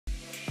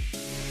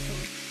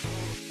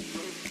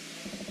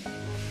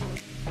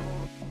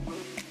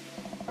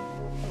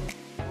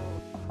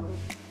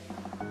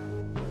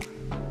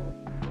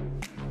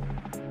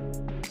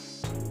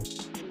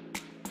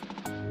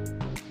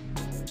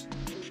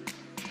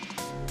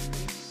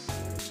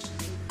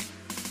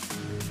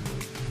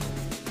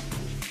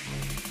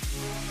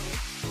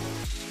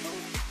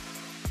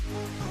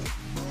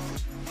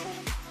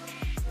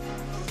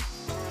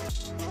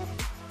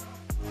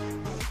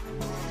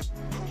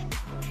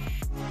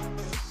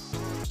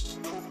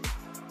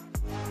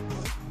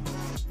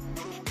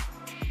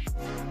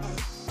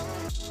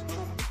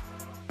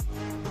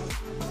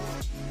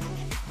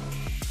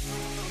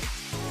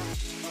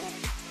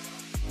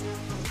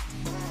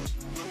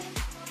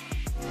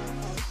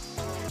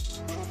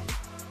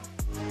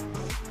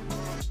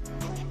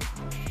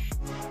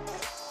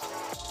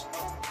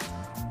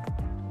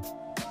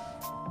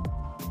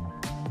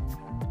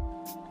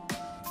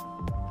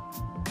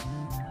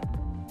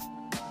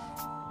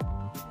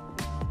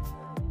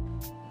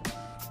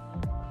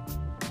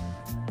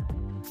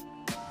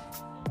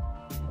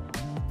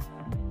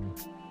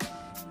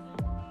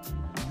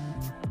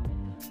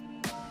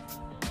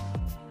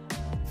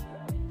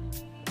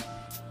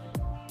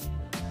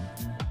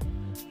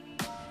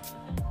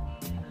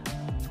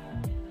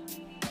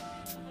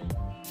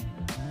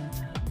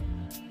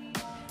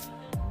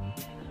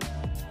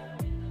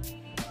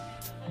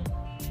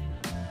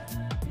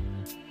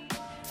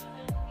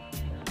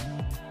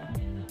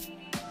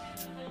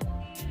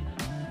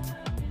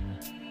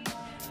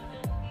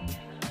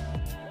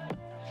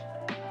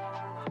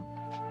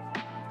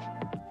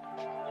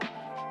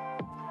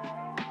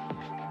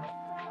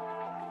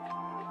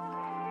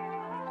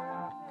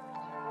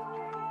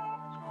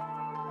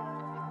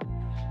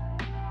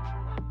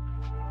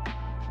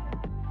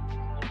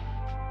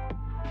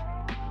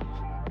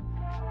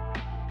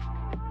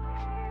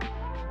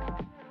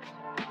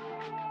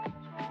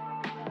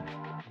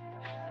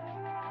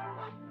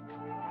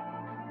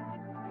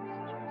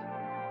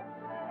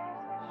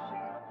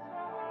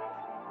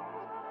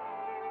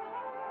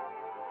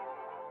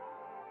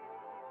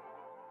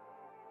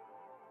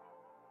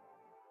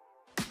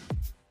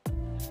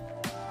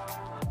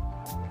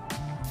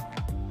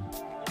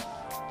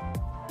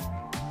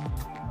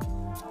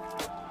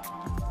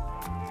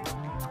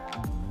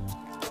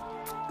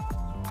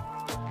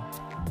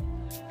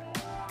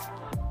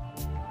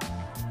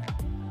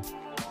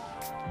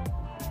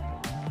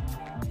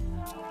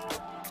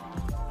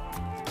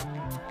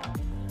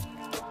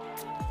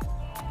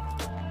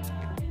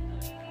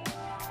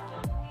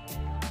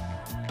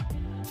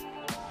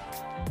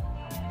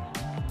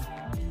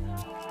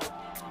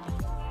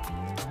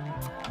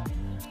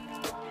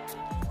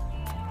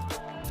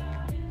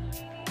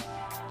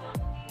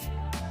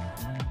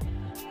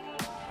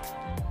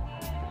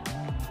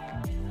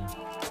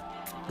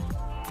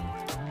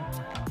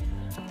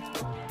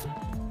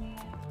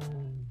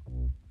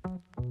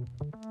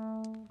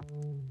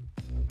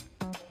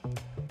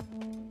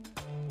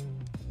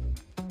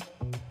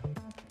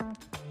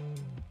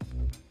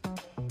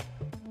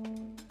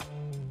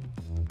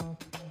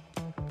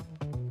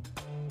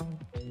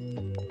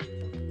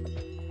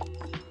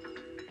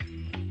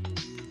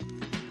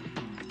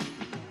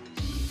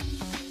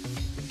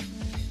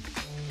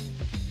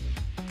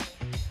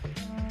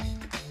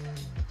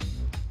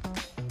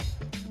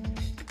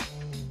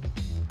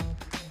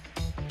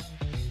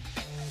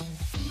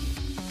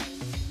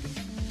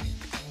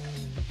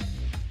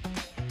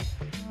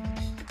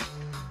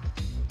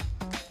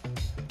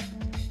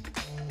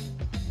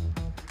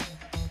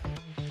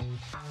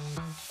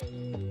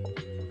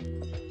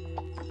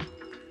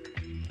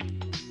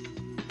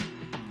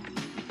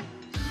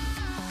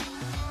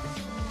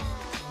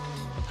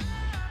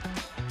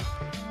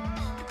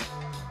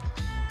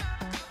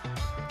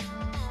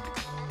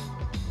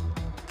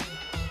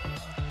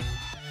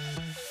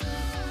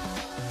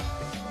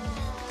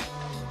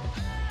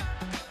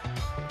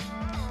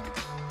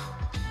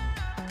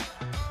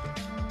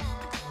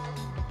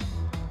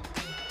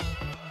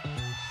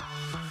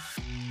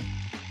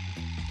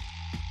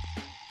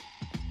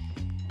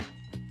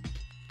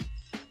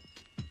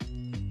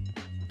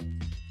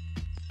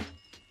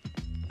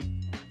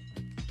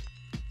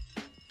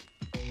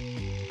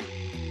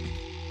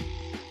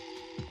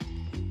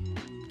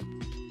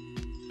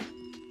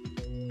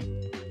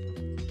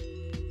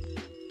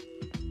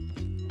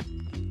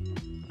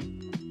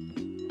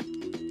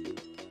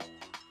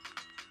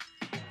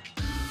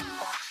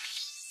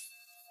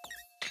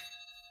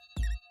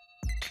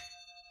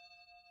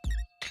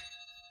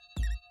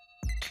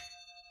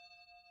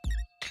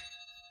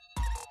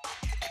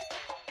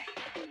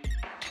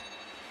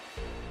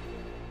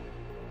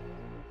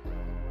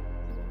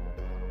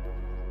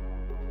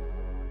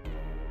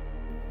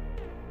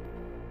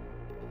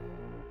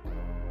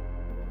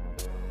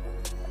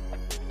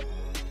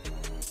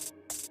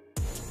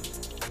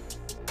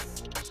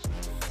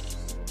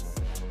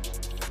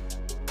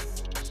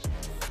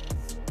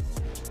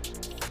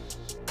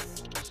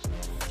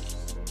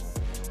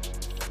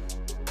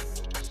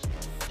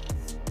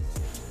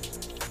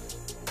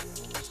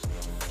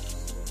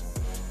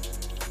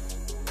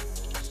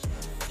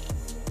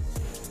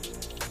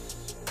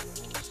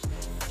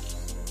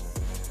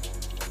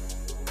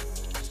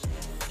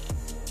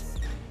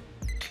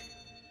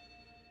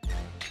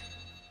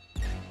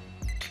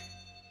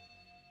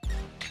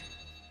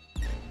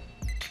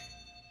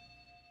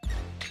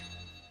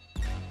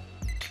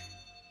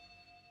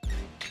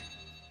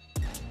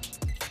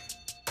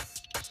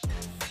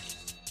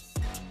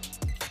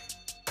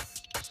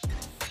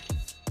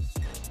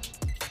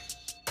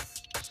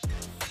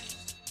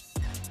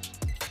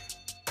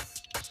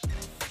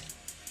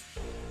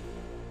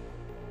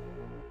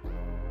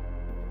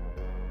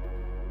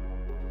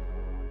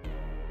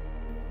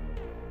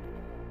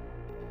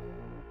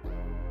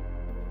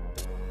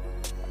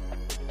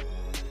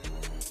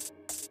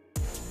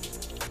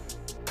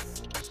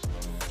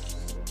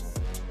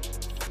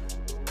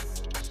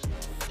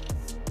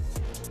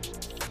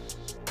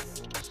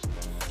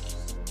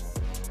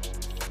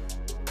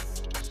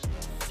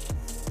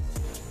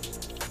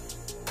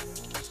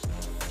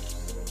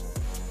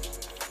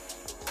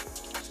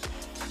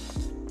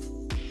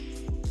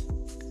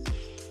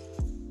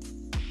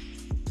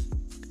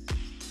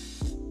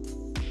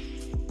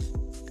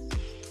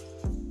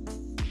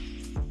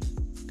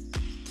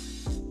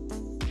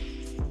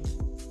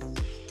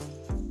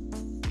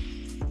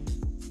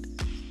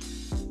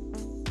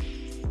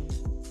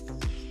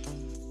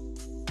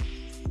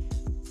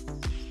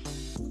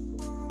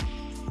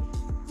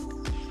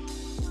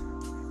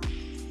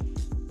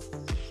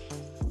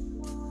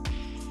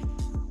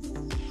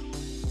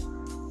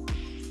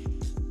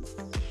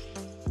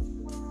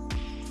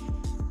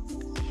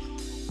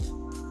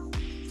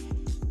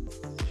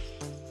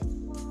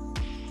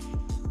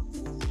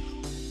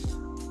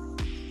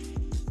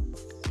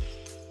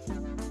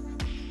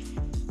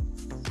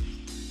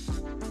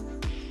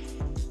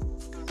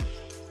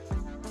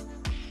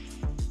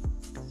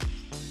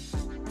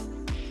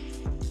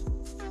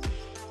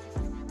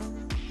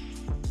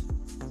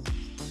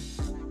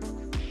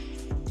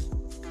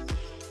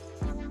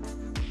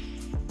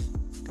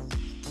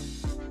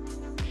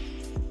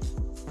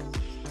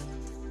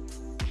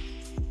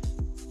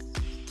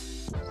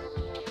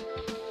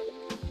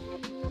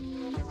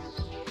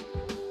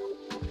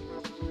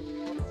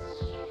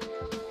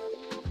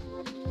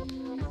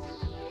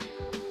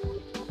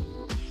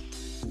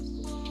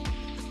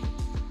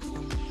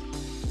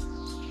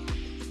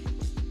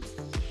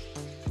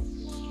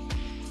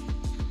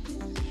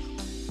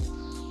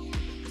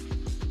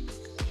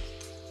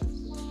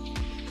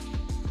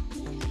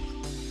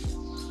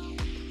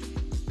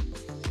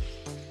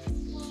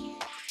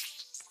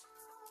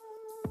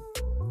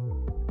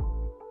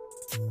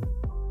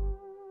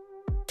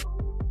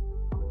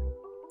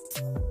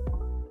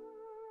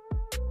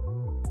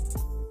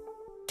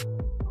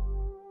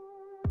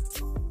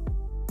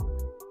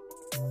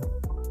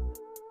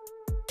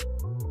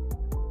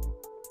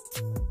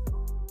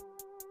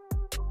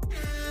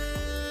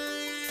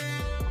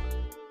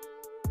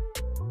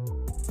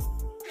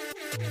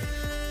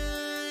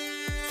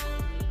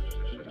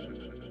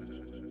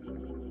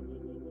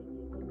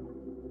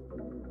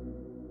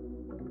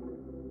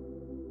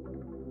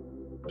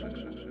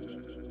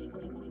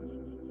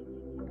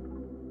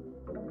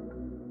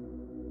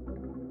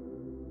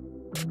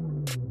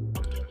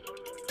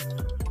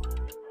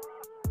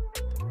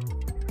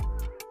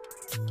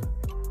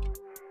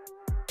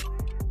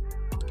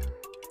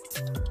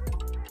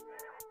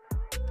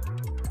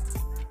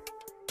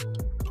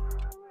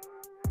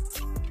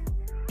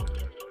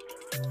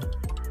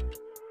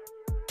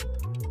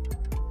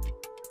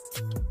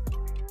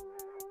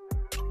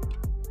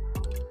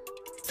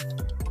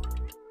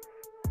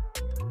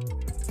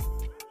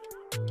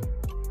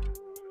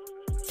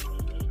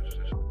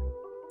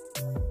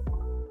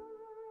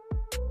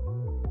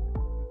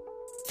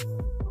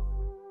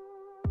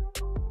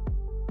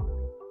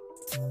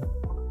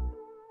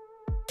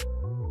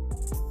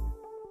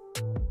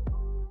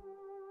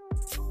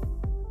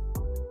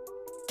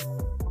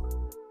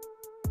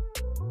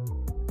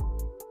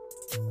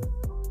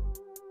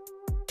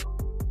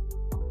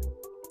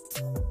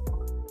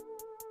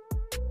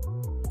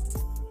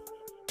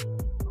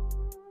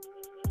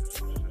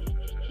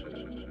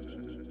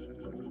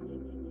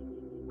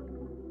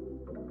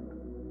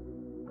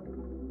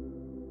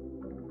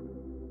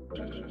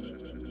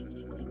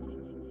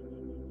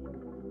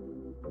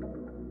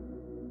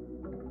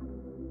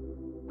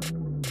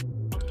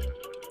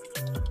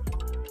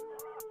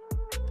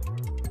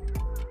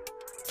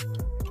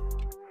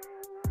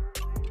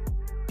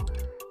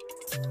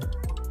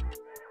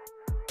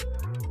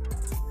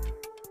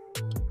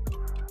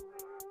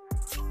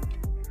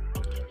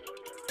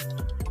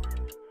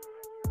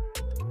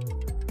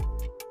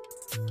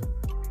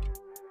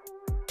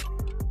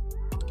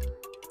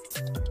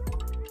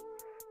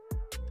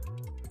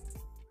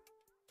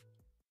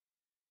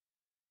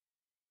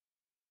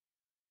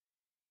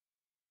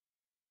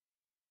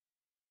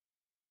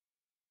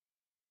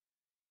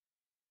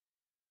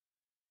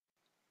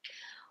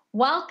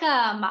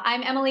Welcome.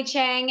 I'm Emily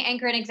Chang,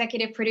 anchor and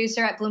executive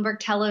producer at Bloomberg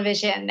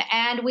Television,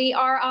 and we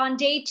are on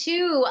day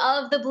 2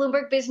 of the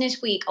Bloomberg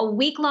Businessweek, a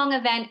week-long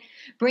event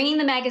bringing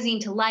the magazine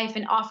to life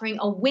and offering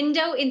a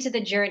window into the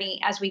journey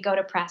as we go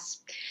to press.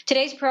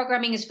 Today's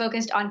programming is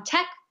focused on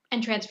tech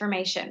and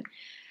transformation.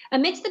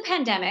 Amidst the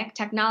pandemic,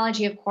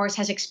 technology, of course,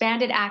 has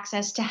expanded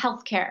access to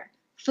healthcare,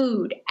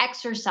 food,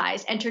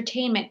 exercise,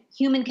 entertainment,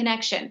 human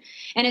connection,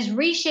 and has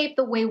reshaped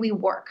the way we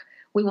work.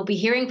 We will be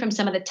hearing from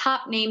some of the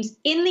top names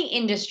in the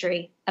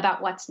industry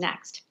about what's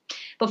next.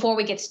 Before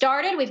we get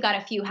started, we've got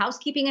a few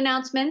housekeeping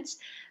announcements.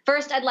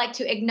 First, I'd like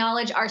to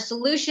acknowledge our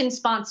solution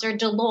sponsor,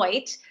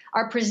 Deloitte,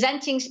 our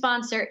presenting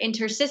sponsor,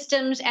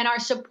 InterSystems, and our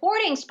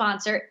supporting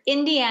sponsor,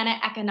 Indiana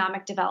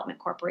Economic Development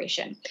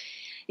Corporation.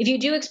 If you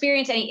do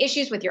experience any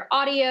issues with your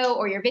audio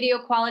or your video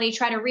quality,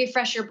 try to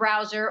refresh your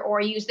browser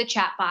or use the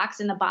chat box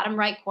in the bottom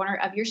right corner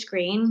of your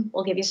screen.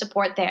 We'll give you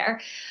support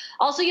there.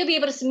 Also, you'll be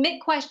able to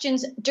submit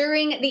questions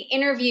during the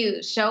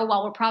interviews. So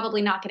while we're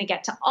probably not going to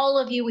get to all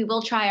of you, we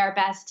will try our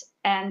best.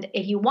 And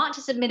if you want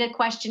to submit a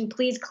question,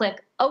 please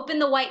click Open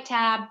the White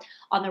tab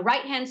on the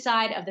right-hand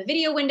side of the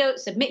video window.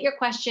 Submit your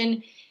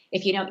question.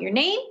 If you note your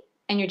name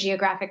and your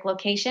geographic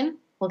location,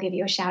 we'll give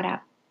you a shout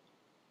out.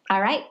 All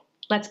right.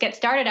 Let's get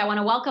started. I want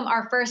to welcome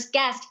our first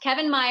guest,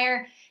 Kevin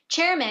Mayer,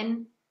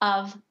 chairman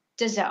of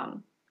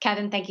DAZN.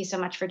 Kevin, thank you so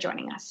much for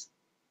joining us.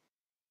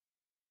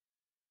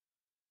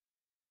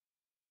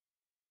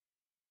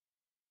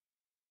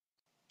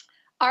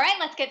 All right,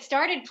 let's get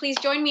started. Please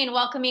join me in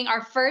welcoming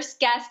our first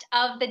guest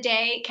of the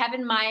day,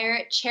 Kevin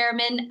Mayer,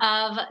 chairman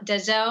of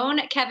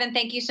DAZN. Kevin,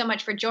 thank you so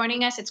much for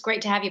joining us. It's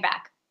great to have you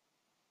back.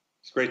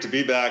 It's great to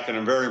be back, and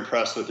I'm very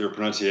impressed with your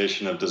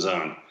pronunciation of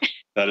DAZN.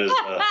 That is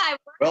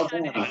well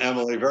done,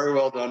 Emily. Very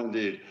well done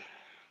indeed.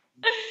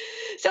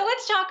 So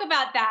let's talk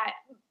about that.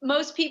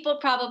 Most people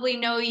probably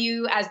know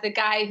you as the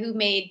guy who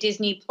made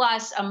Disney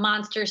Plus a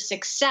monster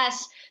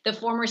success, the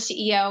former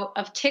CEO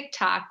of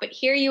TikTok. But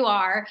here you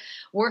are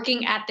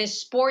working at this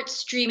sports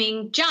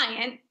streaming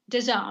giant,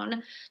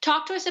 DAZN.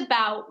 Talk to us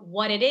about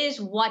what it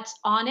is, what's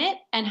on it,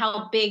 and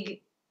how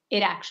big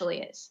it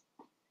actually is.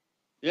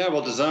 Yeah,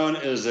 well,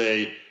 DAZN is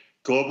a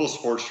global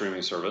sports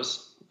streaming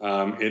service.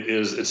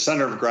 Its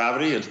center of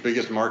gravity, its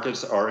biggest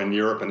markets are in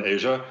Europe and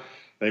Asia.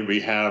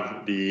 We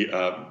have the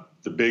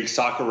big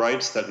soccer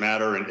rights that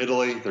matter in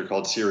Italy. They're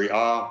called Serie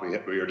A.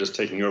 We are just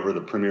taking over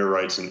the premier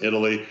rights in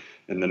Italy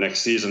in the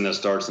next season that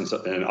starts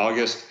in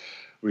August.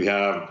 We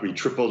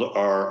tripled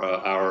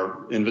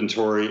our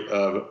inventory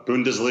of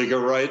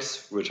Bundesliga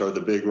rights, which are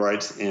the big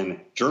rights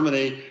in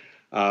Germany.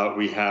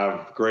 We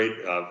have great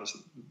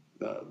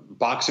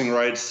boxing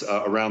rights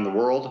around the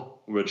world,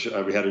 which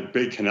we had a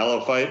big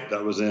Canelo fight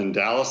that was in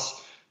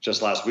Dallas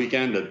just last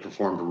weekend that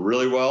performed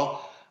really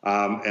well.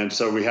 And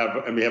so we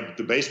have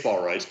the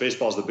baseball rights.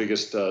 Baseball is the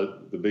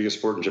biggest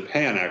sport in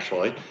Japan,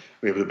 actually.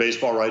 We have the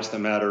baseball rights that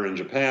matter in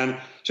Japan.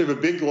 So we have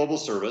a big global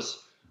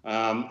service.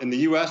 In the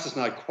U.S., it's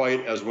not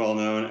quite as well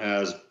known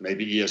as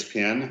maybe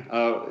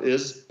ESPN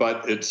is,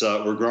 but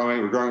we're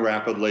growing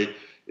rapidly.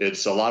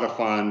 It's a lot of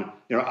fun.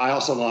 You know, I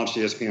also launched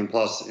ESPN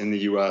Plus in the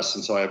U.S.,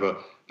 and so I have a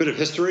bit of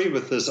history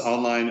with this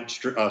online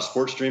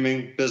sports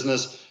streaming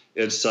business.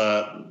 There's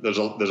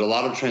a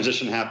lot of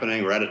transition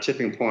happening. We're at a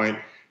tipping point,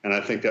 and I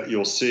think that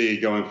you'll see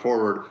going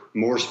forward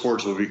more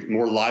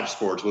live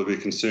sports will be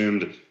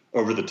consumed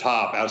over the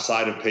top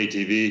outside of pay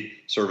TV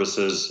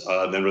services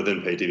than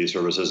within pay TV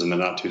services in the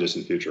not too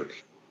distant future.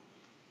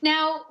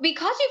 Now,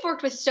 because you've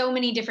worked with so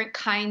many different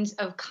kinds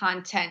of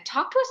content,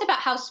 talk to us about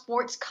how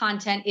sports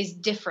content is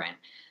different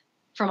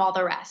from all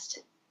the rest.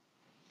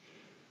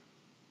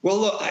 Well,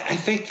 look, I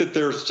think that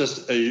there's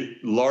just a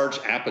large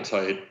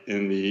appetite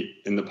in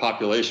the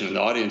population and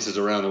the audiences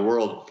around the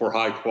world for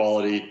high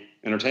quality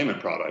entertainment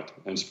product,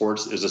 and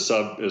sports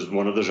is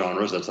one of the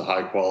genres that's a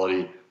high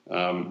quality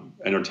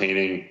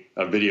entertaining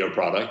video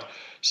product.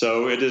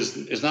 So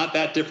it's not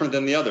that different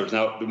than the others.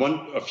 Now,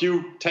 a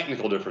few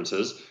technical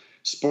differences: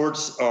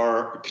 sports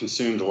are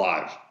consumed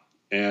live,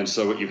 and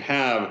so what you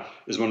have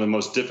is one of the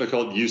most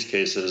difficult use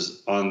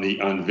cases on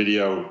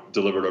video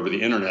delivered over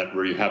the internet,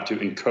 where you have to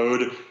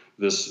encode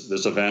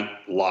this event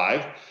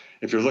live.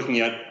 If you're looking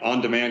at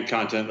on-demand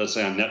content, let's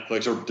say on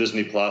Netflix or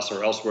Disney Plus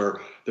or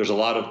elsewhere, there's a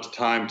lot of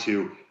time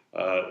to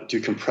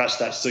compress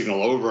that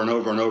signal over and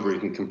over and over. You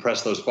can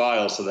compress those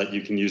files so that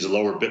you can use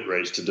lower bit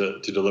rates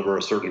to deliver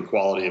a certain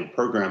quality of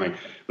programming.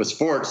 But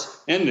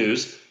sports and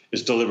news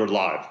is delivered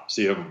live.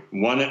 So you have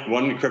one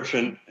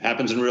encryption,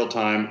 happens in real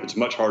time. It's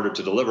much harder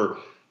to deliver.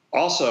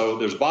 Also,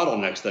 there's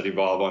bottlenecks that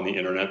evolve on the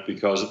internet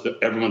because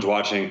everyone's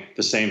watching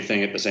the same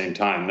thing at the same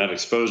time. That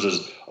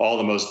exposes all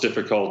the most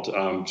difficult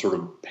sort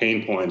of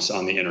pain points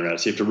on the internet.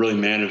 So you have to really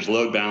manage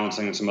load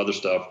balancing and some other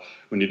stuff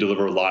when you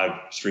deliver live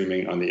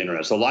streaming on the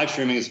internet. So live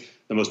streaming is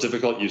the most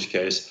difficult use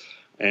case,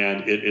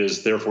 and it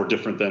is therefore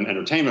different than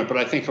entertainment. But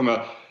I think from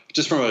a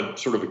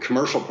sort of a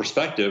commercial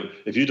perspective,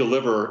 if you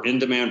deliver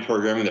in-demand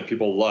programming that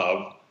people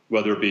love,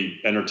 whether it be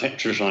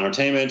traditional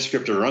entertainment,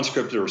 scripted or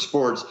unscripted, or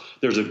sports,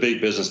 there's a big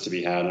business to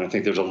be had. And I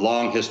think there's a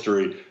long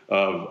history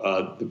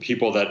of the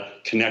people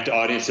that connect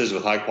audiences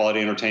with high-quality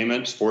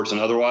entertainment, sports and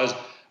otherwise,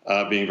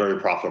 being very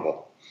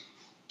profitable.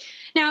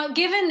 Now,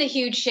 given the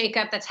huge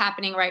shakeup that's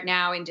happening right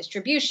now in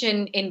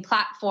distribution, in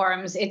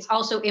platforms, it's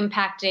also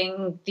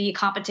impacting the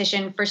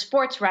competition for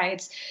sports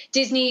rights.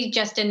 Disney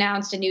just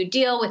announced a new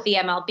deal with the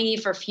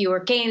MLB for fewer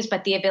games,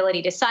 but the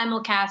ability to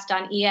simulcast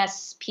on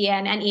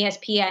ESPN and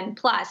ESPN+.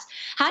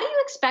 How do you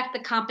expect the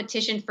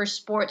competition for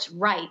sports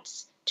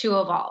rights to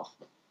evolve?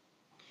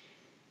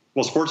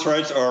 Well, sports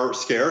rights are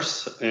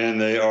scarce and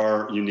they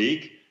are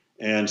unique.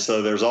 And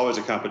so there's always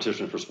a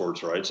competition for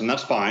sports rights, and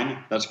that's fine.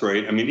 That's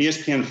great. I mean,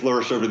 ESPN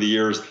flourished over the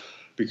years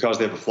because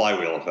they have a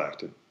flywheel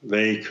effect.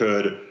 They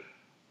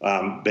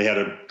had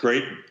a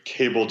great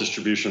cable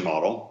distribution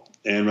model,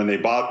 and when they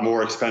bought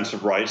more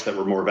expensive rights that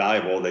were more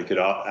valuable, they could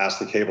ask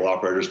the cable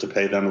operators to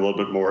pay them a little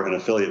bit more in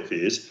affiliate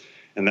fees.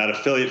 And that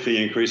affiliate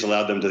fee increase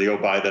allowed them to go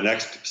buy the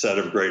next set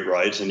of great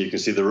rights. And you can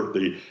see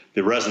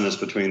the resonance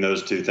between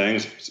those two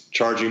things: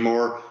 charging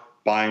more,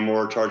 buying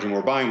more, charging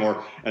more, buying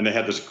more, and they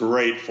had this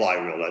great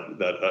flywheel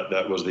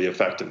that was the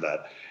effect of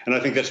that. And I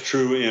think that's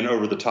true in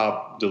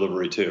over-the-top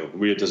delivery too.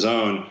 We at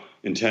DAZN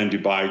intend to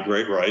buy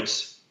great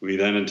rights. We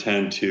then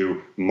intend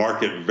to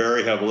market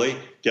very heavily,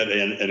 get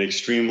an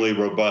extremely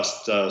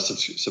robust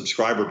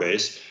subscriber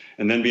base,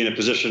 and then be in a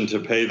position to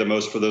pay the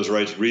most for those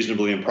rights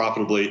reasonably and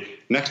profitably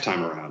next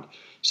time around.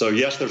 So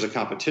yes, there's a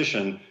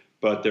competition,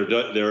 but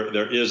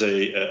there is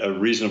a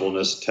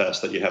reasonableness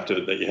test that you have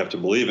to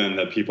believe in,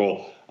 that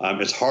people,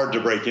 it's hard to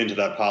break into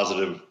that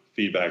positive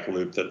feedback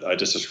loop that I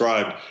just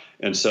described.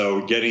 And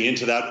so getting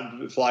into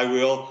that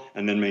flywheel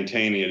and then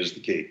maintaining it is the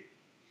key.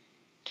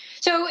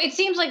 So it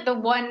seems like the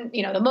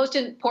most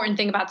important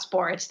thing about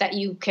sports, that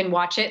you can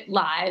watch it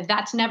live,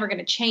 that's never going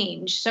to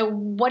change. So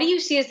what do you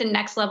see as the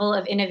next level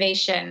of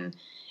innovation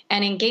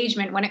and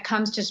engagement when it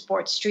comes to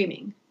sports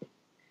streaming?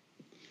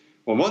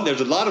 Well,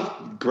 there's a lot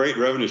of great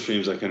revenue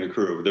streams that can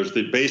accrue. There's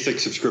the basic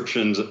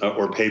subscriptions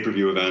or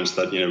pay-per-view events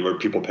that, where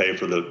people pay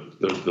for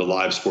the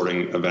live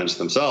sporting events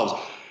themselves.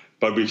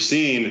 But we've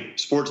seen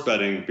sports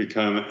betting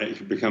become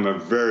a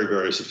very,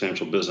 very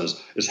substantial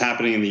business. It's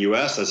happening in the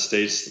U.S. as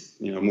states,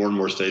 more and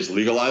more states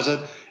legalize it.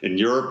 In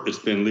Europe, it's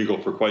been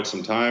legal for quite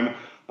some time.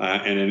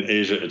 And in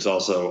Asia, it's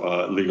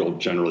also legal,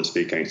 generally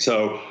speaking.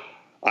 So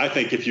I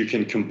think if you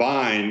can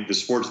combine the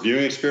sports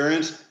viewing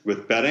experience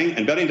with betting,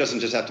 and betting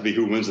doesn't just have to be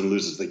who wins and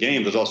loses the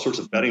game. There's all sorts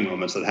of betting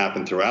moments that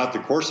happen throughout the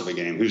course of a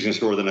game. Who's going to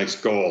score the next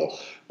goal?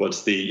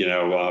 What's the,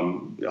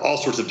 all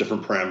sorts of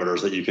different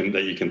parameters that you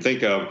can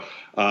think of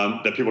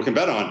that people can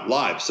bet on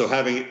live. So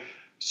having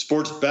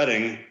sports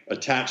betting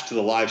attached to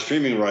the live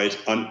streaming rights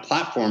on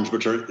platforms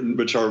which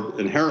are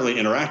inherently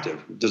interactive.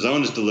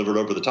 DAZN is delivered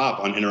over the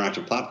top on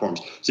interactive platforms,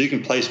 so you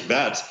can place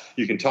bets,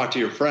 you can talk to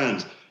your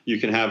friends. You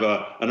can have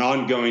an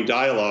ongoing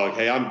dialogue.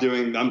 Hey, I'm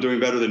doing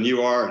better than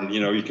you are, and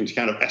you can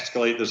kind of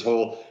escalate this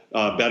whole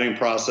betting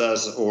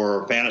process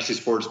or fantasy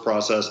sports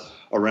process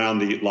around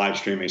the live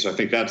streaming. So I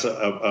think that's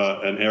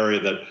an area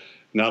that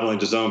not only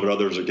DAZN but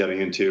others are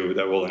getting into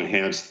that will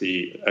enhance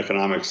the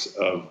economics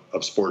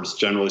of sports.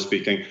 Generally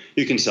speaking,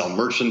 you can sell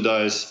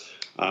merchandise.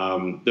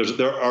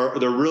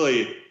 There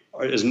really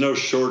is no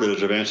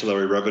shortage of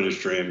ancillary revenue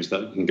streams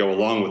that can go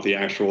along with the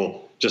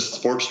actual just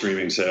sports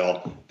streaming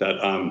sale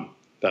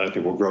that I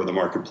think will grow the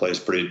marketplace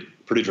pretty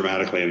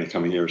dramatically in the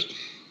coming years.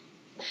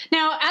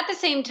 Now, at the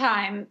same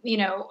time,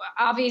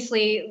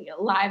 obviously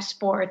live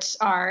sports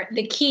are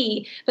the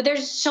key, but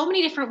there's so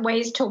many different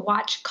ways to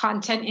watch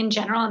content in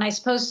general. And I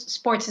suppose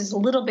sports is a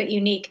little bit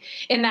unique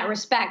in that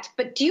respect.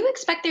 But do you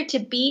expect there to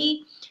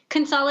be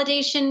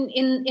consolidation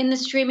in the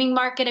streaming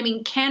market? I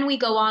mean, can we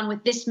go on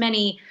with this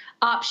many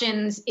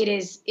options?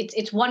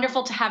 It's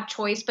wonderful to have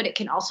choice, but it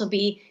can also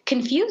be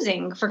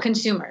confusing for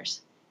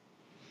consumers.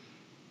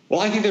 Well,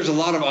 I think there's a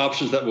lot of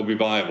options that will be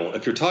viable.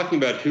 If you're talking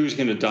about who's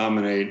going to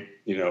dominate,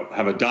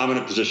 have a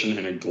dominant position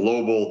in a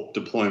global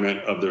deployment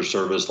of their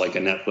service, like a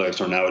Netflix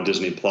or now a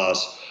Disney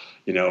Plus,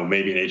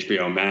 maybe an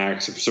HBO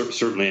Max,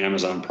 certainly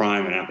Amazon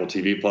Prime and Apple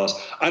TV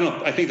Plus.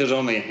 I think there's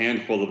only a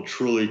handful of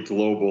truly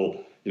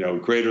global,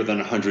 greater than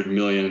 100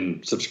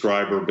 million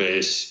subscriber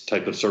base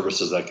type of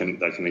services that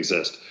can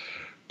exist.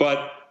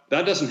 But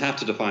that doesn't have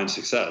to define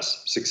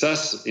success.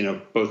 Success,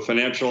 both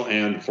financial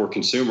and for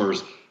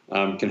consumers,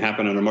 can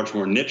happen on a much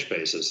more niche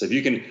basis. If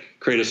you can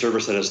create a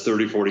service that has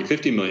 30, 40,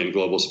 50 million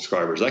global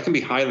subscribers, that can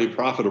be highly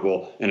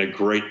profitable and a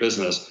great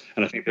business.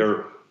 And I think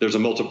there's a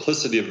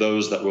multiplicity of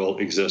those that will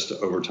exist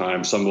over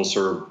time. Some will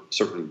serve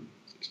certain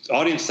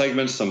audience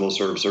segments. Some will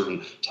serve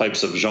certain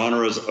types of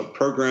genres of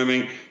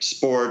programming,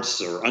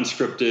 sports or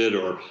unscripted,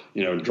 or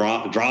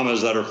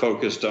dramas that are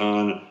focused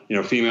on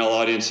female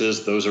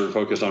audiences. Those are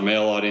focused on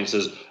male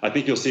audiences. I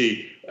think you'll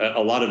see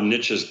a lot of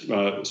niches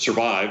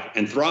survive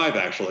and thrive.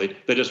 Actually,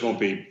 they just won't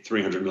be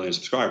 300 million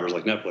subscribers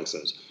like Netflix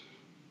is.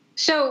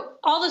 So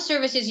all the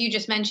services you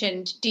just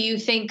mentioned, do you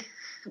think,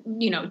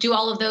 do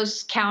all of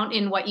those count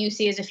in what you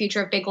see as a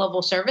future of big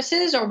global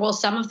services, or will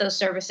some of those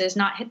services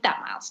not hit that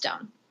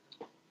milestone?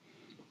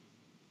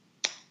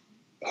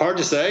 Hard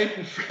to say,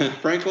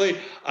 frankly.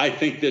 I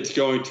think that's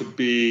going to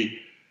be,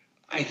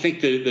 I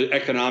think the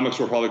economics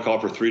will probably call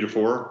for 3 to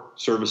 4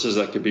 services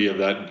that could be of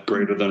that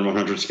greater than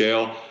 100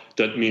 scale.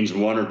 That means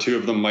 1 or 2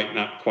 of them might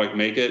not quite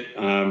make it.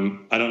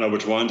 I don't know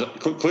which ones.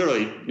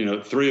 Clearly,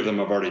 3 of them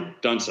have already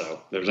done so.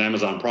 There's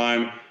Amazon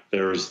Prime,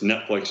 there's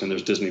Netflix, and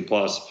there's Disney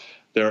Plus.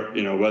 There,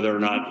 whether or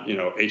not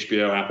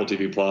HBO, Apple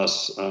TV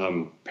Plus,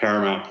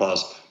 Paramount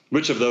Plus,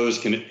 which of those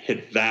can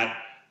hit that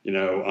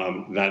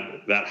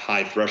that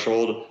high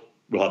threshold?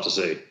 We'll have to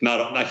see.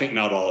 I think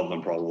not all of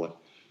them, probably.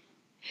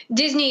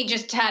 Disney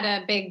just had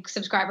a big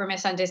subscriber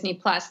miss on Disney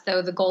Plus,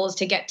 though the goal is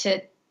to get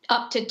to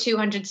up to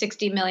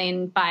 260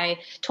 million by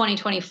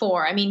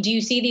 2024. I mean, do you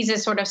see these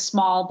as sort of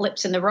small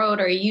blips in the road,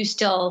 or are you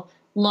still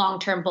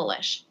long-term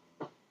bullish?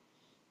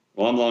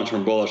 Well, I'm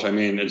long-term bullish. I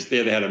mean,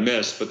 they had a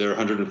miss, but they're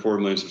 104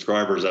 million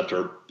subscribers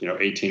after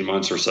 18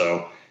 months or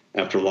so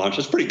after launch.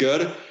 It's pretty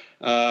good.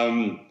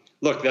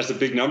 Look, that's a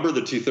big number,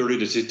 the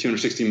 230 to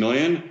 260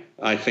 million.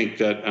 I think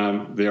that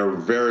they are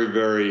very,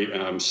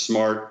 very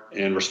smart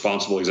and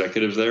responsible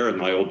executives there, and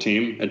my old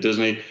team at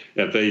Disney.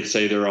 If they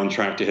say they're on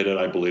track to hit it,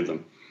 I believe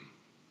them.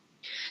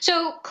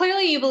 So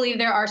clearly, you believe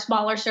there are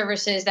smaller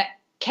services that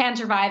can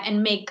survive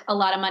and make a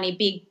lot of money,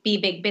 be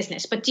big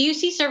business. But do you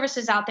see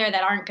services out there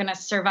that aren't going to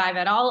survive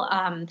at all?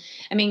 I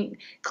mean,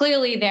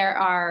 clearly there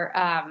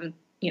are,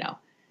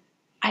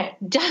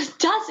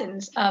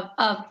 dozens of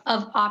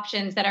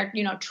options that are,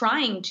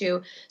 trying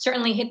to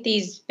certainly hit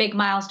these big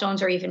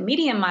milestones or even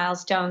medium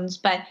milestones,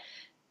 but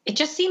it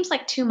just seems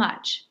like too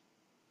much.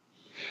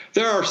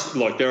 There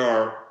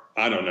are,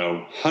 I don't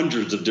know,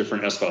 hundreds of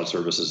different SVOD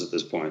services at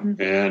this point,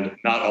 and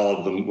not all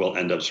of them will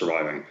end up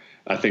surviving.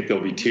 I think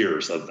there'll be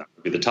tiers of them.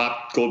 It'll be the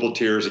top global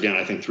tiers. Again,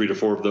 I think 3 to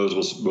 4 of those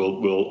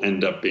will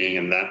end up being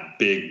in that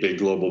big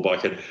global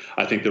bucket.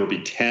 I think there will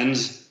be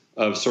tens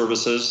of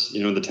services,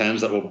 in the tens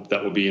that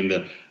will be in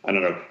the,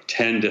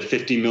 10 to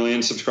 50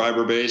 million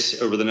subscriber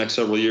base over the next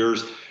several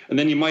years. And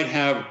then you might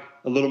have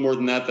a little more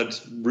than that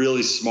that's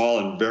really small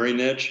and very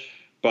niche,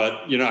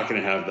 but you're not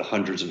going to have the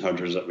hundreds and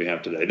hundreds that we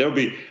have today.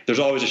 There's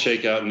always a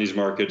shakeout in these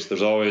markets.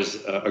 There's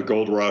always a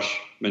gold rush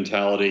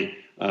mentality,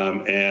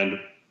 and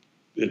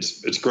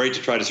it's great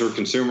to try to serve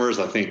consumers.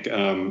 I think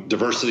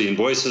diversity in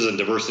voices and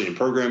diversity in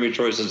programming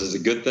choices is a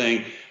good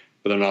thing,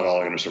 but they're not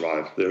all going to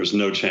survive. There's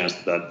no chance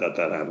that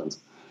happens.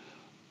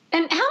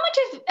 And how much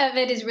of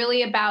it is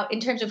really about, in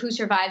terms of who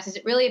survives, is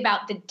it really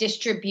about the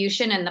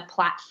distribution and the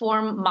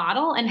platform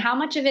model? And how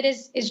much of it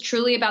is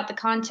truly about the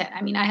content?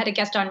 I mean, I had a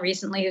guest on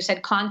recently who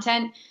said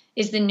content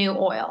is the new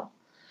oil.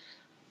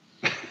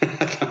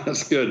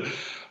 That's good.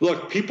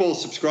 Look, people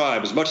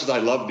subscribe. As much as I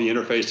love the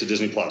interface to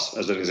Disney Plus,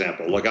 as an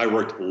example. Look, I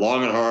worked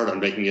long and hard on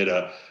making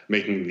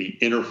the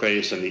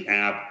interface and the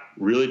app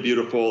really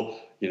beautiful.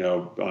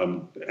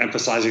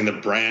 Emphasizing the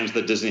brands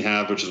that Disney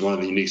have, which is one of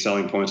the unique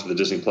selling points of the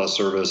Disney Plus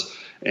service,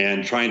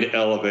 and trying to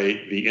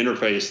elevate the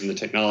interface and the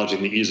technology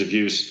and the ease of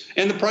use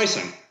and the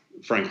pricing,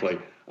 frankly,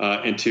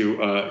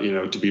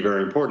 to be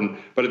very important.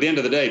 But at the end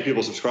of the day,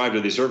 people subscribe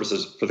to these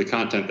services for the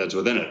content that's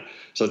within it.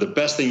 So the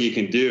best thing you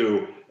can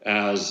do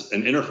as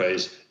an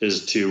interface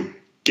is to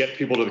get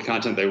people to the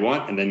content they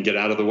want and then get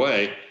out of the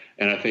way.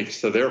 And I think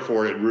so.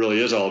 Therefore, it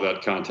really is all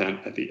about content.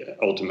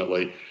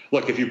 Ultimately,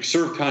 look, if you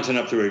serve content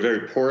up through a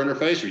very poor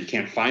interface, or you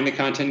can't find the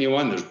content you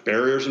want, there's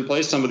barriers in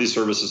place. Some of these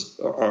services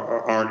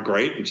aren't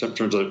great in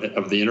terms of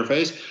the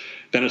interface.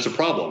 Then it's a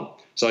problem.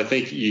 So I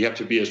think you have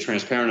to be as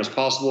transparent as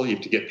possible. You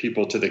have to get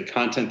people to the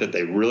content that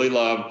they really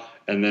love,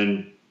 and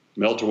then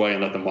melt away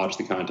and let them watch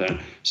the content.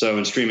 So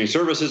in streaming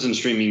services and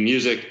streaming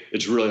music,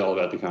 it's really all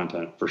about the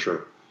content for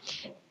sure.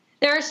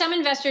 There are some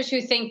investors who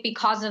think,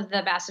 because of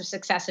the massive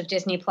success of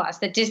Disney Plus,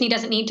 that Disney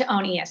doesn't need to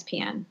own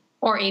ESPN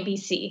or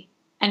ABC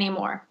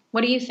anymore.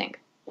 What do you think?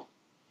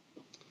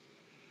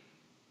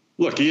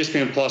 Look,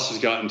 ESPN Plus has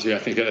gotten to, I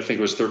think it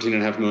was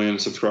 13.5 million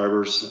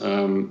subscribers.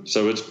 So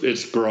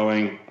it's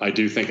growing. I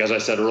do think, as I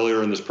said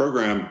earlier in this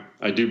program,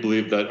 I do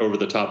believe that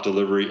over-the-top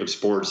delivery of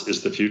sports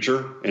is the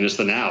future, and it's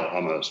the now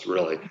almost,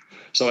 really.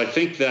 So I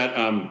think that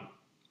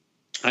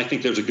I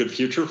think there's a good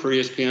future for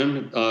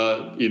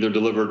ESPN, either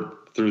delivered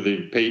through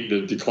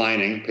the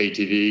declining pay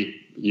TV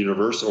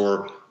universe,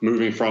 or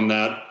moving from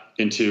that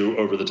into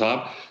over the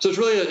top. So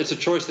it's a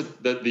choice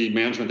that the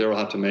management there will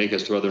have to make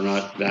as to whether or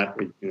not that,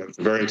 it's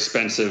a very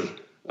expensive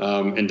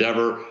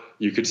endeavor.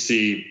 You could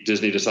see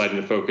Disney deciding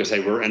to focus, hey,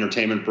 we're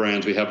entertainment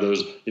brands. We have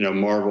those,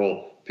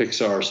 Marvel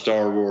Pixar,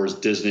 Star Wars,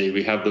 Disney.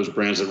 We have those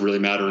brands that really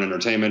matter in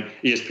entertainment.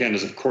 ESPN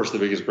is, of course, the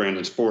biggest brand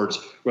in sports.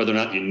 Whether or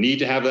not you need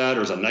to have that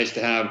or is it nice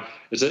to have,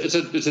 it's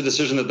a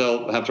decision that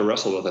they'll have to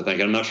wrestle with, I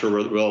think. And I'm not sure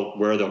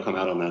where they'll come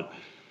out on that.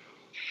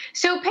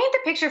 So paint the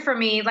picture for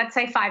me, let's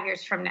say 5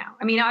 years from now.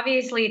 I mean,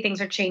 obviously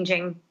things are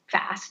changing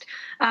fast.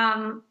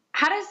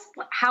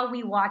 How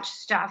we watch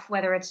stuff,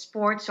 whether it's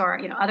sports or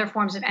other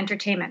forms of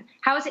entertainment,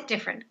 how is it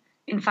different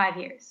in 5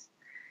 years?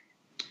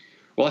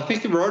 Well, I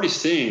think that we're already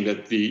seeing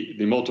that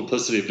the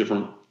multiplicity of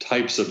different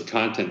types of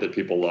content that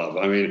people love.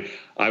 I mean,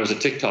 I was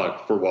at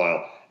TikTok for a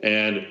while,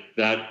 and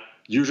that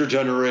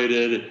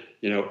user-generated,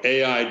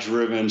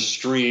 AI-driven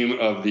stream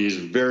of these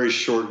very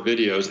short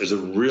videos is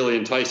really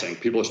enticing.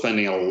 People are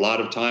spending a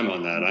lot of time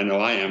on that. I know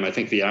I am. I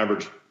think the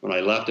average, when I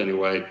left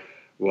anyway,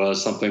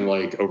 was something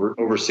like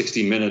over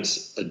 60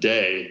 minutes a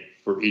day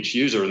for each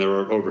user, and there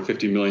were over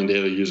 50 million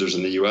daily users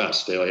in the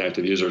US, daily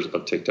active users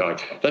of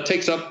TikTok. That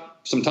takes up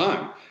some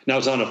time. Now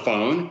it's on a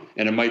phone,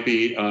 and it might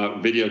be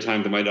video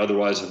time that might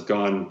otherwise have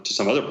gone to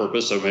some other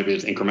purpose, so maybe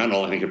it's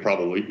incremental. I think it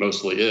probably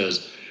mostly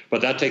is, but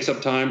that takes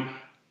up time.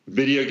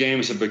 Video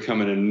games have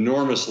become an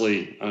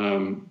enormously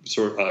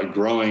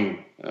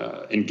growing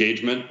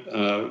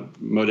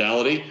engagement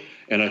modality.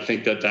 And I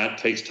think that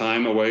takes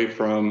time away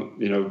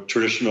from,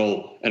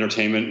 traditional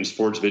entertainment and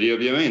sports video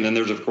viewing. And then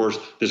there's, of course,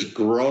 this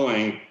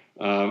growing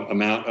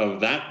amount of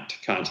that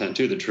content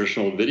too, the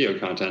traditional video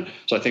content.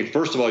 So I think,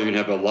 first of all, you can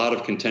have a lot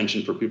of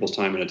contention for people's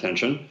time and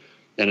attention.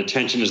 And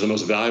attention is the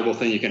most valuable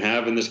thing you can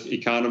have in this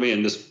economy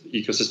and this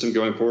ecosystem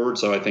going forward.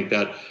 So I think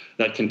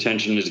that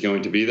contention is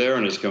going to be there,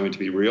 and it's going to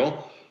be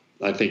real.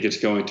 I think it's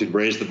going to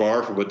raise the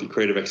bar for what the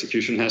creative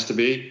execution has to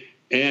be.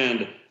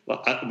 And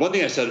one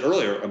thing I said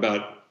earlier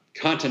about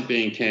content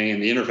being king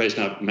and the interface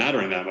not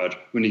mattering that much,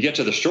 when you get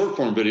to the short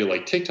form video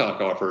like TikTok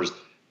offers,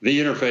 the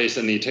interface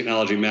and the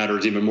technology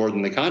matters even more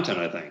than the content,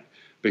 I think,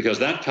 because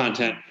that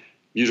content,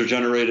 user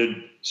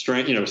generated,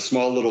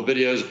 small little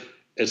videos,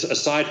 it's,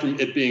 aside from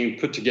it being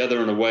put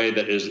together in a way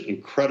that is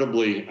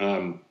incredibly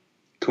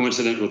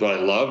coincident with what I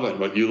love and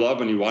what you love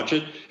when you watch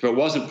it, if it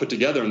wasn't put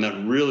together in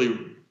that really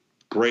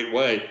great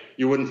way,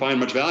 you wouldn't find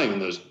much value in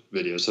those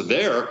videos. So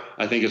there,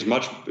 I think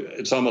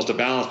it's almost a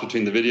balance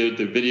between the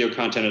video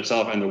content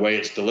itself and the way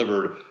it's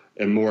delivered,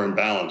 and more in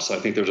balance. So I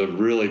think there's a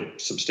really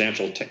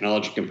substantial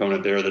technology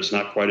component there that's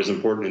not quite as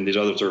important in these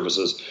other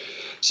services.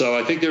 So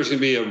I think there's going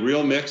to be a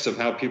real mix of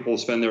how people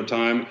spend their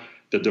time.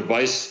 The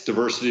device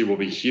diversity will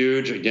be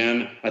huge.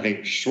 Again, I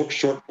think short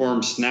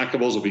form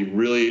snackables will be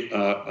really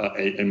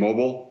a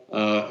mobile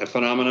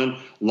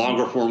phenomenon.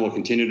 Longer form will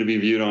continue to be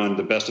viewed on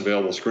the best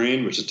available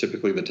screen, which is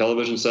typically the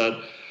television set.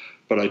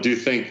 But I do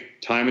think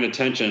time and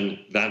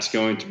attention, that's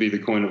going to be the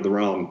coin of the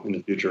realm in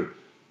the future.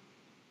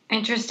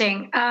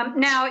 Interesting.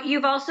 Now,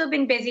 you've also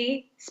been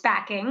busy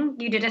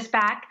SPACing. You did a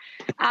SPAC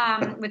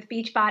with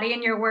Beachbody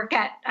and your work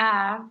at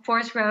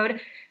Forest Road.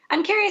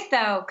 I'm curious,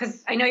 though,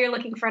 because I know you're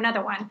looking for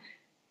another one.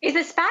 Is the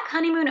SPAC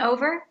honeymoon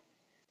over?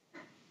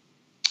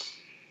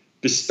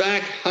 The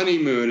SPAC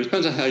honeymoon, it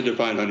depends on how you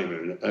define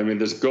honeymoon. I mean,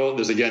 there's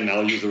again,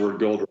 I'll use the word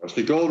gold rush.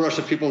 The gold rush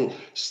of people,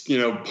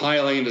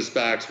 piling into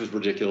SPACs was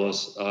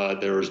ridiculous.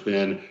 There's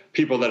been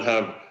people that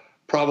have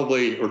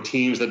probably, or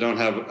teams that don't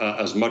have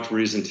as much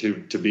reason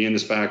to be in the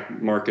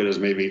SPAC market as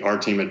maybe our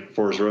team at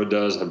Forest Road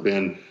does, have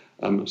been,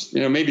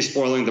 maybe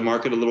spoiling the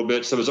market a little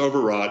bit. So it's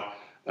overwrought.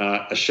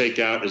 A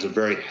shakeout is a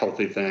very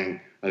healthy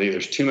thing. I think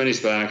there's too many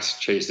SPACs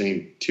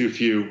chasing too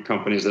few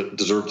companies that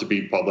deserve to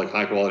be public,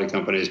 high-quality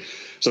companies.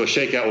 So a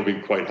shakeout will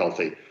be quite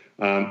healthy.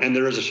 And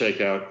there is a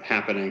shakeout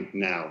happening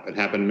now. It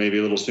happened maybe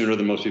a little sooner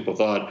than most people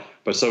thought,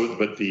 but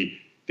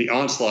the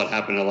onslaught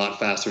happened a lot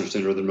faster and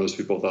sooner than most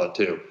people thought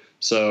too.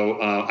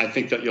 So I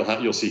think that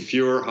you'll see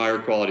fewer,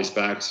 higher-quality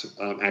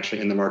SPACs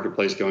actually in the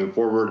marketplace going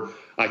forward.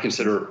 I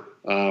consider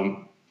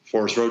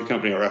Forest Road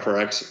Company, or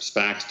FRX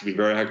SPACs, to be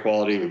very high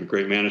quality. We have a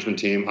great management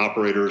team,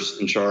 operators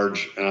in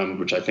charge,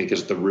 which I think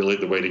is really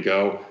the way to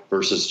go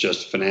versus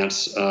just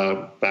finance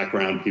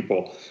background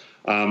people.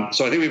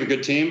 So I think we have a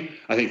good team.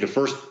 I think the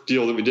first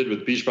deal that we did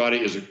with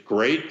Beachbody is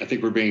great. I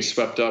think we're being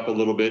swept up a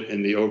little bit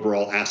in the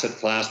overall asset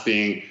class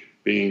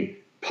being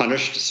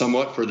punished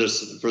somewhat for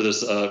this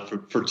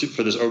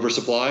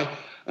oversupply.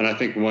 And I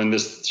think when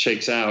this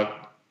shakes out,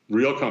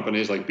 real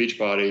companies like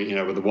Beachbody,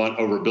 with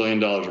over $1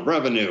 billion of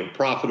revenue,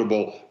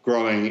 profitable,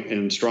 growing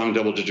in strong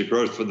double-digit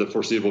growth for the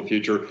foreseeable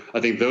future, I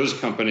think those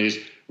companies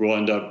will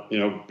end up,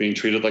 being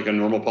treated like a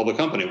normal public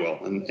company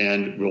will,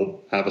 and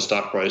will have a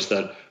stock price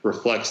that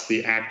reflects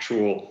the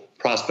actual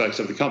prospects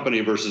of the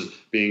company versus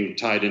being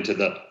tied into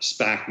the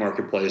SPAC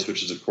marketplace,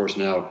 which is, of course,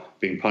 now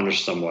being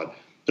punished somewhat.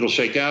 It'll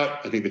shake out.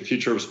 I think the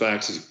future of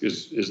SPACs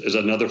is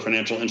another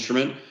financial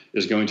instrument,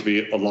 is going to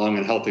be a long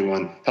and healthy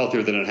one,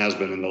 healthier than it has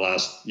been in the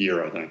last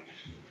year, I think.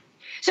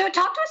 So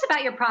talk to us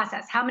about your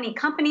process. How many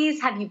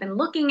companies have you been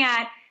looking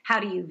at? How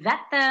do you vet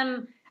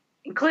them?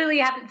 Clearly,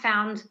 you haven't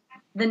found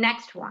the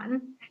next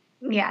one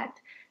yet.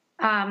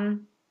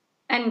 And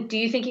do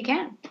you think you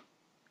can?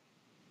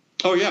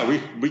 Oh, yeah,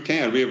 we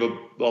can. We have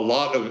a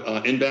lot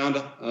of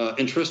inbound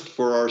interest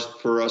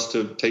for us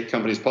to take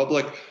companies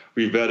public.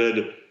 We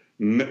vetted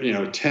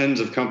tens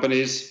of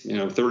companies,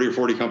 30 or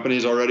 40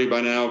 companies already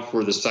by now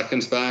for the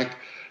second SPAC.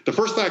 The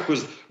first SPAC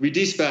was, we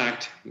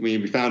de-SPAC'd,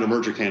 we found a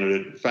merger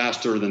candidate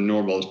faster than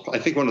normal. I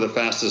think one of the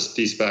fastest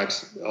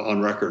de-SPACs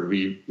on record.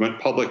 We went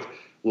public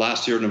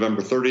last year,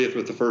 November 30th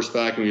with the first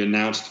SPAC, and we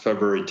announced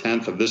February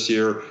 10th of this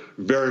year.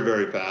 Very,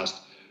 very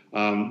fast.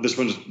 This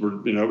one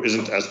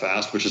isn't as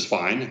fast, which is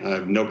fine. I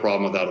have no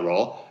problem with that at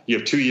all. You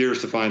have 2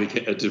 years to find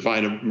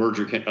a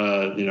merger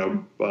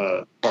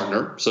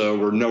partner, so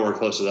we're nowhere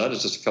close to that.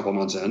 It's just a couple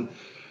months in,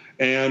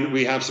 and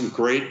we have some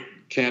great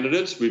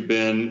candidates. We're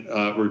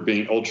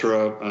being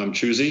ultra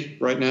choosy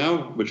right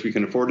now, which we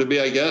can afford to be,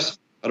 I guess.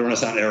 I don't want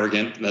to sound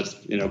arrogant. That's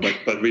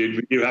but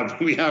we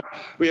have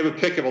a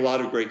pick of a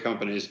lot of great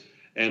companies,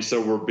 and so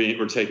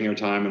we're taking our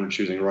time and we're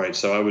choosing right.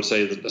 So I would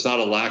say that it's not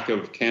a lack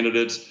of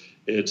candidates.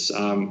 It's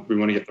we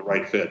want to get the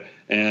right fit,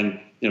 and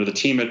the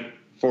team at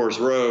Forest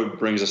Road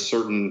brings a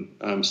certain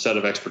set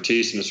of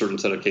expertise and a certain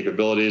set of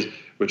capabilities,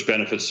 which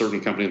benefits certain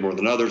companies more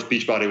than others.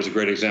 Beachbody was a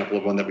great example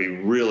of one that we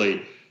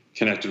really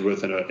connected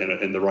with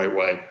in the right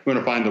way. We're going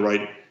to find the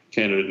right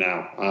candidate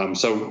now.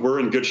 So we're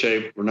in good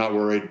shape. We're not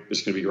worried.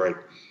 It's going to be great.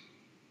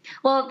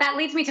 Well, that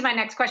leads me to my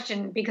next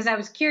question, because I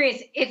was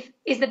curious,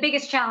 is the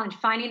biggest challenge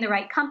finding the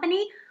right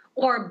company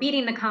or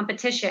beating the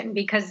competition?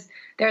 Because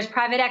there's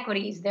private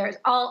equities, there's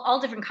all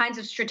different kinds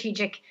of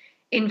strategic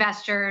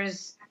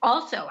investors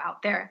also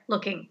out there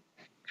looking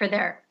for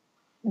their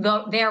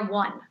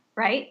one,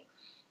 right?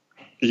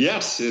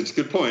 Yes, it's a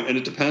good point. And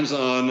it depends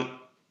on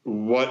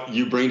what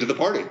you bring to the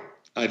party.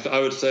 I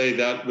would say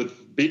that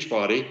with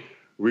Beachbody,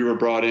 we were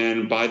brought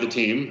in by the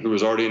team who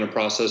was already in a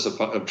process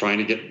of trying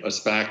to get a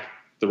SPAC,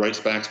 the right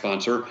SPAC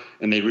sponsor,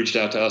 and they reached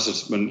out to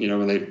us when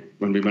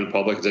we went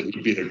public and said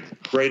you'd be the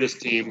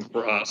greatest team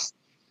for us.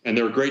 And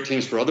there were great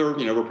teams for other.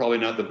 We're probably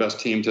not the best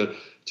team to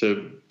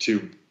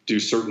do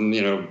certain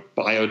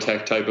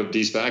biotech type of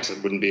de-SPACs.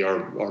 It wouldn't be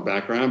our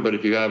background. But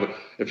if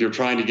you're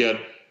trying to get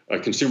a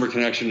consumer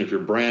connection, if you're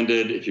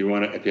branded, if you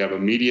have a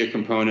media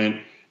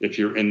component, if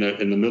you're in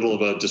the middle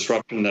of a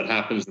disruption that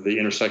happens at the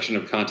intersection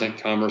of content,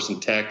 commerce, and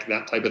tech,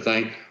 that type of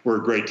thing, we're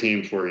a great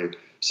team for you.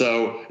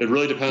 So it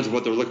really depends on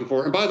what they're looking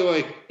for. And by the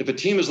way, if a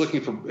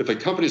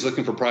company is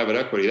looking for private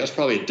equity, that's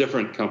probably a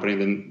different company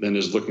than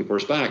is looking for a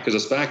SPAC, because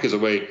a SPAC is a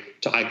way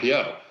to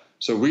IPO.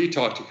 So we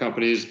talk to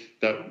companies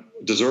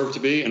that deserve to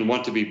be and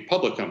want to be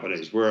public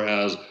companies,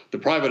 whereas the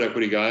private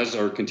equity guys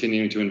are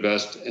continuing to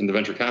invest, and the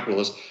venture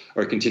capitalists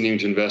are continuing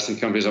to invest in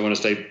companies that want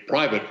to stay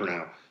private for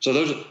now. So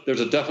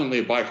there's definitely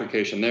a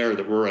bifurcation there,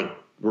 that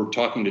we're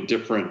talking to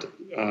different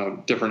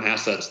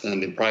assets than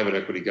the private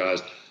equity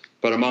guys.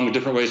 But among the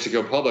different ways to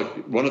go public,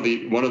 one of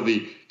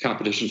the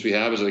competitions we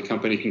have is that a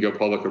company can go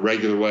public a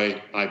regular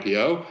way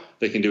IPO,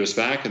 they can do a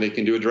SPAC, and they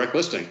can do a direct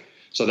listing.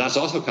 So that's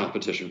also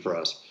competition for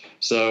us.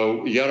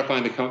 So you got to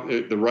find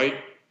the right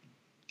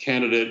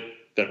candidate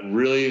that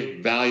really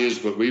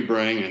values what we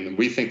bring, and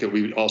we think that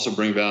we also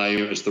bring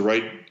value. It's the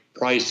right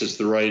price, it's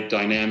the right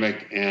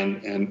dynamic,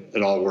 and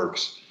it all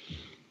works.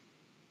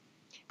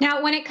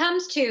 Now, when it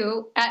comes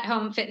to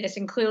at-home fitness,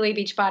 and clearly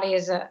Beachbody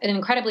is an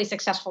incredibly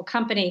successful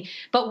company,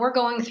 but we're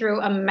going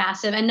through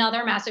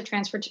another massive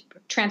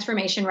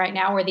transformation right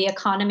now, where the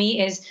economy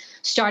is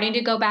starting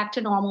to go back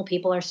to normal.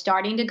 People are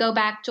starting to go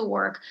back to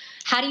work.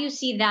 How do you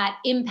see that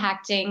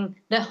impacting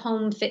the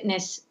home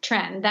fitness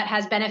trend that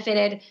has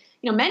benefited,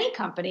 many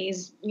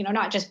companies,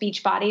 not just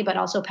Beachbody, but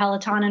also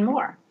Peloton and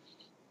more?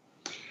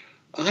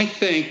 I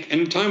think,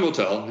 and time will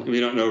tell,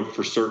 we don't know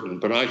for certain,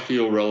 but I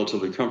feel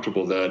relatively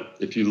comfortable that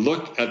if you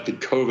look at the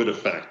COVID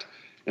effect,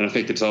 and I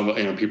think it's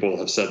people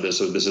have said this,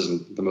 so this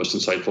isn't the most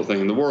insightful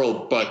thing in the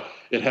world, but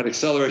it had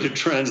accelerated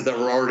trends that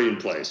were already in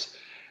place.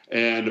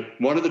 And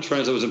one of the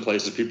trends that was in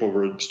place is people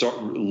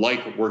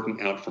like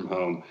working out from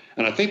home.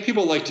 And I think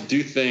people like to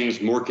do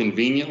things more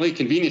conveniently.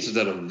 Convenience is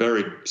at a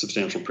very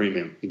substantial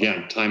premium.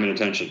 Again, time and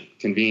attention.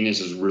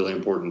 Convenience is really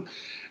important.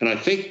 And I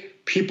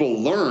think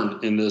people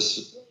learned in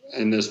this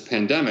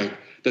pandemic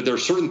that there are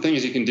certain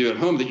things you can do at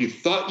home that you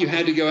thought you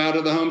had to go out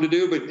of the home to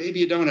do, but maybe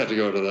you don't have to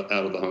go out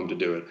of the home to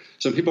do it.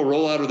 So people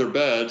roll out of their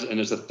beds, and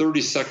it's a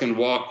 30-second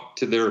walk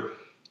to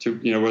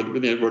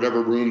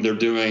whatever room they're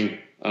doing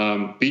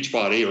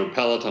Beachbody or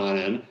Peloton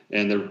in,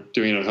 and they're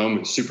doing it at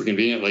home super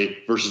conveniently,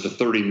 versus the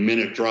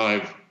 30-minute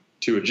drive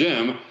to a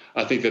gym.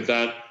 I think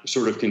that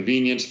sort of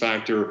convenience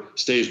factor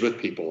stays with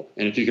people.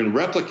 And if you can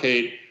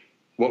replicate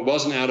what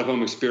was an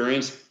out-of-home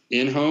experience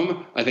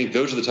in-home, I think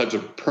those are the types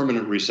of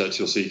permanent resets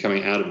you'll see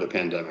coming out of the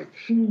pandemic.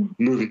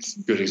 Movies,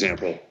 good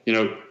example.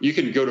 You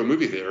can go to a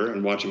movie theater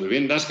and watch a movie,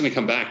 and that's going to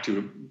come back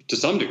to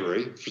some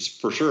degree,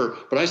 for sure.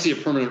 But I see a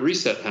permanent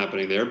reset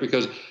happening there,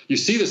 because you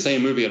see the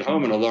same movie at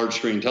home on a large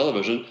screen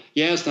television.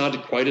 Yeah, it's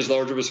not quite as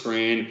large of a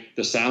screen.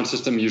 The sound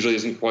system usually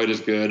isn't quite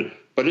as good,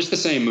 but it's the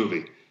same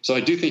movie. So I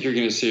do think you're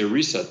going to see a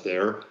reset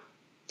there.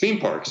 Theme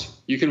parks.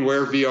 You can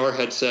wear VR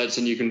headsets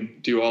and you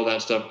can do all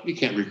that stuff. You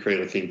can't recreate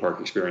a theme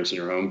park experience in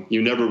your home.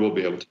 You never will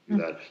be able to do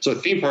that. So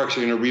theme parks are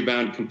going to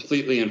rebound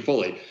completely and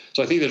fully.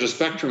 So I think there's a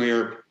spectrum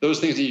here. Those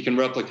things that you can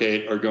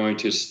replicate are going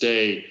to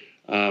stay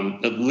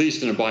at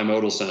least in a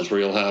bimodal sense, where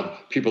you'll have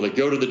people that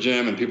go to the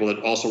gym and people that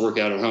also work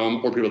out at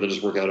home, or people that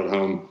just work out at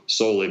home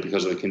solely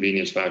because of the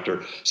convenience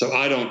factor. So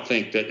I don't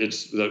think that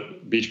the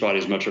Beachbody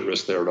is much at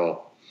risk there at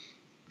all.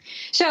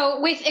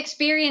 So with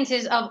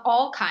experiences of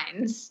all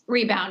kinds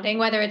rebounding,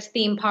 whether it's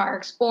theme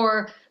parks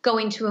or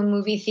going to a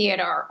movie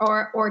theater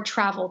or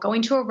travel,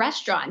 going to a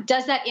restaurant,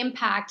 does that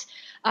impact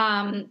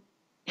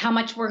how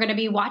much we're going to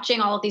be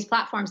watching all of these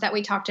platforms that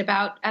we talked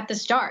about at the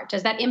start?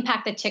 Does that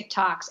impact the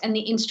TikToks and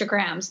the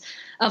Instagrams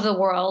of the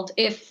world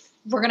if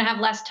we're going to have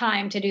less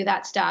time to do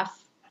that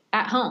stuff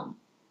at home?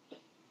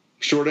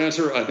 Short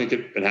answer, I think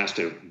it has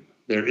to.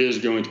 There is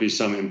going to be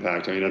some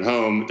impact. I mean, at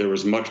home, there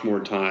was much more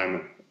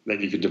time that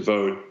you could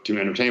devote to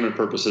entertainment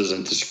purposes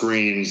and to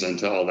screens and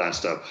to all that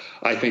stuff.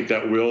 I think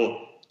that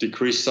will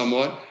decrease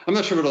somewhat. I'm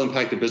not sure if it'll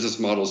impact the business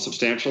model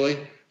substantially,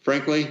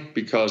 frankly,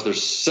 because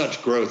there's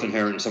such growth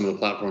inherent in some of the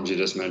platforms you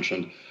just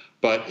mentioned.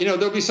 But,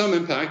 there'll be some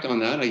impact on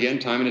that. Again,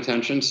 time and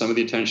attention. Some of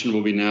the attention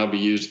will now be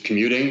used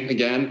commuting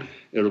again.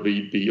 You'll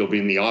be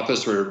in the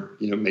office where,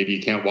 maybe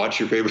you can't watch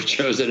your favorite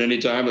shows at any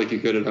time like you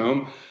could at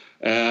home.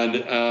 And,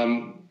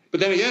 but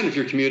then again, if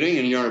you're commuting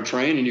and you're on a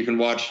train and you can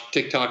watch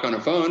TikTok on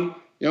a phone,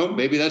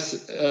 maybe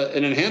that's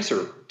an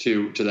enhancer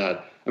to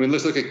that. I mean,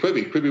 let's look at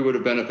Quibi. Quibi would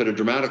have benefited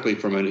dramatically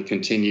from a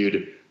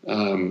continued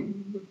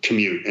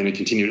commute and a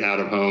continued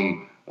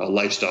out-of-home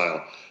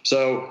lifestyle.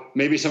 So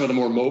maybe some of the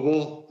more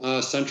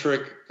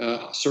mobile-centric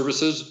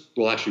services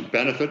will actually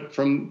benefit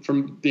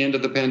from the end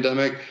of the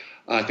pandemic.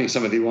 I think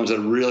some of the ones that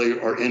really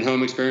are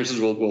in-home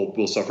experiences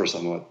will suffer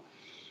somewhat.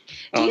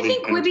 Do you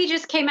think Quibi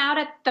just came out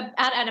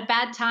at a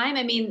bad time?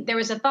 I mean, there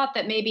was a thought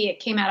that maybe it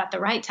came out at the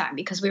right time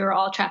because we were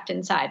all trapped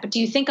inside. But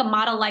do you think a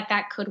model like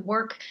that could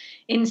work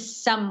in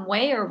some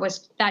way, or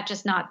was that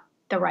just not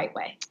the right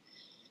way?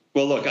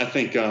 Well, look, I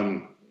think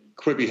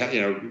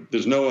Quibi,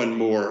 there's no one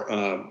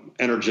more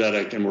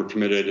energetic and more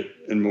committed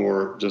and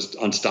more just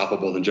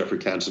unstoppable than Jeffrey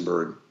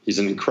Katzenberg. He's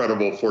an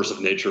incredible force of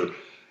nature.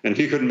 And if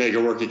he couldn't make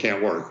it work, it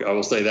can't work. I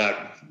will say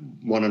that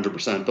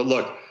 100%. But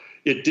look,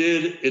 it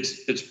did.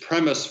 Its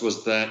premise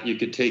was that you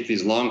could take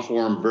these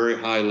long-form, very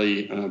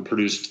highly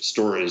produced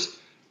stories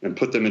and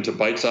put them into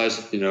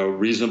bite-sized,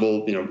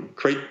 reasonable,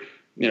 create,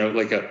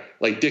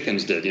 like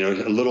Dickens did,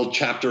 a little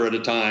chapter at a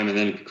time, and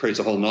then it creates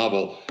a whole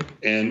novel.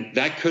 And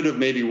that could have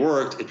maybe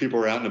worked if people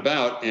were out and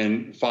about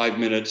and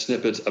 5-minute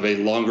snippets of a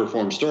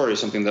longer-form story,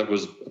 something that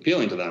was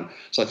appealing to them.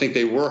 So I think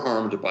they were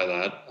harmed by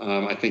that.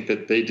 I think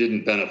that they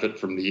didn't benefit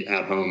from the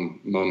at-home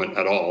moment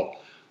at all.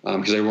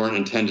 Because they weren't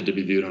intended to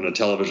be viewed on a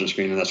television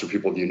screen, and that's where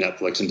people view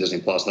Netflix and Disney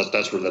Plus.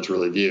 That's where that's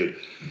really viewed.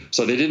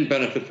 So they didn't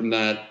benefit from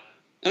that.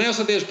 And I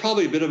also think there's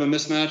probably a bit of a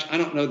mismatch. I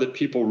don't know that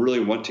people really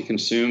want to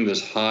consume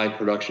this high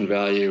production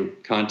value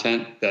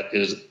content that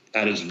is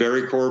at its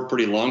very core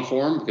pretty long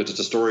form, because it's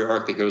a story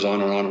arc that goes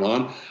on and on and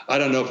on. I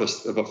don't know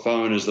if a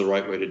phone is the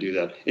right way to do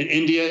that. In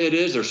India, it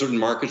is. There are certain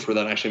markets where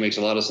that actually makes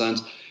a lot of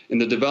sense. In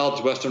the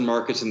developed Western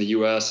markets in the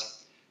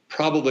U.S.,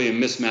 probably a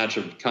mismatch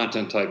of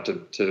content type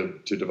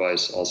to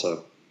device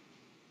also.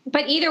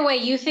 But either way,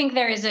 you think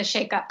there is a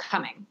shakeup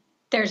coming.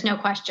 There's no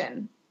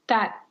question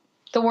that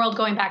the world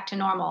going back to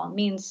normal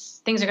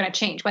means things are going to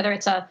change, whether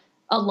it's a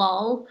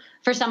lull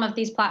for some of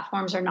these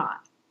platforms or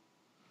not.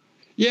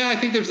 Yeah, I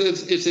think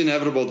it's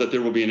inevitable that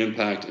there will be an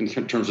impact in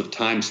terms of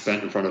time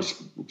spent in front of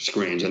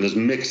screens. And this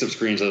mix of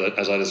screens,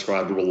 as I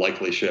described, will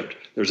likely shift.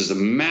 There's just a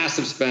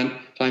massive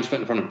time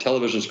spent in front of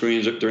television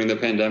screens during the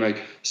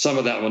pandemic. Some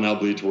of that will now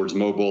bleed towards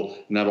mobile,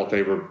 and that will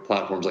favor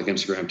platforms like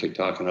Instagram,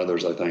 TikTok, and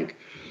others, I think.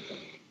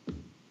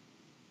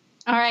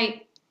 All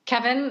right,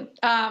 Kevin,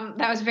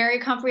 that was very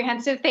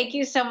comprehensive. Thank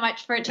you so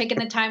much for taking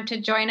the time to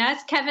join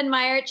us. Kevin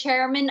Meyer,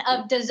 chairman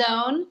of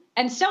DAZN,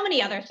 and so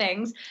many other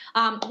things.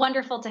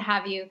 Wonderful to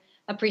have you.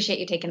 Appreciate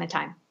you taking the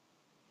time.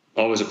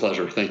 Always a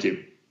pleasure. Thank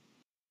you.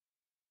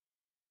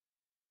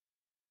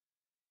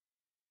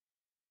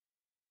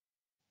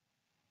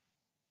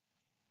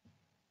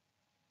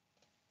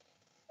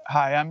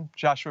 Hi, I'm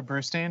Joshua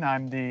Brustein.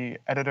 I'm the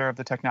editor of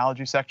the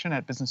technology section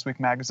at Businessweek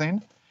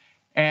magazine.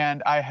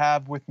 And I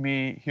have with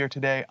me here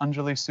today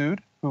Anjali Sood,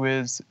 who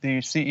is the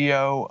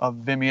CEO of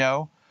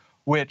Vimeo,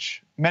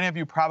 which many of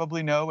you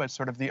probably know as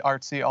sort of the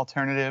artsy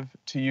alternative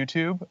to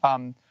YouTube.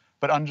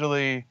 But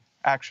Anjali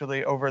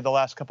actually, over the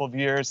last couple of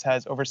years,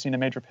 has overseen a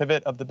major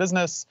pivot of the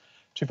business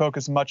to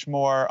focus much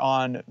more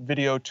on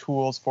video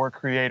tools for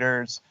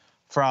creators,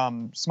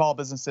 from small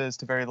businesses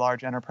to very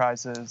large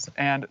enterprises.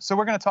 And so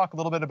we're going to talk a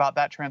little bit about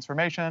that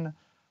transformation.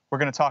 We're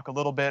going to talk a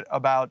little bit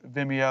about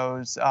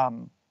Vimeo's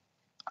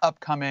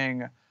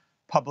upcoming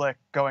public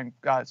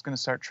it's going to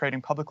start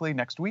trading publicly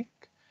next week,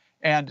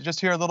 and just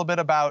hear a little bit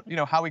about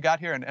how we got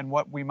here and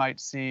what we might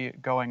see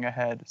going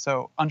ahead.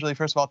 So Anjali,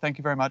 first of all, thank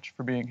you very much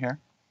for being here.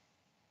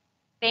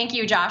 Thank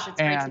you, Josh.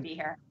 It's great to be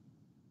here.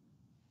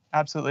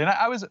 Absolutely. And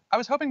I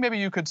was hoping maybe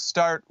you could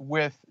start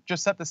with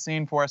just set the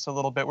scene for us a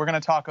little bit. We're going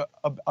to talk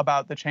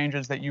about the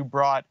changes that you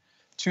brought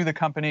to the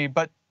company,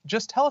 but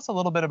just tell us a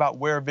little bit about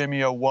where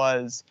Vimeo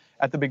was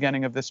at the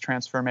beginning of this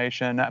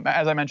transformation.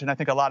 As I mentioned, I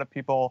think a lot of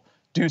people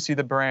do see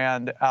the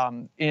brand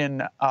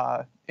in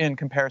in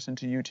comparison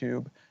to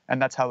YouTube,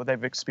 and that's how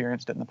they've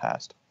experienced it in the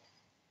past?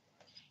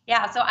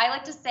 Yeah, so I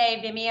like to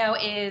say Vimeo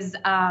is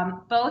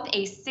both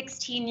a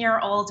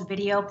 16-year-old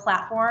video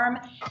platform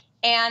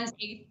and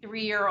a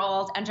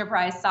 3-year-old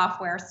enterprise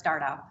software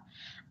startup.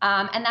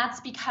 And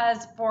that's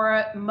because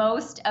for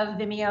most of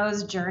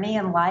Vimeo's journey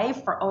in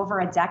life, for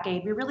over a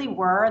decade, we really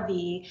were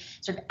the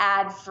sort of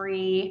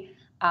ad-free,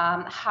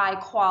 high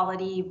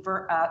quality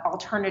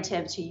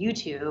alternative to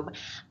YouTube.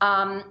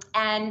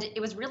 And it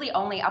was really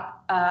only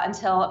up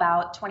until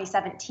about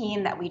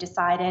 2017 that we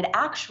decided,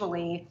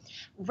 actually,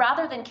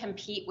 rather than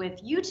compete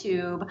with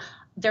YouTube,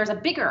 there's a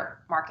bigger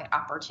market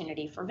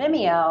opportunity for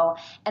Vimeo,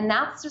 and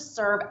that's to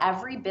serve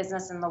every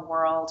business in the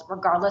world,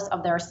 regardless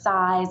of their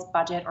size,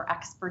 budget, or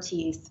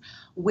expertise,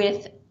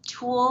 with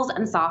tools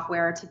and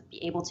software to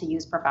be able to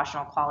use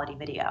professional quality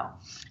video.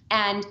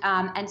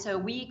 And so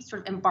we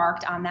sort of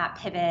embarked on that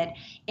pivot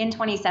in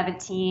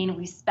 2017.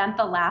 We spent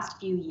the last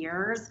few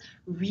years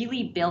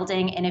really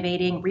building,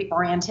 innovating,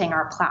 reorienting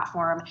our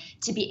platform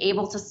to be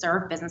able to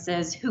serve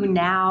businesses who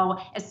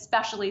now,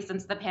 especially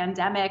since the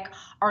pandemic,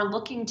 are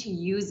looking to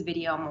use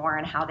video more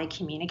in how they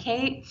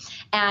communicate.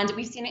 And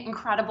we've seen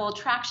incredible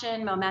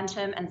traction,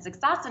 momentum, and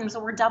success, and so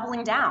we're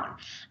doubling down.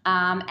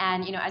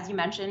 And as you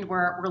mentioned,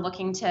 we're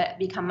looking to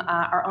become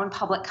our own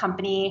public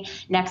company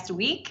next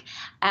week.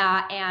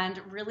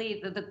 And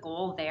really the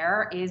goal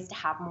there is to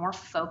have more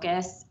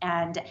focus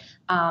and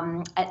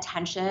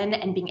attention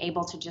and being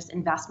able to just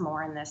invest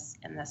more in this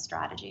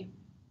strategy.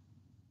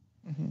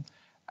 Mm-hmm.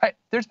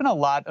 There's been a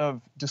lot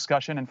of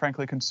discussion and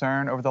frankly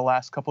concern over the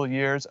last couple of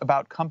years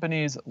about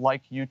companies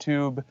like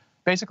YouTube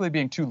basically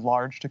being too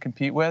large to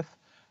compete with.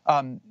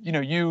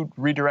 You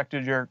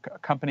redirected your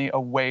company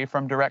away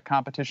from direct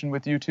competition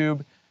with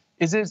YouTube.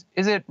 Is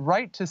it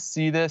right to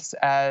see this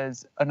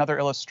as another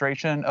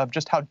illustration of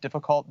just how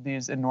difficult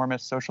these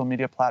enormous social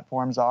media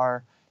platforms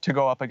are to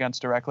go up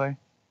against directly?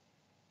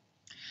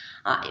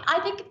 I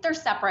think they're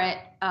separate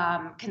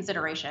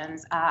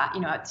considerations.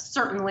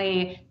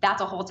 Certainly that's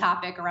a whole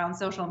topic around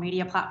social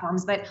media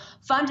platforms, but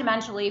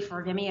fundamentally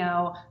for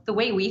Vimeo, the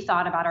way we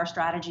thought about our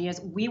strategy is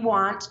we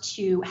want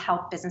to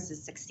help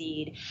businesses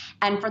succeed.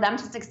 And for them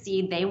to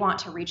succeed, they want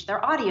to reach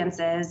their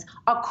audiences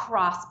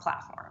across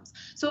platforms.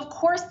 So of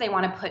course they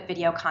want to put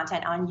video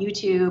content on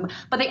YouTube,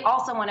 but they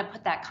also want to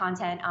put that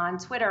content on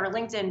Twitter,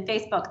 LinkedIn,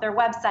 Facebook, their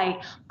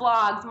website,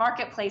 blogs,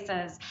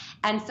 marketplaces.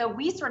 And so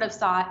we sort of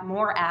saw it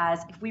more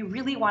as, if we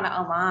really want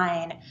to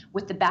align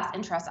with the best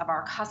interests of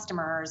our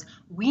customers,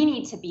 we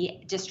need to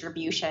be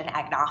distribution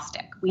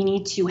agnostic. We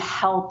need to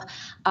help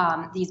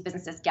these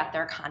businesses get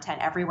their content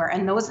everywhere.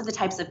 And those are the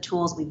types of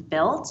tools we've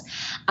built.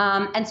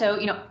 And so,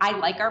 I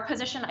like our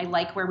position. I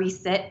like where we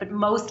sit, but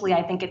mostly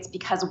I think it's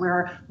because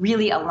we're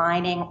really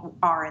aligning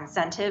our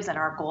incentives and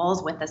our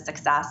goals with the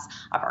success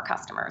of our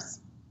customers.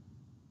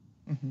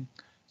 Mm-hmm.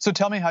 So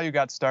tell me how you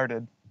got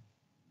started.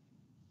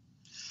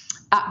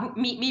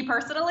 Me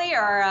personally,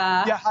 or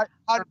yeah,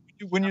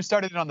 when you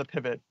started it on the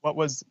pivot, what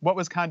was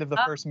kind of the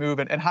first move,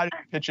 and how did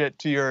you pitch it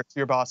to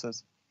your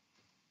bosses?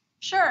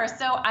 Sure.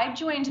 So I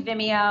joined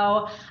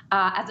Vimeo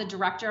as a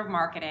director of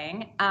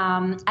marketing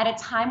at a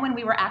time when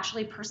we were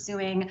actually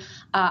pursuing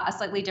a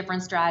slightly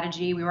different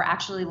strategy. We were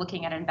actually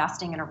looking at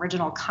investing in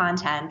original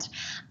content,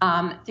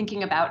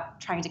 thinking about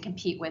trying to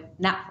compete with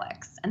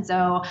Netflix. And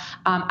so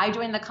I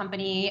joined the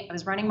company. I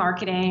was running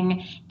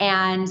marketing,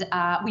 and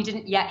we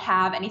didn't yet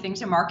have anything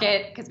to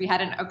market because we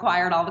hadn't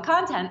acquired all the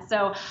content.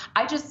 So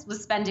I just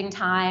was spending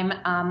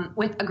time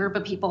with a group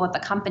of people at the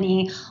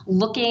company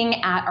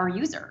looking at our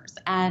users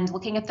and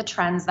looking at the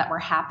trends that were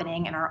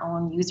happening in our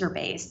own user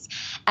base,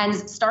 and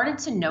started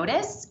to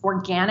notice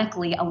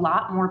organically a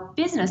lot more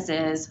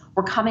businesses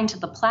were coming to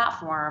the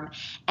platform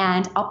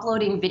and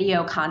uploading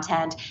video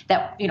content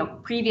that,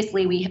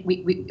 previously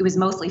it was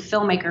mostly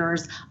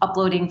filmmakers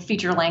uploading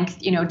feature-length,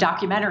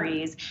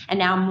 documentaries, and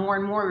now more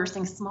and more we're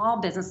seeing small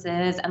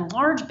businesses and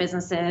large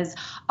businesses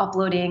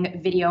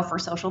uploading video for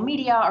social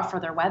media or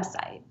for their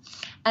website.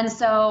 And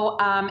so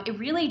it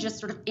really just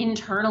sort of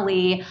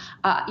internally,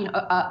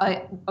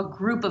 a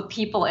group of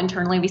people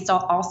internally, we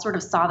all sort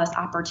of saw this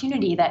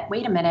opportunity that,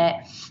 wait a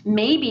minute,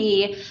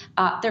 maybe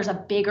there's a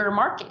bigger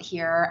market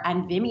here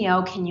and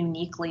Vimeo can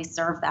uniquely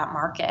serve that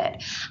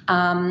market.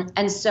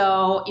 And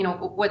so,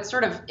 what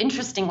sort of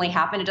interestingly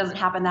happened, it doesn't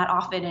happen that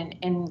often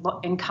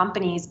in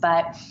companies,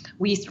 but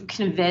we sort of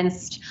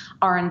convinced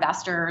our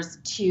investors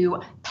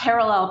to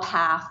parallel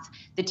path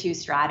the two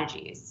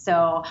strategies.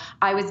 So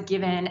I was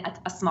given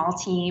a small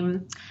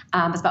team,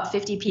 it was about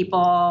 50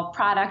 people,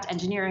 product,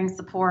 engineering,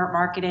 support,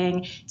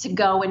 marketing, to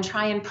go and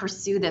try and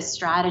pursue this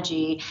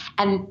strategy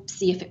and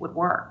see if it would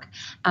work.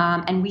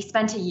 And we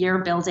spent a year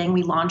building.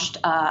 We launched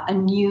a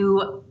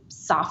new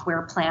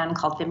software plan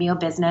called Vimeo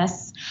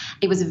Business.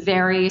 It was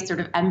very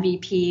sort of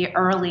MVP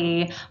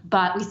early,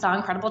 but we saw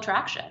incredible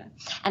traction.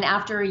 And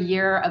after a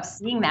year of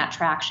seeing that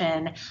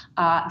traction,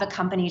 the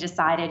company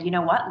decided, you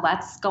know what,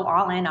 let's go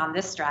all in on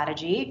this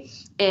strategy.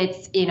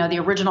 It's, you know, the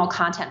original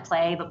content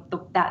play,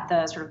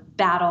 the sort of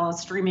battle,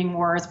 streaming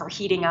wars were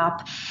heating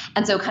up.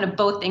 And so kind of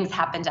both things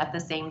happened at the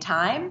same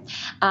time.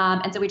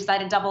 And so we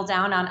decided to double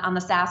down on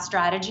the SaaS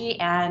strategy,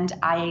 and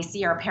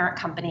IAC, our parent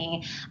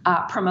company,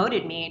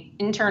 promoted me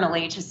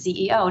internally to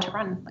CEO to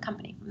run the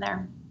company from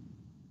there.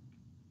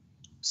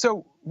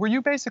 So were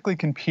you basically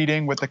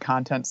competing with the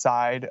content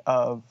side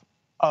of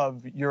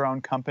your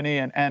own company,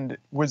 and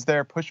was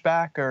there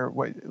pushback, or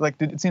what, like,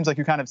 it seems like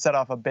you kind of set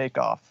off a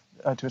bake-off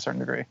to a certain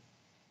degree?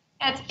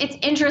 It's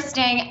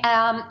interesting.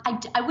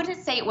 I wouldn't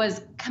say it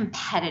was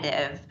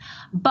competitive,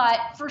 but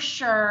for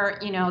sure,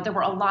 you know, there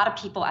were a lot of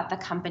people at the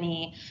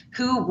company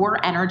who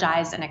were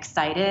energized and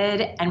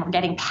excited and were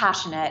getting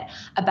passionate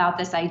about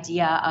this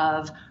idea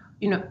of,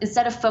 you know,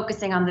 instead of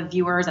focusing on the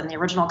viewers and the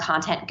original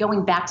content,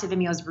 going back to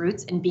Vimeo's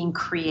roots and being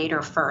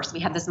creator first.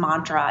 We had this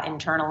mantra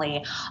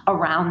internally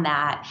around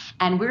that.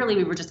 And really,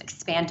 we were just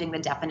expanding the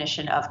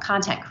definition of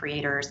content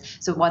creators.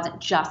 So it wasn't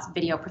just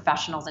video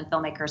professionals and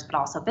filmmakers, but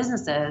also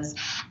businesses.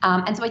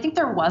 And so I think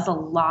there was a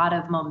lot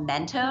of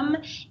momentum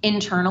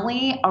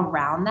internally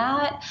around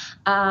that.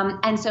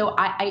 And so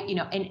you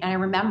know, and I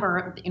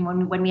remember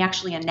when we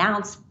actually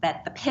announced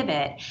that the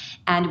pivot,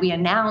 and we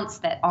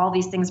announced that all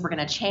these things were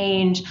going to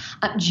change,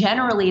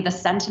 generally the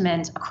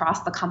sentiment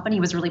across the company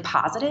was really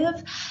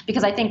positive,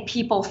 because I think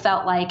people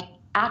felt like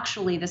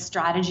actually the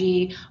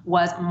strategy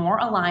was more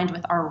aligned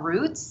with our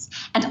roots,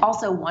 and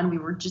also one we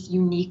were just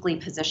uniquely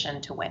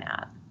positioned to win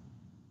at.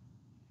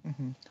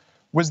 Mm-hmm.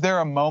 Was there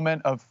a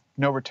moment of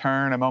no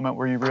return, a moment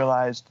where you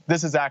realized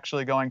this is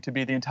actually going to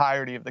be the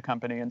entirety of the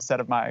company instead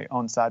of my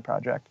own side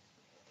project?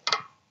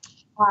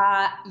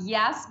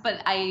 Yes,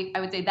 but I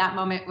would say that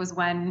moment was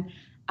when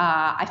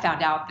I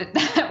found out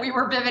that we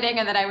were pivoting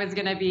and that I was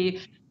going to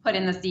be put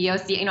in the CEO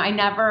seat. You know, I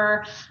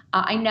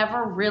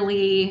never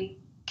really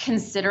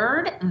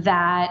considered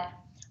that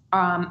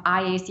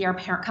IAC, our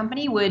parent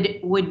company,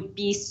 would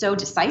be so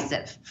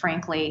decisive,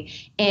 frankly,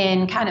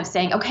 in kind of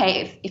saying,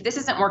 okay, if this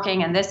isn't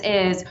working and this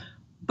is,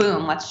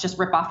 boom, let's just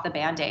rip off the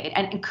Band-Aid.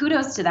 And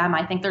kudos to them.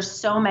 I think there's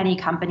so many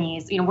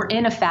companies, you know, we're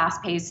in a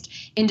fast-paced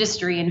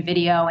industry in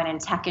video and in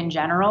tech in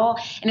general,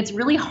 and it's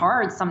really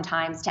hard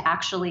sometimes to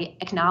actually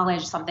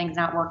acknowledge something's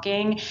not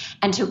working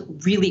and to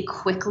really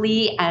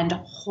quickly and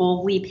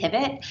wholly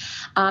pivot.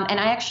 And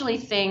I actually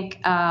think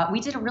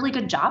we did a really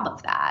good job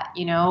of that.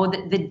 You know,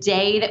 the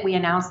day that we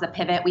announced the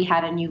pivot, we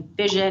had a new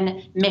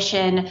vision,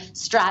 mission,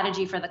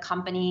 strategy for the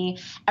company.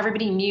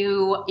 Everybody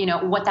knew, you know,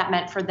 what that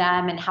meant for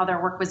them and how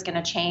their work was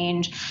going to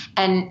change.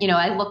 And, you know,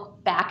 I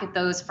look back at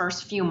those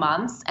first few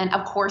months, and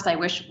of course, I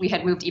wish we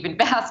had moved even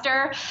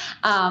faster.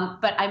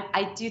 But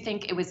I do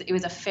think it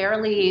was a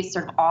fairly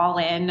sort of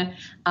all-in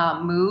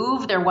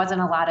move. There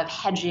wasn't a lot of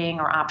hedging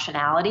or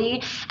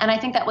optionality, and I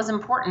think that was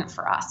important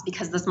for us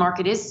because this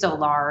market is so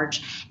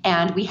large,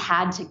 and we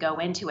had to go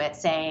into it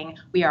saying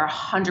we are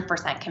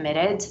 100%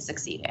 committed to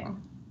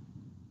succeeding.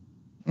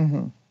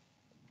 Mm-hmm.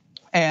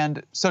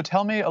 And so,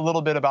 tell me a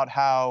little bit about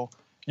how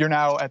you're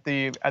now at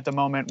the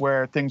moment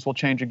where things will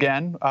change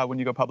again when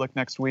you go public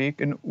next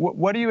week. And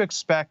what do you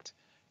expect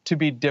to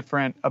be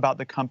different about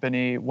the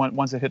company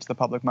once it hits the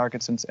public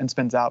markets and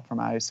spins out from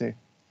IAC?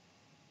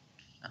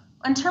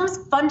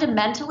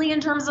 Fundamentally,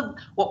 in terms of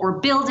what we're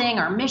building,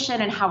 our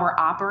mission, and how we're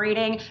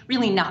operating,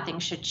 really nothing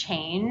should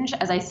change.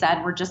 As I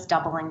said, we're just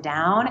doubling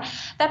down.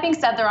 That being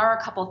said, there are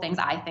a couple things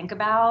I think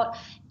about.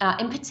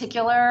 In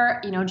particular,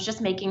 you know, just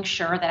making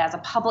sure that as a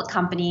public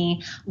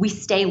company, we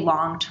stay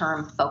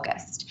long-term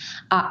focused.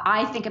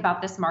 I think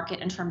about this market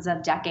in terms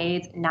of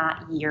decades,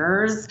 not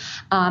years.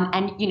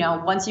 And, you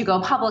know, once you go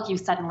public, you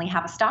suddenly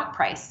have a stock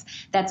price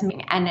that's,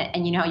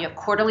 and you know, you have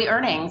quarterly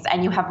earnings,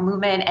 and you have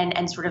movement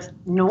and sort of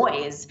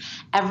noise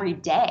every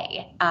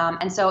day.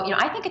 And so, you know,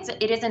 I think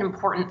it is an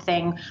important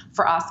thing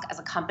for us as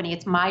a company.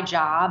 It's my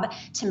job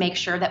to make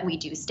sure that we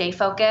do stay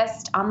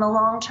focused on the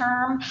long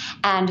term,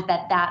 and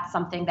that that's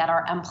something that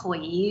our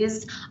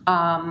employees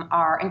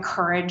are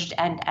encouraged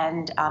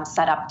and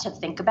set up to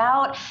think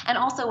about, and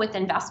also with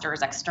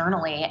investors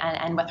externally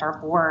and with our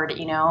board.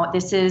 You know,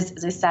 this is,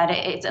 as I said,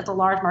 it's a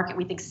large market.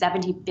 We think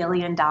 $70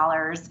 billion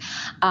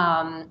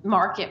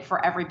market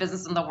for every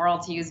business in the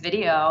world to use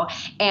video,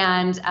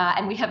 and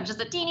we have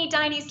just a teeny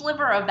tiny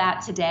sliver of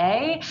that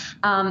today.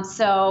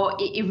 So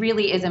it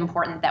really is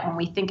important that when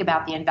we think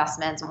about the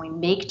investments, when we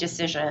make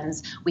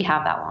decisions, we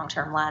have that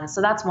long-term lens.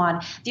 So that's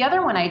one. The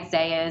other one I'd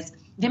say is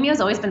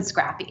Vimeo's always been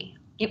scrappy.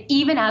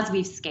 Even as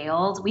we've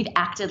scaled, we've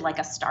acted like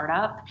a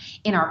startup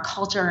in our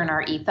culture and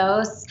our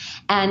ethos.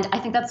 And I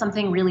think that's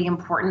something really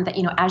important, that,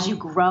 you know, as you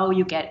grow,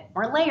 you get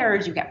more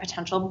layers, you get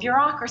potential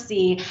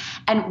bureaucracy.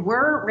 And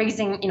we're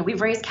raising, you know,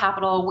 we've raised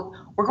capital.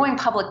 We're going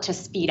public to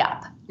speed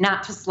up,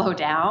 not to slow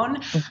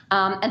down.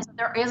 And so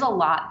there is a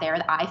lot there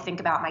that I think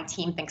about, my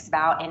team thinks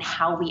about, in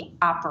how we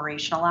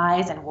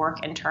operationalize and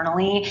work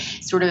internally,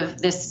 sort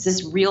of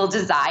this real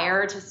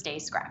desire to stay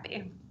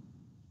scrappy.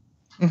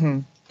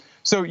 Mm-hmm.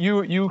 So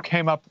you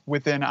came up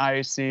within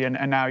IAC,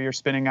 and now you're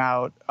spinning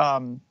out.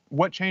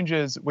 what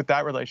changes with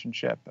that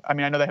relationship? I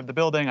mean, I know they have the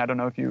building. I don't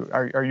know if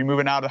are you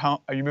moving out of home?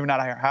 Are you moving out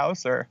of your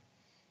house or?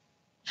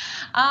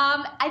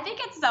 I think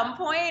at some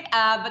point,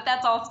 but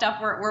that's all stuff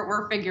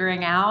we're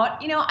figuring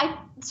out.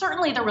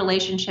 Certainly the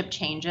relationship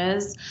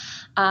changes,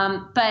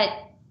 but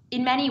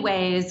in many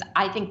ways,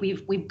 I think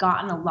we've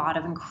gotten a lot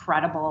of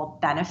incredible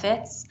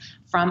benefits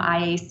from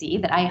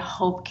IAC that I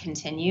hope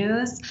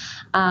continues.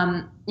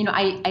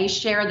 I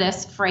share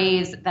this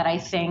phrase that I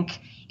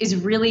think is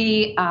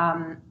really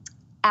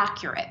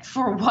accurate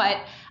for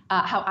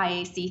how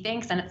IAC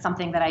thinks, and it's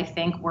something that I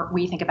think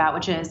we think about,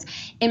 which is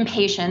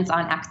impatience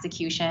on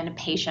execution,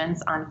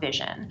 patience on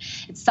vision.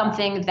 It's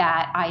something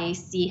that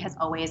IAC has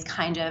always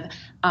kind of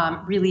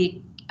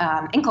really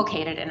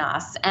inculcated in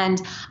us,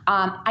 and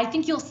I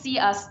think you'll see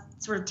us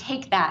sort of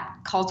take that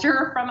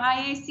culture from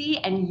IAC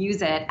and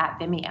use it at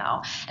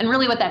Vimeo. And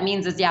really what that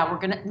means is,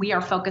 we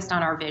are focused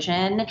on our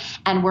vision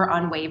and we're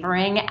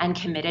unwavering and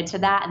committed to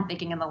that and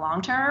thinking in the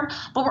long term,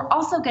 but we're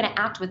also going to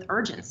act with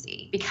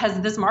urgency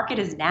because this market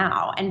is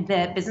now and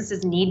the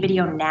businesses need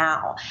video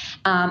now.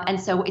 And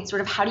so it's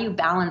sort of how do you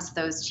balance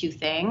those two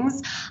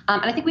things?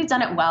 And I think we've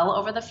done it well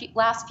over the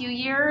last few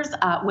years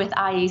with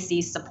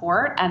IAC's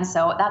support. And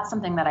so that's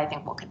something that I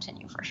think will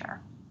continue for sure.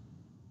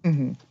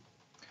 Mm-hmm.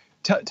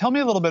 Tell me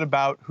a little bit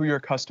about who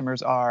your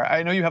customers are.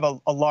 I know you have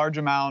a large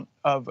amount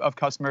of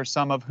customers,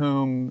 some of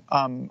whom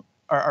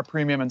are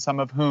premium and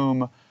some of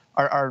whom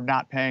are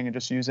not paying and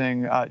just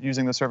using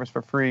the service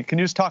for free. Can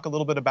you just talk a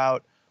little bit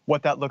about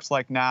what that looks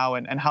like now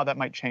and how that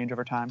might change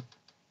over time?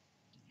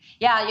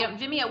 Yeah,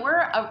 Vimeo, we're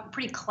a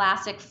pretty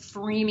classic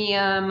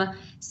freemium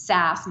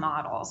SaaS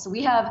model. So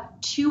we have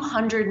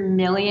 200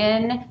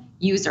 million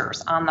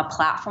users on the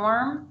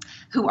platform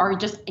who are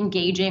just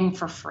engaging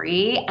for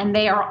free, and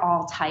they are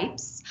all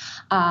types,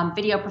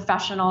 video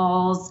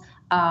professionals,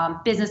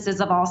 businesses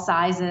of all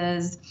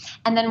sizes.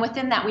 And then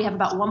within that, we have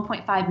about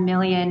 1.5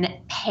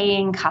 million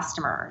paying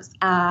customers.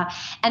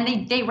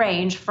 And they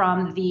range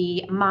from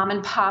the mom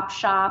and pop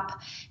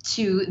shop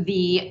to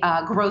the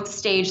growth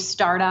stage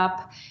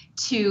startup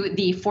to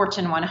the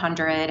Fortune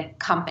 100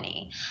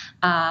 company.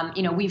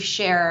 We've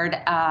shared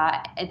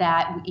that,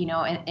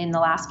 in the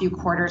last few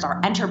quarters,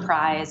 our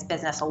enterprise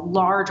business,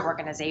 large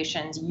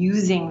organizations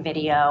using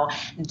video,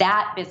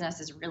 that business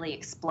is really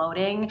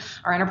exploding.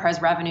 Our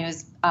enterprise revenue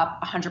is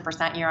up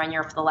 100% year on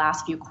year for the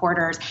last few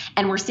quarters.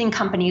 And we're seeing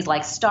companies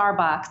like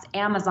Starbucks,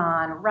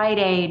 Amazon, Rite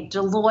Aid,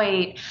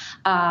 Deloitte,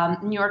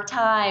 New York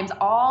Times,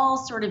 all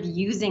sort of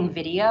using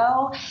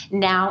video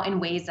now in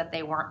ways that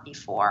they weren't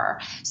before.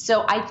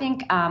 So I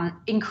think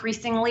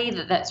increasingly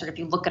that sort of, if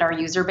you look at our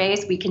user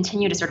base, we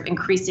continue to sort of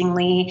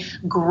increasingly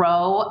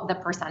grow the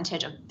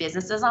percentage of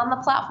businesses on the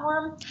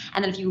platform.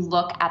 And then if you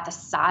look at the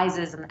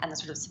sizes and the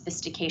sort of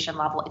sophistication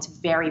level, it's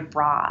very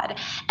broad.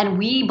 And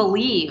we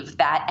believe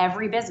that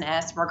every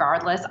business,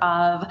 regardless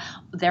of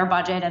their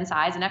budget and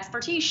size and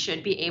expertise,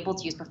 should be able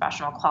to use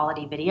professional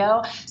quality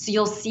video. So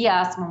you'll see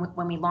us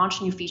when we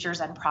launch new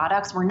features and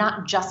products, we're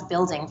not just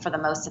building for the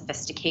most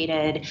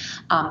sophisticated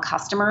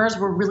customers.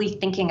 We're really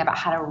thinking about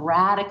how to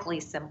radically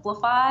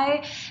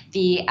simplify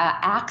the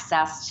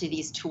access to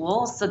these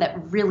tools so that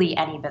really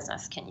any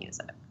business can use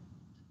it.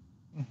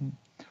 Mm-hmm.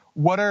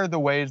 What are the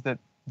ways that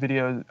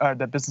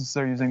that businesses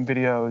are using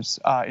videos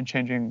in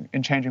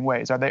changing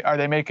ways? Are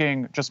they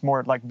making just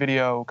more like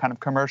video kind of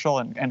commercial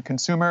and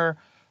consumer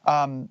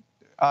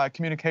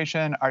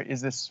communication?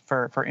 Is this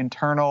for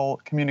internal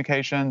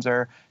communications,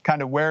 or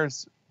kind of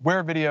where's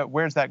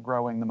that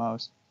growing the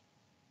most?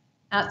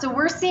 So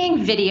we're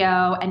seeing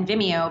video and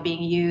Vimeo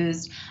being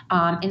used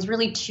in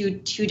really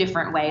two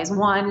different ways.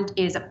 One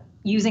is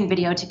using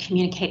video to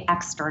communicate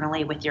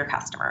externally with your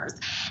customers.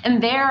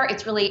 And there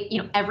it's really,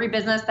 every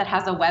business that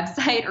has a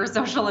website or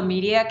social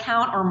media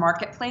account or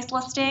marketplace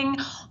listing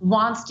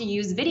wants to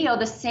use video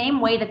the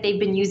same way that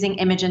they've been using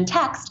image and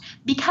text,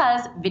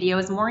 because video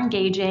is more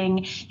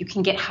engaging, you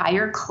can get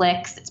higher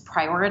clicks, it's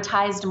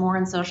prioritized more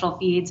in social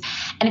feeds.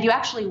 And if you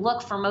actually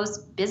look, for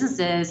most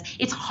businesses,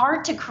 it's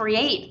hard to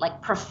create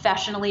like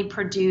professionally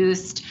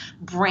produced,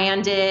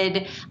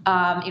 branded,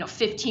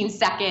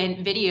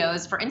 15-second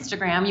videos for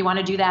Instagram. You want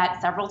to do that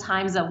several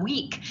times a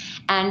week.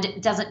 And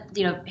it doesn't,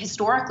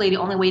 historically, the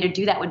only way to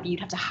do that would be you'd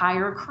have to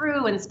hire a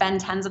crew and spend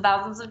tens of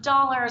thousands of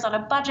dollars on a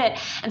budget.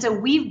 And so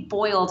we've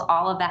boiled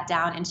all of that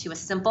down into a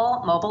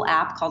simple mobile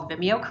app called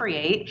Vimeo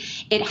Create.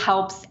 It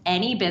helps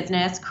any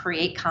business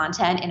create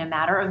content in a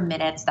matter of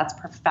minutes that's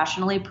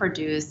professionally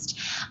produced,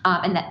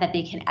 and that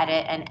they can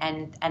edit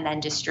and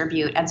then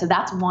distribute. And so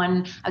that's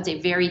one, I would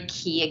say, very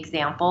key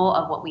example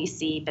of what we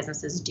see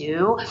businesses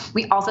do.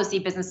 We also see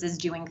businesses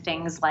doing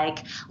things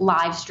like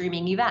live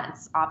streaming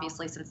events.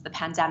 Obviously, since the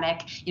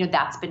pandemic,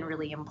 that's been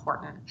really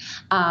important.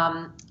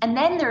 And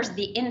then there's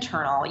the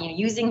internal,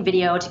 using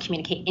video to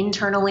communicate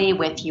internally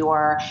with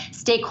your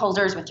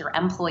stakeholders, with your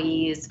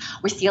employees.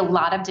 We see a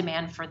lot of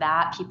demand for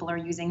that. People are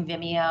using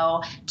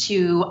Vimeo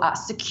to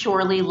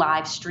securely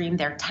live stream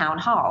their town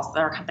halls,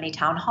 their company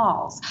town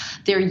halls.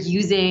 They're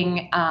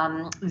using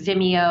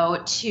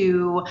Vimeo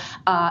to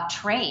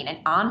train and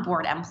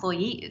onboard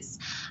employees.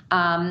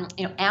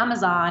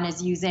 Amazon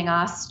is using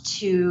us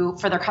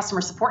for their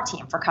customer support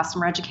team, for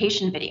customer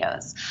education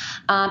videos.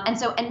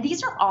 And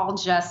these are all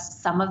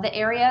just some of the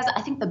areas.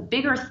 I think the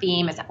bigger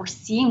theme is that we're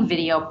seeing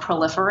video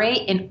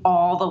proliferate in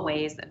all the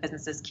ways that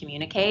businesses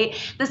communicate.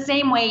 The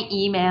same way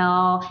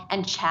email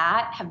and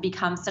chat have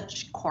become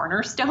such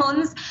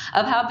cornerstones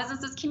of how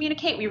businesses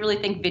communicate, we really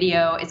think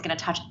video is going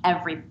to touch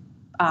every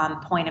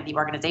point of the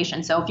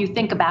organization. So if you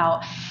think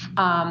about,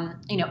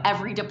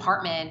 every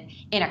department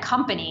in a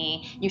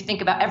company, you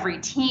think about every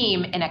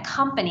team in a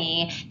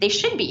company, they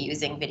should be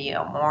using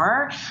video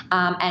more.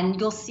 And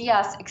you'll see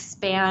us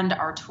expand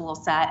our tool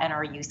set and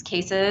our use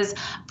cases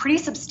pretty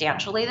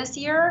substantially this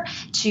year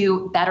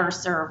to better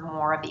serve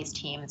more of these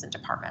teams and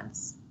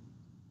departments.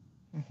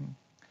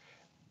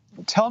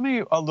 Mm-hmm. Tell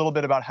me a little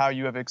bit about how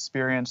you have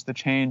experienced the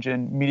change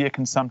in media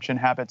consumption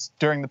habits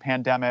during the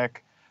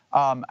pandemic,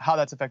 how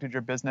that's affected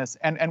your business,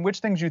 and which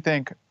things you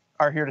think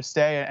are here to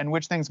stay, and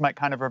which things might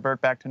kind of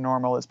revert back to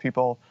normal as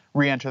people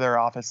re-enter their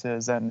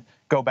offices and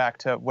go back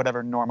to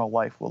whatever normal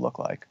life will look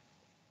like.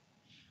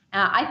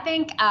 I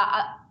think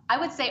I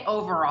would say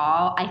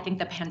overall, I think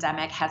the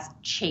pandemic has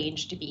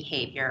changed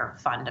behavior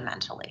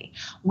fundamentally.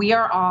 We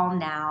are all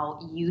now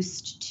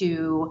used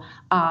to,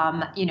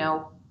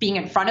 being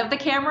in front of the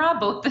camera,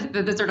 both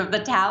the sort of the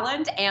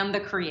talent and the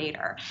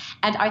creator.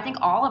 And I think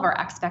all of our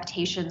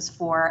expectations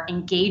for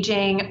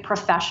engaging,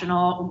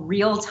 professional,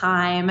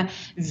 real-time,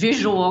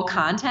 visual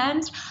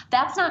content,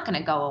 that's not going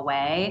to go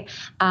away.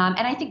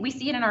 And I think we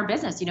see it in our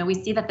business. We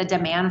see that the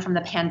demand from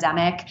the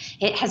pandemic,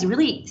 it has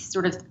really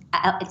sort of,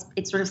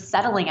 it's sort of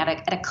settling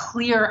at a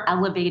clear,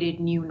 elevated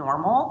new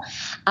normal.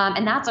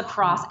 And that's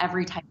across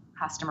every type of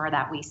customer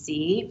that we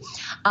see.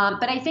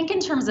 But I think in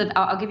terms of,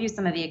 I'll give you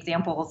some of the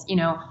examples,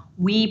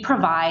 we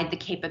provide the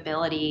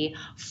capability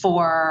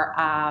for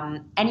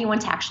anyone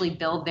to actually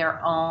build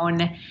their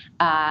own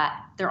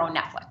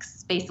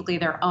Netflix, basically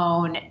their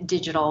own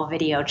digital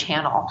video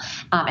channel,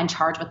 and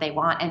charge what they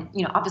want. And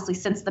obviously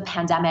since the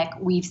pandemic,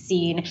 we've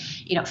seen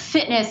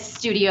fitness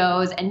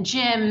studios and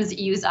gyms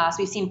use us.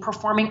 We've seen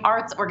performing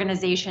arts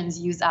organizations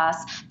use us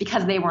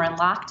because they were in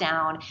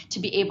lockdown to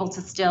be able to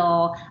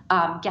still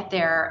get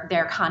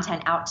their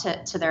content out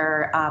to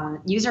their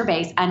user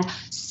base. And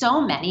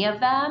so many of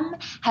them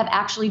have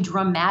actually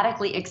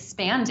dramatically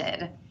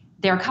expanded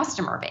their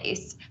customer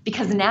base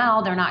because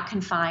now they're not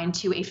confined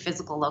to a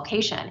physical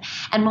location.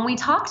 And when we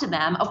talk to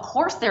them, of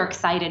course, they're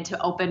excited to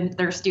open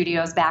their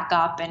studios back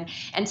up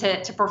and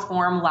to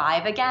perform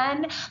live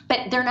again,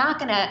 but they're not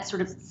gonna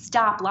sort of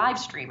stop live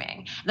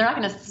streaming. They're not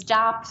gonna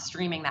stop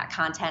streaming that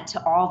content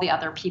to all the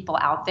other people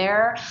out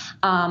there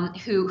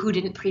who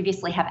didn't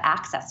previously have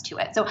access to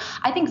it. So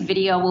I think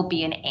video will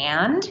be an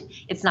and,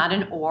 it's not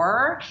an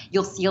or.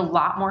 You'll see a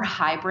lot more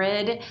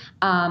hybrid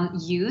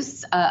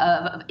use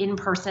of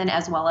in-person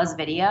as well as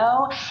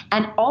video.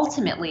 And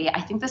ultimately, I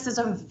think this is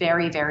a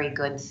very, very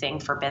good thing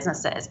for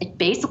businesses. It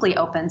basically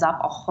opens up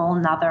a whole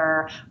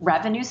nother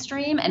revenue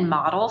stream and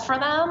model for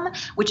them,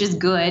 which is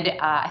good,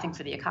 I think,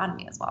 for the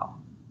economy as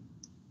well.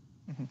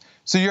 Mm-hmm.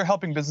 So you're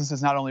helping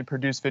businesses not only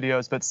produce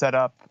videos, but set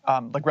up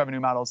like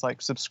revenue models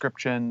like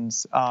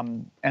subscriptions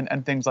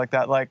and things like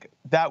that.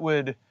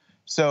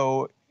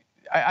 So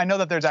I know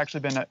that there's actually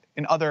been,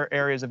 in other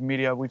areas of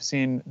media, we've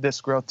seen this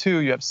growth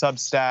too. You have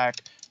Substack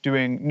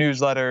doing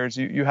newsletters.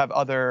 You have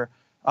other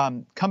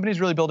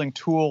companies really building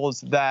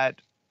tools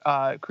that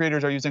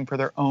creators are using for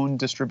their own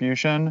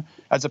distribution,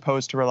 as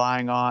opposed to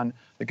relying on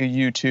like a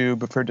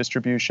YouTube for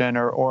distribution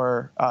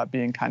or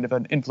being kind of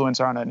an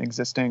influencer on an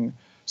existing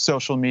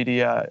social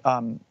media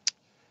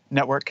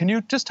network. Can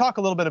you just talk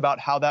a little bit about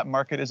how that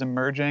market is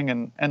emerging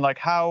and like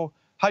how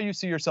you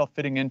see yourself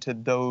fitting into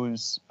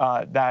those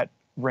that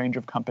range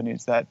of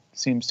companies that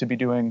seems to be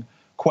doing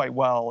quite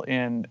well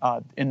in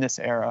this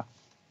era?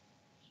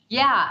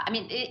 Yeah, I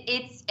mean,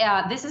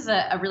 this is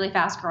a really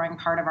fast-growing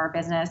part of our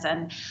business,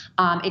 and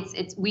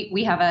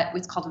we have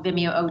it's called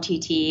Vimeo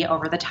OTT,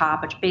 over the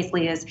top, which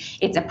basically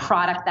it's a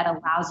product that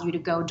allows you to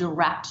go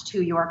direct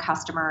to your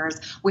customers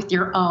with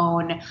your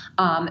own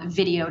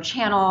video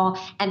channel,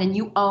 and then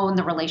you own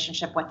the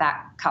relationship with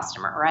that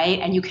customer, right?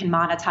 And you can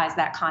monetize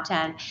that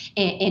content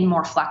in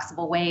more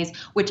flexible ways,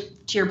 which,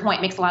 to your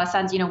point, makes a lot of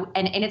sense.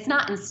 And it's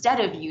not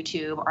instead of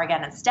YouTube or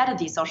again instead of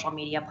these social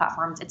media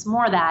platforms. It's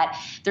more that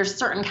there's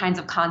certain kinds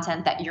of content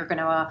that you're going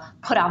to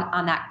put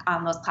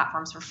on those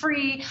platforms for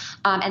free,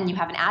 and you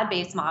have an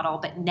ad-based model.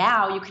 But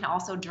now you can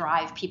also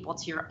drive people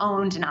to your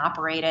owned and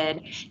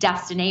operated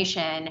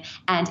destination.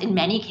 And in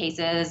many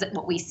cases,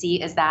 what we see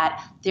is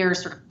that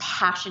there's sort of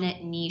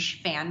passionate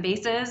niche fan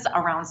bases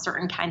around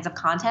certain kinds of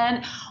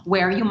content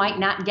where you might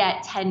not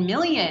get 10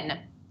 million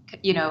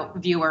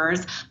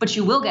viewers, but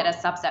you will get a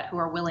subset who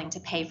are willing to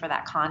pay for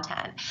that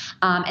content.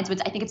 And so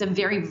I think it's a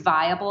very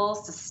viable,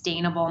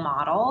 sustainable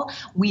model.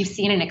 We've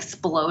seen an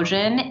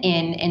explosion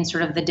in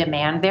sort of the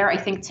demand there. I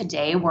think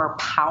today we're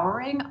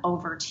powering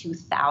over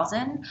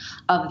 2,000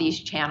 of these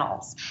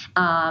channels.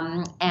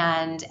 And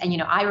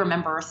I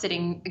remember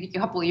sitting a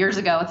couple of years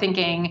ago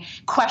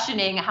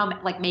questioning how,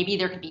 like, maybe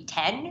there could be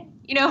 10,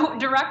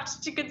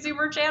 direct to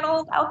consumer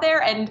channels out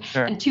there, and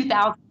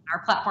 2,000 our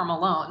platform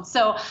alone.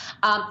 So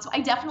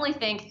I definitely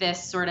think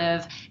this sort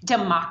of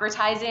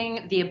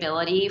democratizing the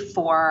ability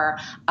for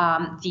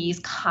these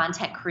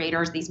content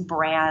creators, these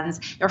brands,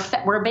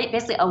 we're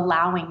basically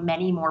allowing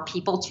many more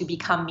people to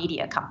become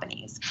media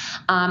companies.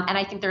 And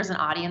I think there's an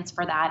audience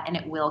for that, and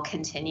it will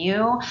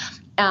continue.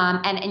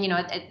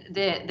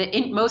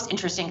 The most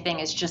interesting thing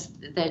is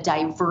just the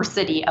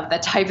diversity of the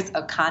types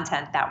of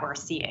content that we're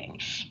seeing.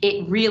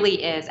 It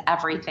really is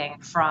everything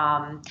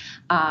from,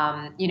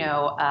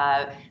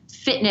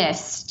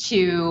 fitness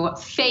to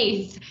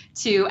faith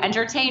to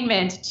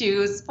entertainment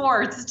to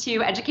sports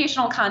to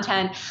educational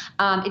content.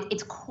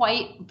 It's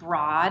quite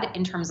broad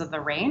in terms of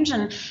the range.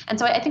 And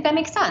so I think that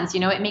makes sense.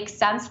 It makes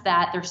sense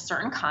that there's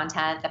certain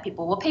content that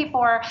people will pay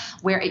for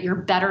where you're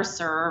better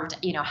served,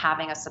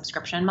 having a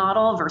subscription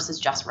model versus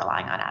just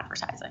relying on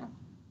advertising.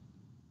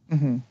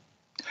 Mm-hmm.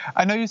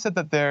 I know you said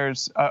that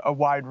there's a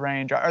wide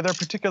range. Are there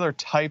particular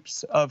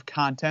types of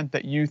content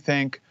that you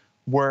think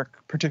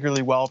work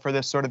particularly well for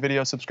this sort of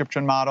video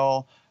subscription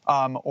model?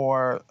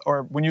 Or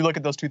when you look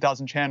at those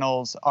 2,000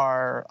 channels,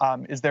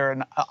 is there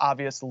an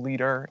obvious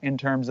leader in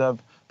terms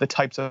of the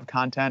types of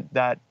content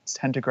that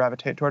tend to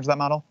gravitate towards that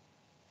model?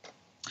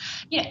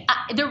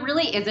 There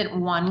really isn't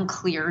one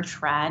clear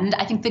trend.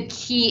 I think the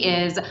key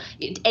is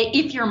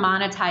if you're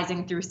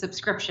monetizing through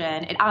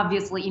subscription, it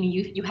obviously,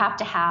 you have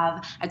to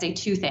have, I'd say,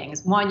 two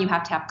things. One, you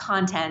have to have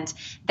content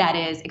that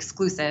is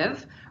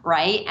exclusive,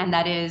 right? And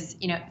that is,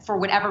 for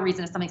whatever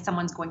reason, is something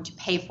someone's going to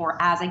pay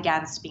for as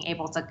against being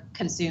able to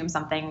consume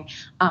something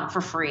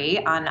for free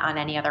on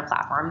any other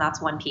platform.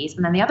 That's one piece.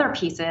 And then the other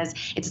piece is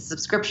it's a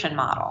subscription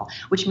model,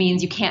 which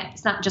means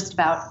it's not just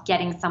about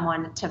getting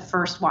someone to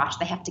first watch,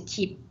 they have to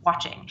keep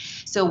watching.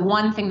 So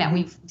one thing that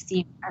we've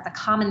seen as a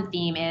common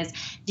theme is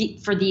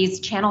for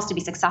these channels to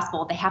be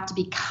successful, they have to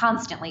be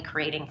constantly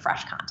creating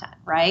fresh content,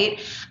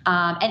 right?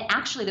 And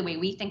actually the way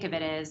we think of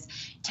it is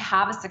to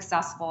have a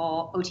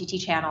successful OTT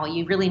channel,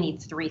 you really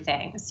need three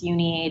things. You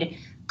need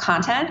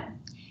content,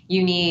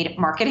 you need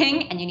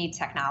marketing, and you need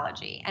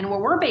technology. And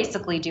what we're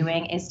basically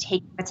doing is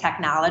taking the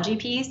technology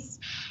piece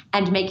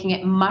and making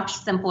it much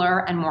simpler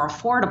and more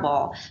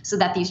affordable so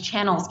that these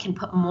channels can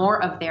put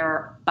more of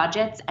their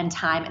budgets and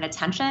time and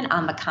attention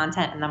on the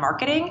content and the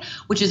marketing,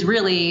 which is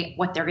really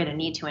what they're going to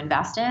need to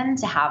invest in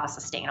to have a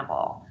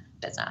sustainable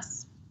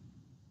business.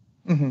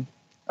 Mm-hmm.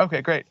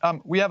 Okay, great.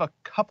 We have a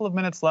couple of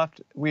minutes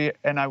left.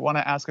 And I want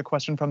to ask a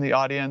question from the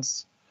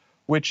audience,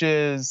 which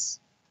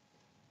is,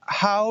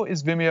 how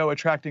is Vimeo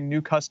attracting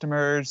new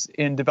customers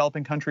in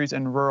developing countries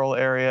and rural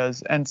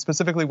areas? And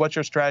specifically, what's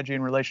your strategy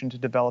in relation to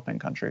developing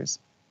countries?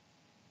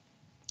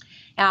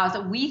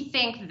 So we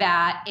think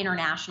that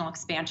international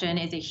expansion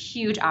is a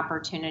huge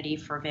opportunity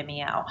for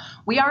Vimeo.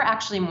 We are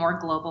actually more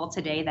global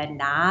today than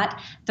not.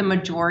 The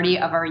majority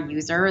of our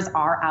users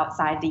are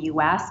outside the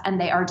US, and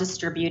they are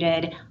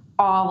distributed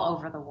all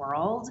over the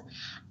world.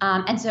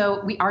 And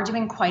so we are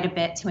doing quite a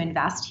bit to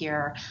invest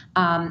here,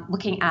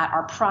 looking at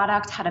our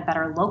product, how to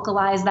better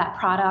localize that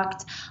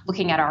product,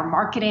 looking at our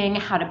marketing,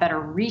 how to better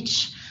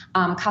reach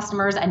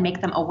customers and make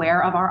them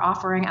aware of our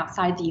offering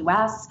outside the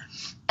US.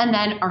 And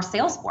then our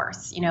sales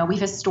force. We've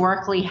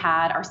historically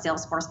had our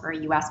sales force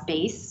very US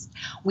based.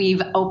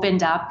 We've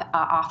opened up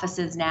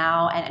offices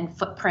now and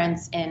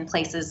footprints in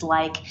places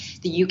like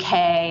the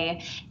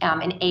UK,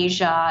 in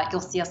Asia. You'll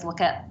see us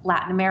look at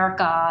Latin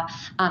America.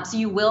 So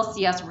you will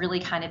see us really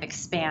kind of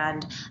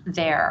expand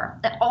there.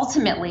 And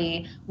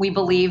ultimately, we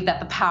believe that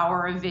the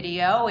power of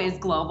video is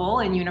global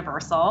and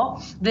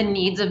universal. The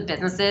needs of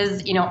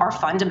businesses, are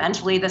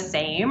fundamentally the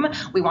same.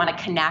 We want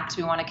to connect,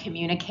 we want to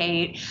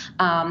communicate,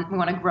 we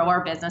want to grow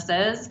our businesses.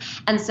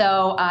 And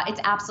so it's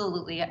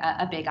absolutely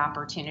a big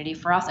opportunity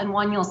for us, and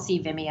one you'll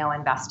see Vimeo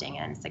investing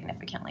in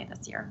significantly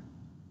this year.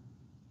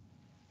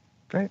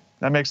 Great.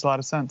 That makes a lot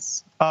of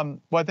sense. Well,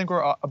 I think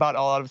we're about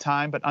all out of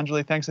time, but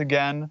Anjali, thanks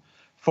again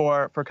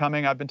for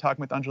coming. I've been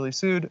talking with Anjali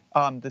Sood,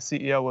 the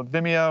CEO of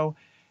Vimeo,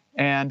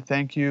 and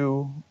thank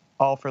you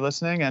all for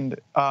listening. And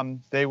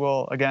they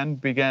will, again,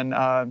 begin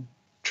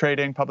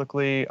trading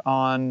publicly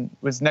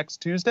was next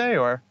Tuesday,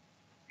 or?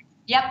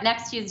 Yep,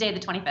 next Tuesday,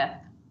 the 25th.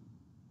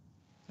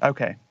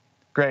 Okay,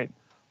 great.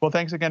 Well,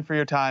 thanks again for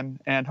your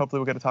time, and hopefully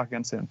we'll get to talk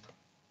again soon.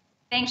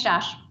 Thanks,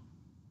 Josh.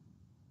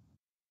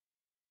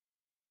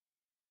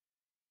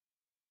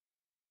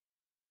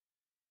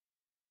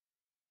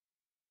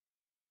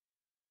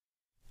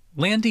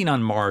 Landing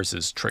on Mars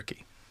is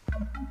tricky.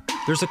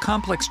 There's a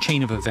complex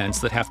chain of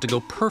events that have to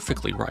go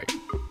perfectly right.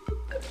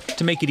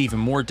 To make it even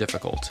more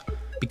difficult,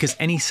 because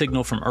any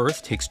signal from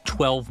Earth takes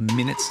 12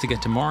 minutes to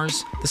get to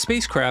Mars, the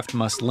spacecraft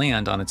must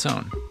land on its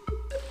own.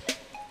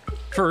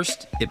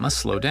 First, it must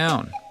slow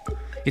down.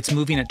 It's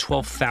moving at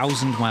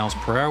 12,000 miles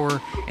per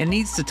hour and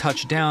needs to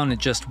touch down at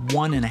just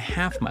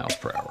 1.5 miles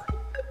per hour.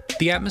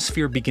 The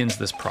atmosphere begins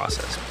this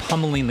process,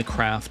 pummeling the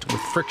craft with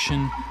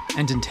friction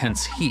and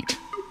intense heat.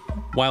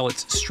 While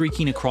it's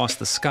streaking across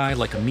the sky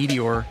like a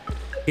meteor,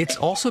 it's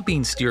also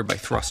being steered by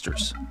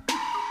thrusters.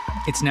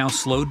 It's now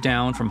slowed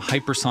down from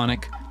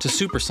hypersonic to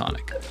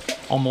supersonic,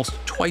 almost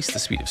twice the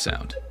speed of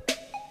sound.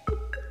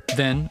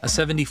 Then, a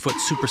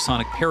 70-foot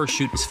supersonic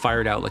parachute is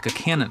fired out like a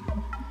cannon,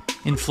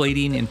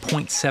 inflating in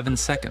 0.7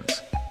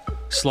 seconds,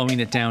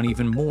 slowing it down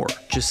even more,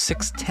 just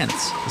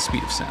 0.6 the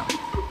speed of sound.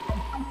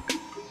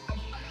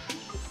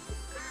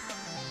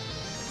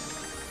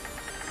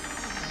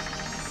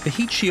 The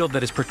heat shield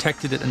that has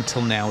protected it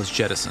until now is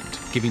jettisoned,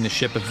 giving the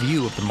ship a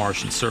view of the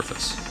Martian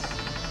surface.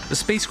 The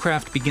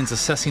spacecraft begins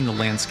assessing the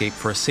landscape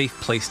for a safe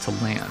place to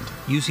land,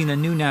 using a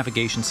new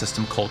navigation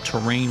system called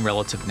Terrain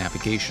Relative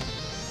Navigation.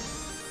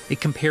 It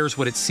compares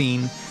what it's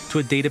seen to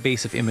a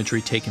database of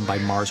imagery taken by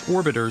Mars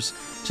orbiters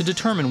to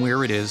determine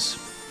where it is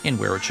and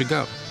where it should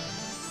go.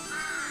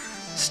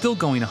 Still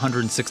going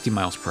 160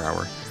 miles per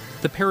hour,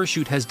 the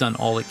parachute has done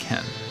all it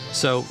can,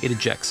 so it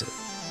ejects it.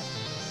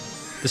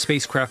 The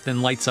spacecraft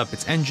then lights up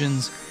its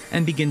engines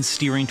and begins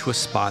steering to a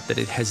spot that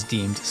it has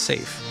deemed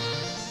safe.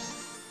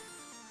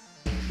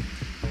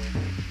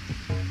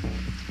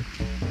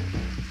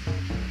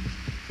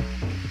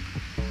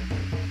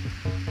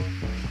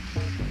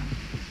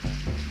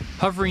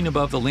 Hovering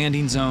above the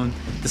landing zone,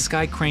 the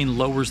sky crane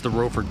lowers the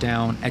rover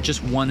down at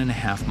just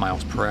 1.5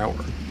 miles per hour.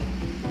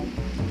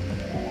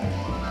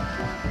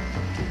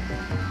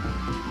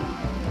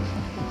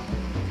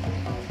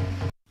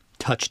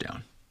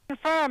 Touchdown.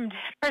 Confirmed.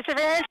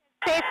 Perseverance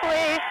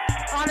safely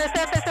on the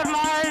surface of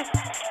Mars,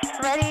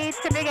 ready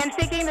to begin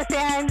seeking the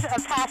sands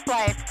of past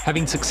life.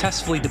 Having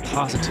successfully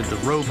deposited the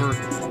rover,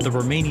 the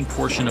remaining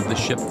portion of the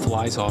ship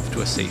flies off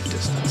to a safe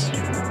distance.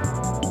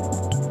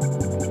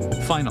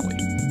 Finally,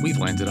 we've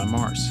landed on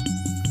Mars.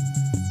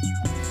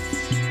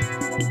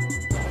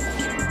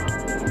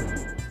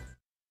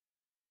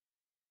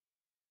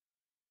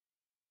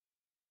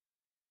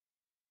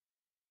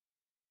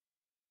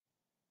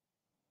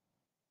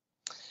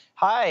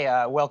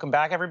 Hi, welcome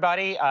back,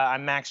 everybody.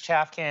 I'm Max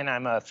Chafkin.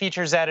 I'm a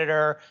features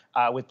editor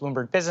with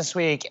Bloomberg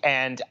Businessweek,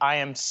 and I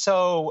am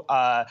so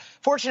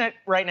fortunate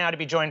right now to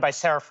be joined by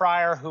Sarah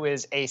Friar, who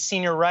is a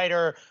senior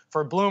writer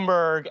for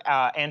Bloomberg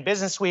and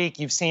Businessweek.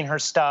 You've seen her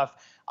stuff,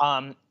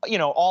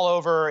 all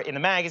over in the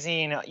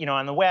magazine,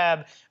 on the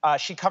web.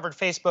 She covered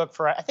Facebook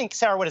for, I think,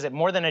 Sarah, what is it,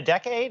 more than a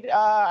decade?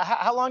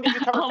 How long did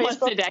you cover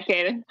Almost Facebook? a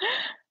decade.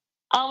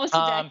 Almost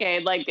a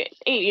decade, like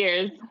 8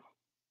 years.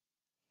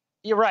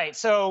 You're right.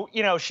 So,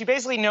 she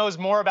basically knows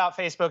more about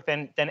Facebook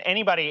than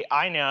anybody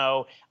I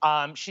know.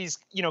 She's,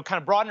 kind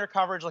of broadened her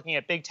coverage, looking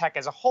at big tech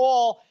as a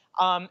whole.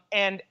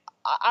 And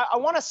I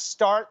want to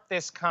start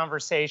this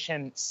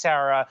conversation,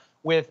 Sarah,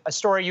 with a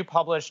story you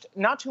published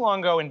not too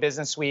long ago in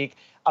Businessweek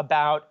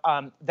about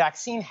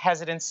vaccine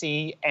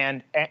hesitancy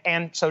and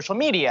social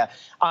media.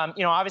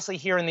 Obviously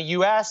here in the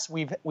U.S.,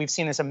 we've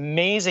seen this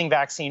amazing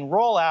vaccine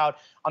rollout.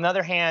 On the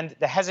other hand,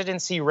 the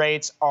hesitancy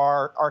rates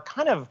are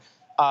kind of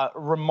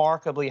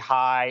remarkably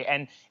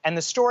high, and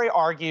the story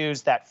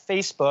argues that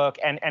Facebook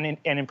and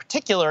in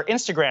particular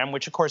Instagram,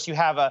 which of course you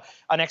have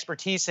an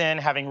expertise in,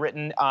 having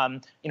written a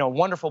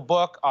wonderful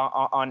book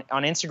on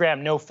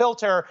Instagram, No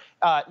Filter,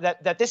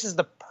 that this is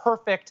the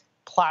perfect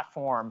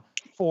platform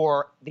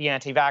for the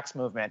anti-vax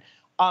movement.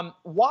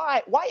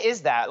 Why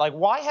is that? Like,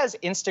 why has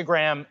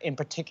Instagram in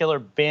particular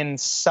been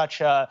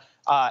such a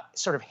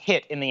sort of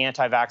hit in the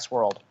anti-vax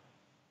world?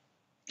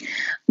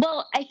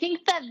 Well, I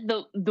think that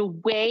the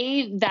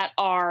way that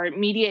our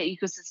media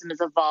ecosystem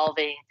is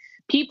evolving,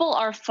 people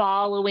are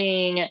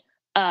following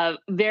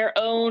their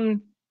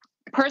own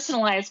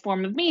personalized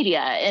form of media,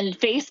 and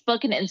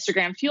Facebook and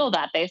Instagram fuel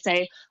that. They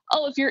say,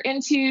 oh, if you're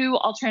into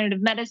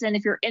alternative medicine,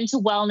 if you're into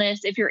wellness,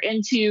 if you're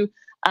into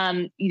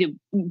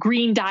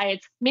green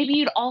diets, maybe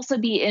you'd also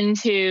be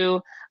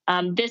into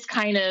this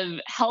kind of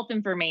health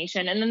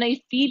information. And then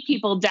they feed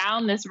people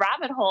down this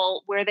rabbit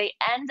hole where they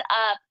end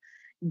up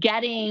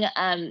getting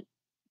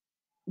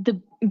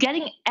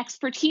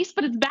expertise,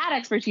 but it's bad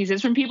expertise.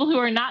 It's from people who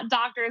are not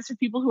doctors, from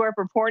people who are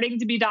purporting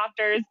to be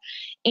doctors.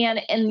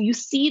 And you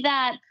see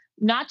that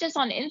not just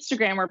on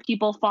Instagram where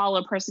people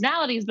follow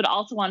personalities, but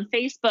also on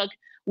Facebook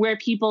where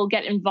people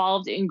get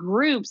involved in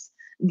groups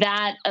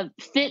that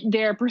fit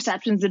their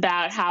perceptions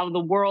about how the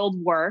world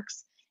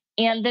works.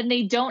 And then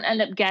they don't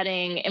end up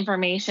getting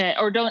information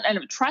or don't end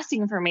up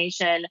trusting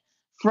information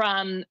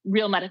from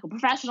real medical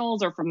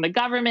professionals or from the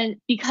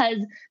government, because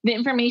the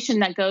information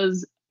that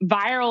goes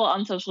viral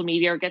on social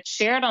media or gets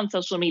shared on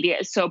social media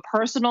is so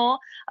personal.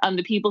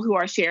 The people who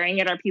are sharing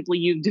it are people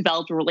you've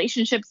developed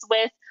relationships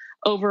with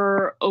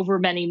over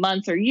many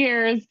months or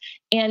years,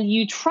 and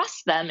you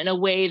trust them in a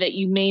way that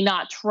you may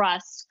not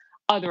trust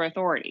other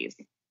authorities.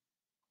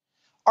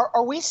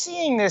 Are we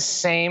seeing this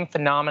same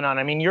phenomenon?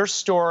 I mean, your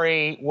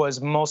story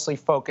was mostly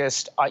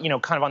focused, kind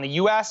of on the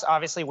U.S.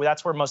 Obviously,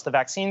 that's where most of the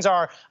vaccines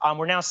are.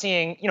 We're now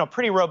seeing,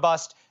 pretty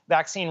robust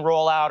vaccine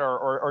rollout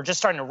or just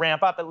starting to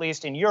ramp up, at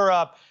least in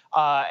Europe,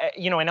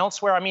 and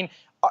elsewhere. I mean,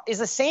 is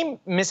the same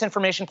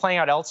misinformation playing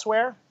out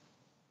elsewhere?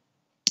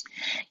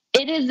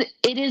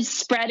 It is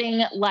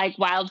spreading like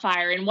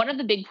wildfire. And one of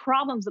the big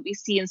problems that we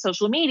see in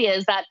social media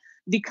is that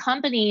the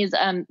companies,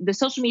 the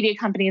social media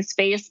companies,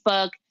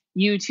 Facebook,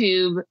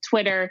 YouTube,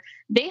 Twitter,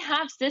 they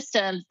have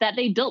systems that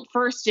they built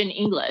first in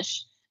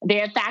English. They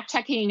have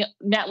fact-checking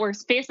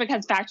networks. Facebook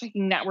has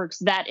fact-checking networks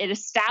that it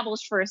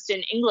established first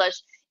in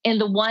English, and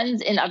the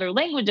ones in other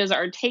languages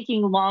are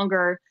taking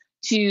longer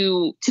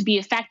to be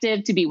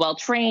effective, to be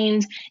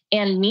well-trained.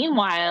 And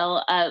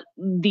meanwhile,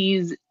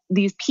 these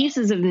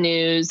pieces of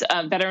news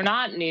that are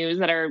not news,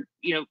 that are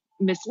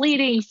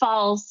misleading,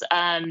 false,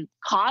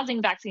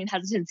 causing vaccine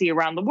hesitancy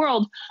around the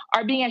world,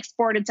 are being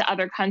exported to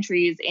other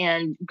countries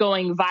and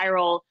going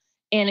viral.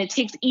 And it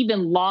takes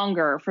even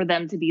longer for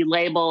them to be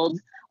labeled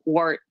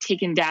or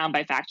taken down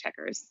by fact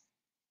checkers.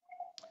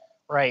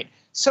 Right.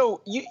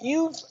 So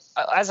you've,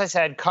 as I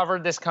said,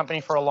 covered this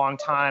company for a long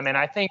time, and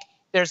I think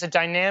there's a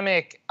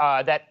dynamic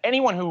that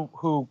anyone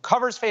who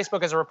covers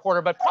Facebook as a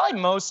reporter, but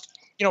probably most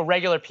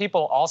regular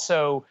people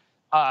also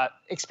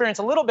experience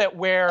a little bit,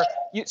 where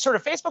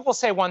Facebook will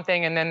say one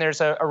thing and then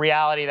there's a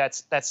reality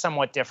that's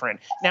somewhat different.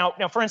 Now,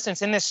 for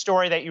instance, in this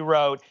story that you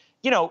wrote,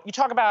 you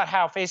talk about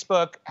how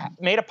Facebook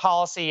made a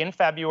policy in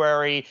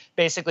February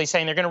basically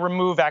saying they're going to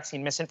remove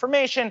vaccine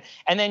misinformation,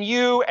 and then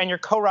you and your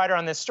co-writer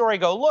on this story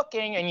go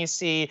looking and you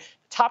see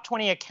top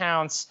 20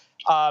 accounts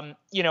on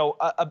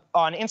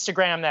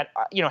Instagram that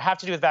have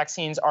to do with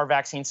vaccines are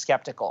vaccine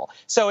skeptical.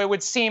 So it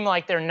would seem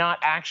like they're not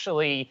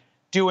actually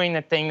doing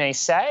the thing they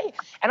say.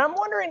 And I'm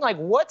wondering,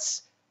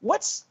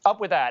 what's up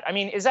with that? I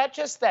mean, is that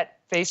just that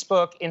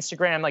Facebook,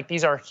 Instagram,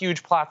 these are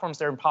huge platforms,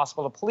 they're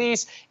impossible to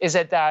police? Is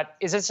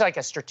this like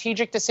a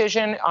strategic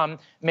decision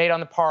made on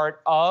the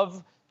part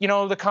of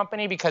the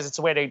company because it's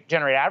a way to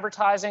generate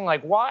advertising?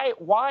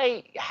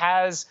 Why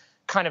has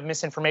kind of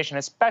misinformation,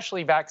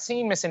 especially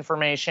vaccine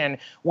misinformation,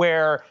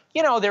 where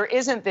there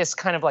isn't this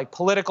kind of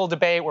political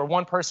debate where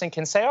one person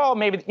can say, oh,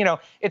 maybe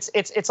it's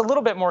a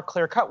little bit more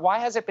clear cut? Why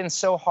has it been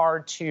so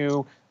hard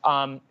to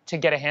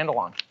get a handle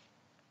on?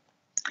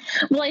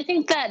 Well, I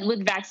think that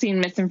with vaccine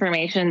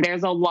misinformation,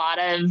 there's a lot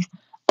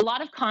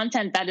of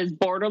content that is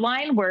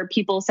borderline, where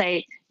people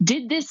say,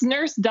 did this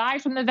nurse die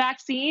from the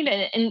vaccine?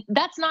 And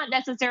that's not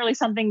necessarily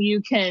something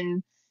you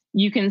can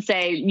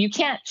say. You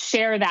can't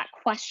share that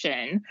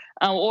question.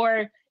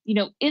 Or,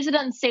 is it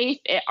unsafe?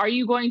 Are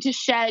you going to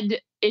shed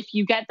if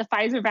you get the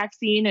Pfizer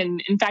vaccine?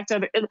 And in fact,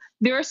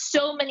 there are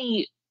so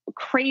many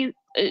crazy,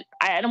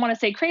 I don't want to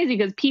say crazy,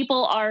 because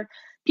people are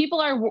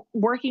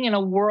working in a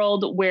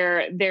world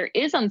where there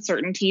is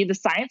uncertainty. The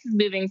science is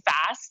moving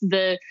fast.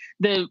 The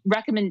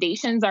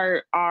recommendations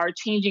are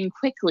changing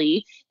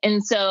quickly.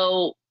 And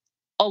so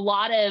a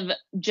lot of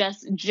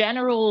just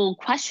general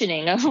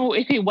questioning of,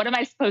 okay, what am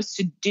I supposed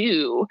to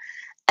do,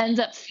 ends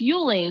up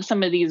fueling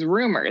some of these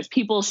rumors.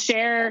 People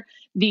share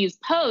these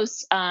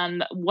posts.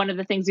 One of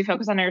the things we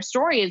focus on in our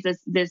story is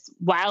this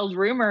wild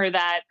rumor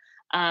that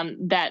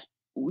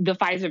the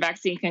Pfizer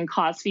vaccine can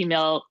cause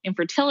female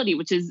infertility,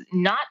 which is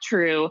not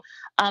true.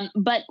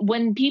 But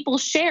when people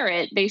share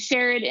it, they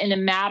share it in a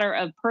matter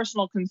of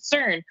personal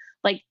concern.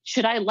 Like,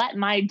 should I let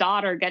my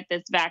daughter get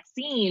this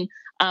vaccine?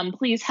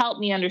 Please help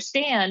me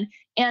understand.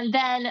 And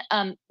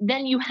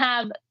then you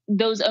have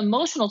those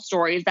emotional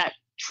stories that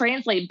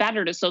translate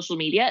better to social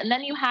media. And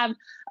then you have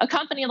a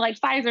company like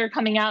Pfizer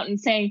coming out and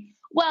saying,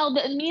 well,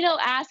 the amino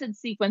acid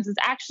sequence is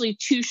actually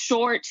too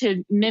short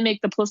to mimic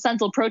the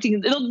placental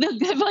protein. It'll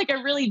give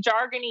a really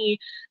jargony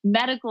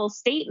medical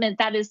statement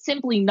that is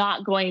simply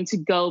not going to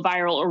go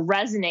viral or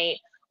resonate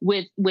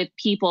with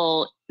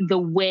people the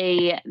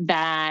way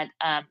that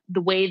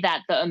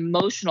the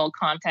emotional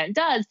content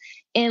does.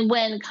 And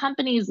when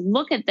companies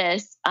look at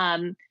this,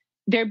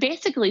 they're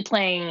basically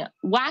playing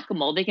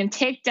whack-a-mole. They can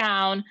take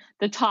down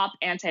the top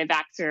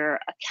anti-vaxxer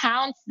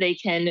accounts. They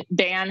can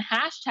ban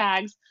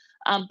hashtags.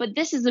 But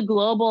this is a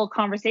global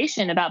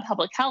conversation about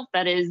public health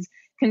that is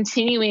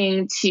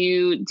continuing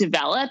to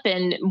develop,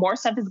 and more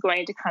stuff is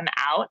going to come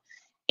out.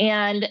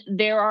 And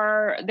there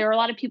are a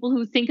lot of people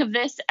who think of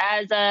this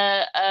as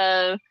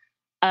a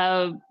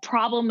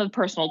problem of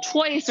personal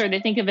choice, or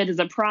they think of it as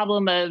a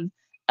problem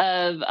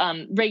of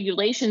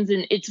regulations.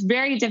 And it's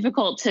very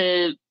difficult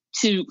to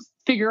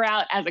figure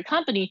out as a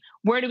company,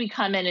 where do we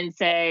come in and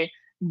say,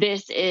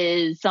 this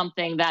is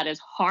something that is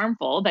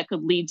harmful, that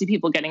could lead to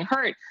people getting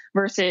hurt,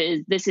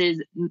 versus this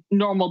is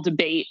normal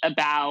debate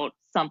about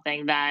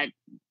something that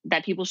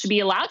people should be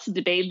allowed to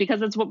debate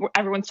because it's what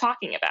everyone's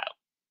talking about.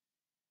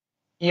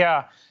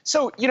 Yeah.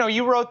 So,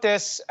 you wrote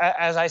this,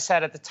 as I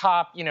said at the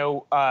top,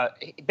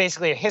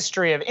 basically a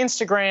history of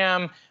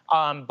Instagram,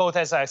 both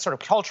as a sort of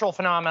cultural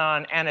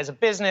phenomenon and as a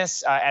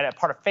business, and a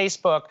part of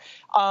Facebook.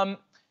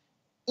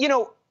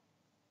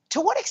 To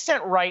what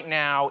extent right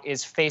now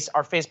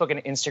are Facebook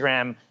and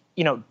Instagram,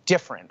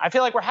 different? I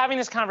feel like we're having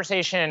this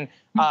conversation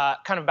kind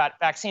of about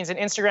vaccines and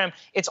Instagram.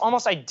 It's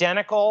almost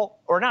identical,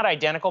 or not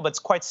identical, but it's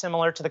quite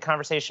similar to the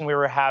conversation we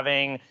were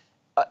having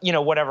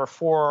whatever,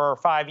 4 or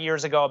 5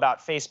 years ago about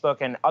Facebook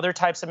and other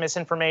types of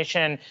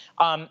misinformation.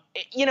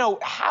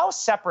 How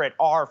separate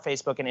are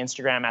Facebook and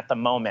Instagram at the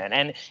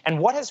moment? And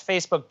what has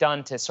Facebook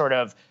done to sort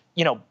of,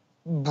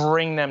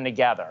 bring them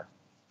together?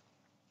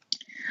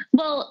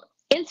 Well,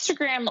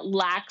 Instagram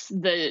lacks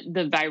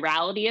the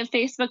virality of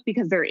Facebook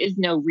because there is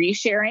no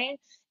resharing.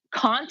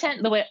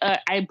 Content, the way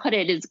I put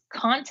it, is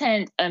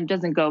content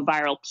doesn't go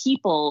viral.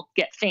 People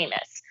get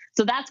famous.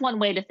 So that's one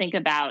way to think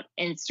about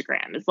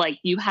Instagram. It's like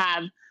you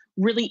have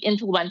really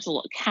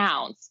influential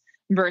accounts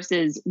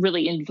versus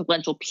really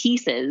influential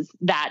pieces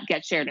that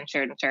get shared and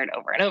shared and shared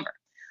over and over.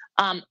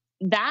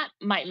 That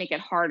might make it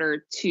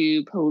harder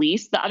to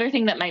police. The other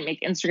thing that might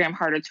make Instagram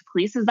harder to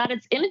police is that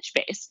it's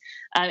image-based.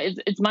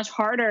 It's much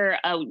harder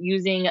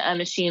using a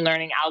machine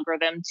learning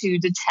algorithm to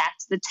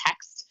detect the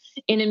text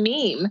in a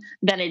meme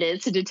than it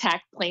is to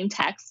detect plain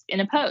text in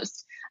a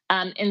post.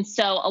 And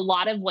so a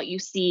lot of what you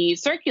see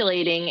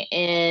circulating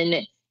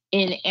in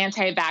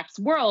anti-vax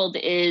world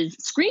is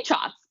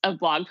screenshots of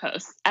blog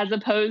posts as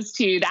opposed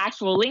to the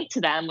actual link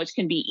to them, which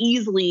can be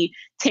easily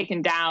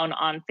taken down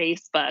on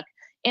Facebook.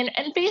 And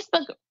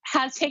Facebook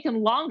has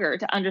taken longer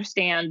to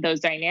understand those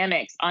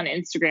dynamics on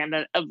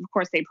Instagram. Of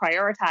course, they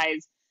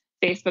prioritize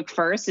Facebook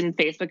first, and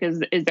Facebook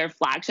is their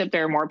flagship.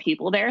 There are more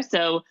people there,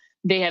 so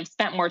they have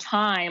spent more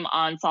time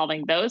on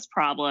solving those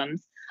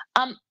problems.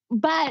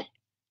 But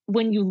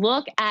when you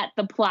look at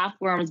the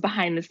platforms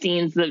behind the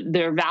scenes,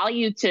 their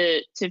value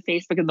to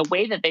Facebook and the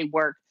way that they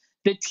work,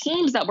 the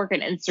teams that work at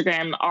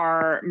Instagram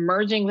are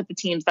merging with the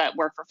teams that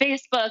work for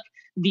Facebook.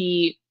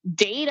 The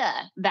data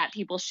that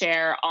people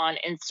share on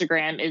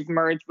Instagram is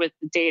merged with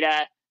the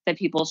data that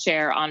people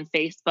share on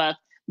Facebook.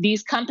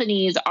 These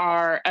companies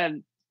are,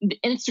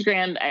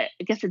 Instagram, I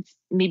guess it's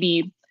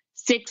maybe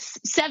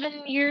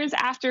 6-7 years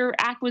after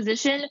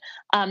acquisition,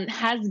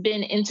 has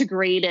been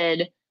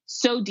integrated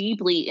so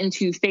deeply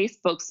into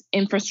Facebook's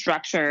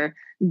infrastructure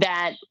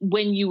that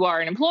when you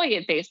are an employee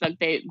at Facebook,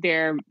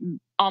 they're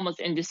almost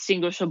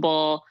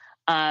indistinguishable.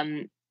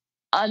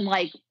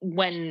 Unlike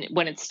when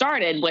it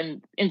started,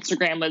 when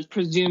Instagram was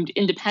presumed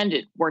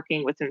independent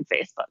working within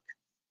Facebook.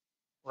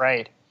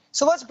 Right.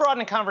 So let's broaden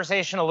the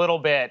conversation a little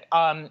bit.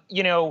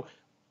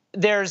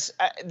 There's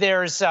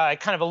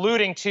kind of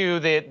alluding to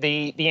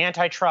the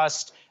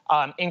antitrust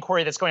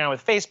inquiry that's going on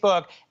with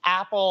Facebook.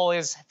 Apple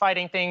is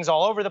fighting things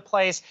all over the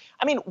place.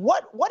 I mean,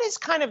 what is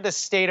kind of the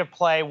state of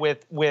play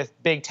with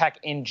big tech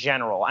in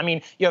general? I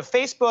mean, you have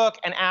Facebook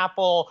and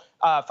Apple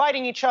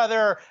fighting each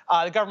other.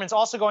 The government's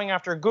also going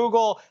after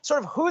Google.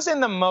 Sort of who's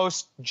in the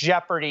most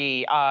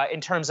jeopardy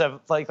in terms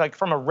of like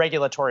from a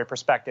regulatory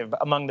perspective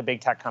among the big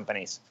tech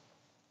companies?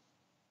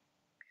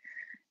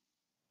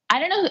 I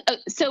don't know.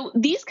 So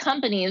these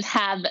companies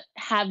have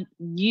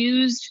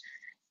used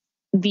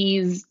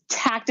these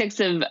tactics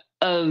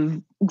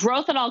of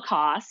growth at all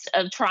costs,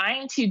 of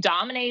trying to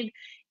dominate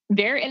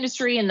their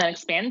industry and then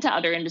expand to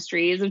other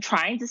industries, of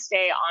trying to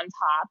stay on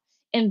top.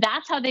 And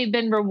that's how they've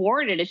been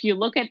rewarded. If you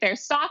look at their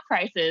stock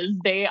prices,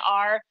 they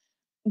are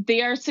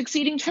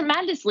succeeding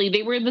tremendously.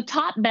 They were the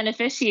top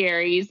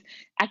beneficiaries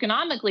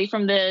economically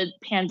from the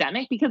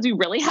pandemic because we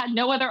really had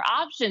no other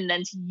option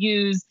than to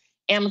use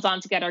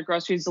Amazon to get our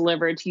groceries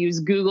delivered, to use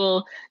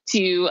Google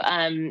to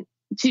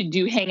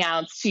do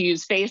Hangouts, to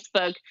use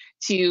Facebook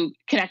to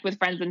connect with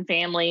friends and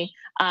family.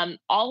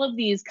 All of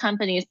these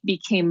companies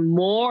became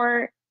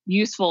more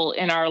useful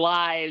in our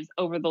lives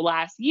over the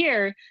last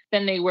year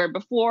than they were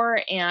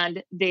before,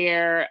 and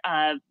their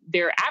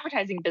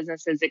advertising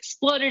businesses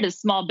exploded as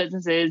small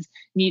businesses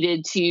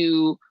needed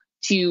to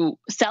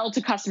sell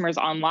to customers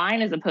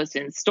online as opposed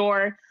to in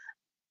store.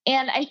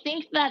 And I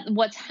think that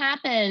what's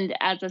happened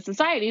as a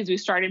society is we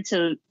started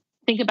to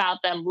think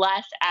about them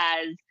less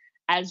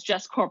as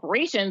just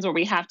corporations where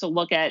we have to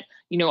look at,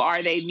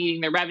 are they meeting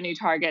their revenue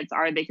targets?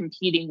 Are they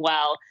competing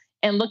well?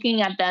 And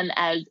looking at them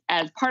as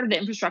part of the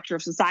infrastructure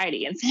of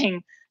society and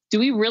saying, do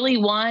we really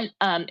want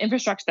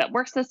infrastructure that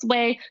works this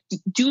way?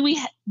 Do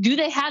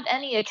they have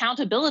any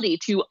accountability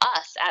to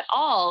us at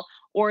all?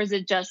 Or is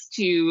it just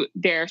to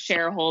their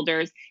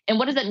shareholders? And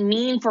what does it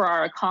mean for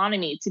our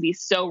economy to be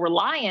so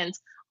reliant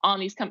on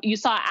these companies? You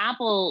saw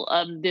Apple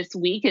this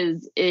week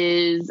is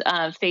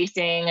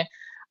facing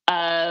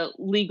a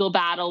legal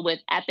battle with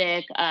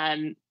Epic,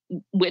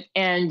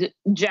 and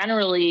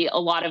generally a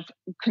lot of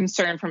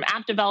concern from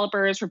app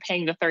developers for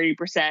paying the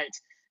 30%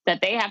 that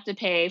they have to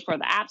pay for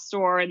the App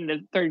Store and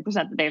the 30%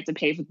 that they have to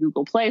pay for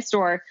Google Play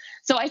Store.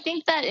 So I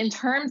think that in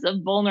terms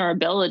of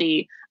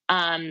vulnerability,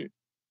 I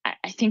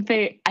think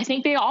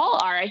they all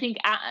are. I think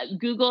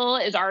Google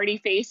is already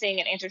facing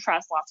an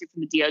antitrust lawsuit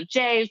from the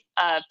DOJ.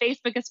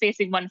 Facebook is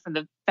facing one from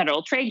the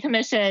Federal Trade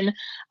Commission.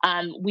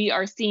 We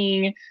are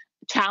seeing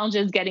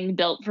challenges getting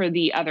built for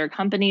the other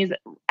companies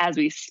as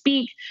we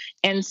speak.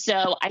 And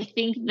so I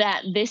think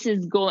that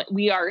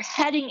we are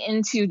heading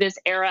into this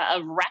era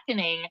of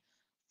reckoning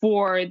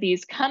for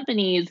these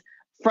companies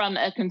from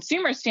a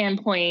consumer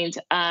standpoint.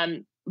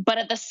 But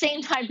at the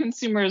same time,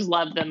 consumers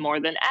love them more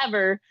than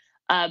ever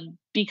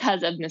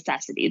because of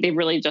necessity. They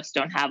really just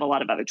don't have a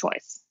lot of other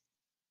choice.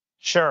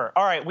 Sure.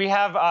 All right. We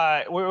have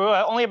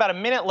we're only about a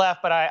minute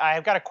left, but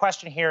I've got a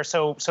question here,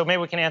 so maybe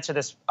we can answer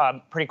this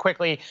pretty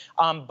quickly.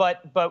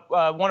 But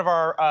one of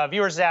our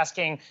viewers is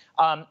asking,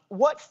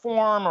 what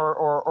form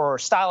or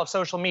style of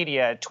social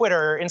media,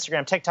 Twitter,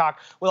 Instagram, TikTok,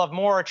 will have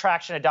more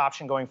attraction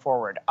adoption going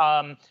forward?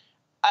 Okay.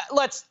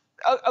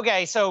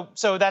 So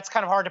that's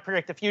kind of hard to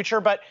predict the future,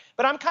 but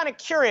I'm kind of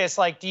curious.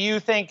 Like, do you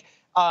think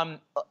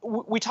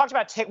we talked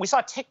about we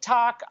saw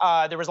TikTok?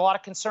 There was a lot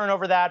of concern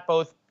over that,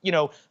 both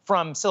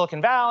from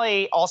Silicon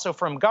Valley, also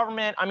from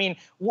government. I mean,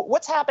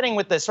 what's happening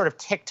with this sort of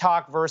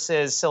TikTok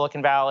versus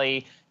Silicon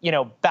Valley,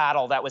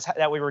 battle that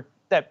we were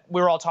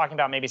all talking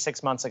about maybe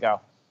 6 months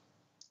ago?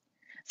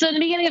 So in the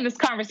beginning of this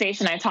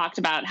conversation, I talked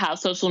about how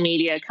social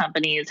media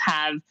companies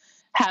have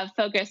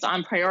focused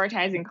on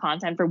prioritizing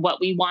content for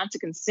what we want to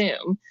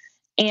consume.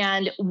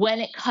 And when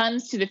it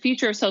comes to the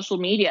future of social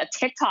media,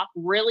 TikTok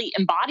really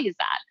embodies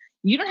that.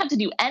 You don't have to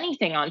do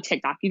anything on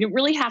TikTok. You don't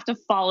really have to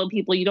follow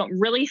people. You don't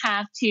really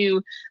have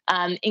to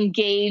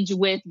engage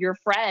with your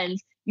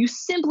friends. You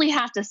simply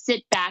have to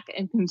sit back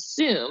and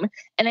consume.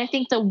 And I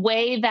think the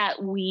way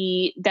that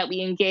we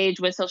engage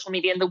with social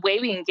media and the way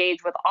we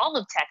engage with all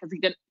of tech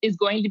is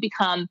going to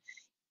become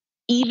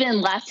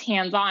even less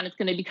hands-on. It's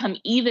going to become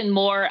even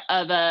more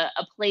of a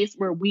place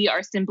where we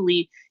are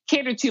simply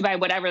catered to by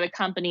whatever the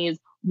companies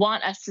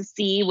want us to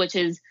see, which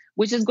is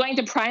going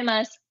to prime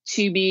us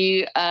to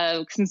be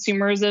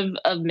consumers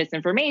of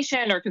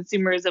misinformation or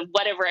consumers of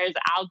whatever is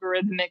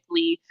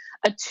algorithmically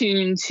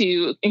attuned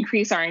to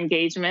increase our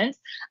engagement.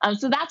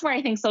 So that's where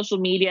I think social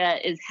media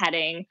is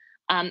heading.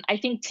 I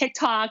think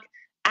TikTok,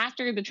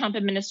 after the Trump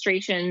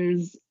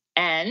administration's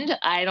end,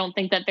 I don't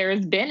think that there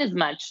has been as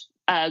much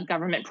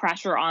government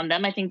pressure on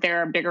them. I think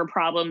there are bigger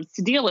problems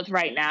to deal with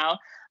right now.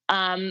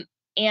 And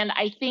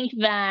I think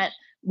that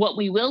what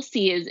we will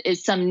see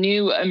is some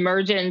new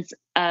emergence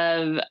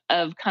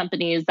of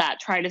companies that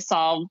try to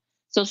solve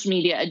social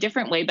media a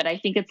different way, but I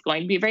think it's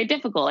going to be very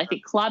difficult. I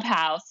think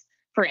Clubhouse,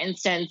 for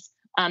instance,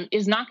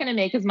 is not going to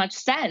make as much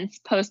sense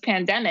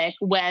post-pandemic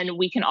when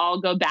we can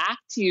all go back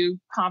to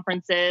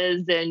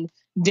conferences and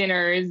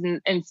dinners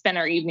and spend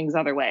our evenings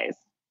other ways.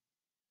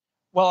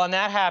 Well, on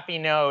that happy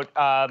note,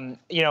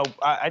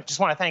 I just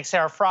want to thank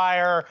Sarah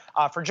Friar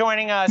for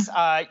joining us.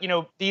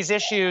 These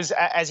issues,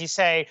 as you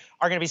say,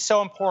 are going to be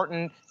so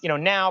important,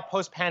 now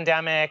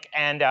post-pandemic.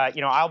 And,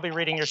 I'll be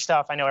reading your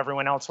stuff. I know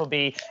everyone else will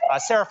be.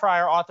 Sarah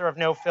Friar, author of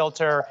No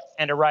Filter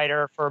and a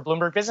writer for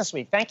Bloomberg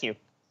Businessweek. Thank you.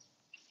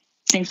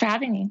 Thanks for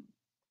having me.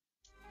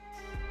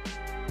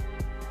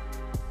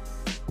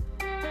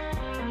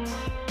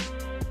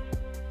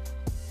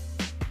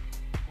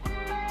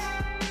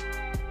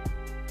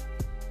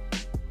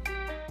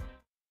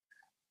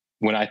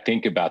 When I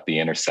think about the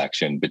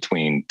intersection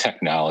between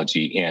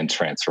technology and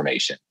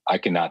transformation, I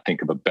cannot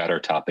think of a better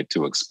topic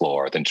to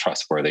explore than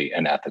trustworthy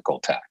and ethical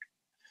tech.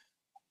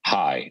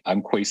 Hi,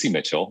 I'm Kwesi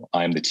Mitchell.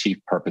 I'm the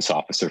Chief Purpose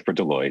Officer for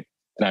Deloitte,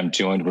 and I'm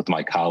joined with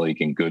my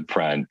colleague and good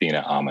friend,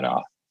 Bina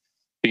Aminoff.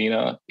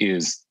 Bina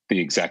is the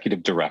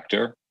Executive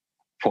Director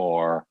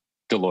for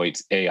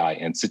Deloitte's AI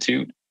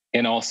Institute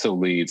and also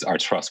leads our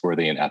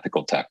trustworthy and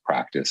ethical tech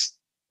practice.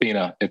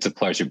 Bina, it's a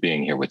pleasure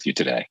being here with you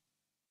today.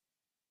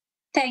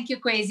 Thank you,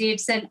 Kwesi.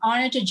 It's an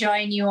honor to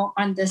join you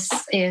on this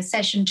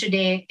session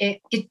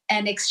today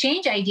and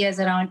exchange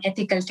ideas around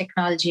ethical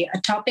technology, a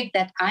topic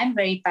that I'm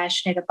very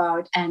passionate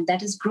about and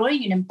that is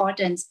growing in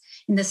importance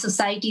in the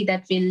society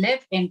that we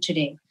live in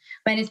today.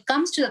 When it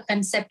comes to the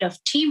concept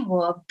of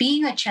teamwork,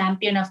 being a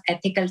champion of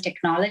ethical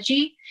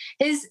technology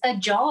is a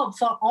job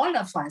for all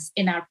of us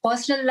in our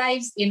personal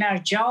lives, in our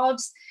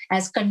jobs,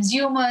 as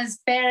consumers,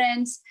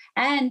 parents,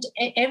 and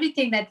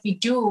everything that we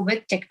do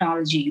with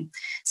technology.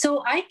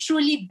 So I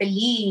truly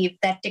believe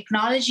that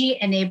technology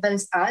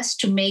enables us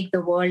to make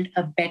the world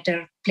a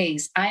better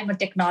place. I'm a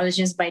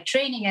technologist by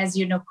training, as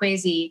you know,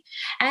 Kwesi,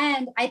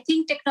 and I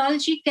think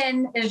technology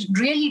can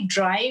really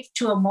drive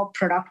to a more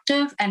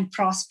productive and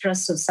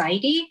prosperous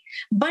society,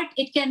 but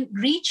it can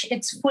reach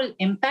its full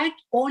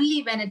impact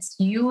only when it's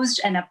used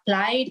and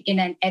applied in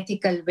an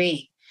ethical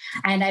way.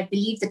 And I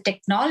believe the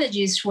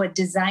technologists who are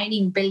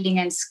designing, building,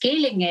 and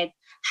scaling it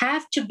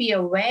have to be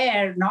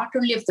aware not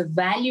only of the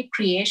value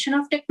creation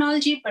of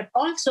technology, but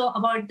also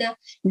about the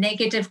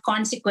negative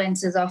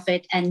consequences of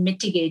it and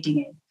mitigating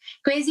it.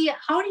 Kwesi,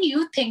 how do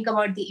you think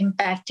about the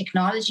impact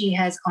technology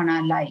has on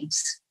our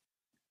lives?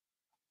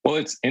 Well,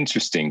 it's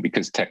interesting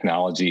because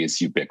technology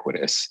is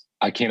ubiquitous.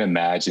 I can't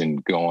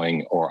imagine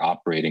going or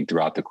operating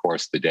throughout the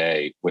course of the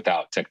day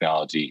without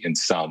technology in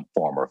some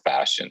form or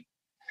fashion.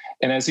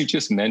 And as you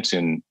just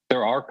mentioned,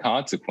 there are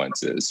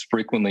consequences,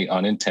 frequently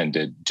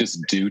unintended,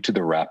 just due to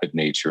the rapid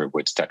nature of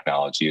which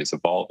technology is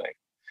evolving.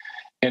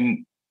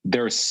 And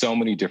there are so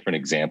many different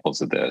examples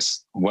of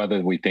this,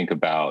 whether we think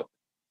about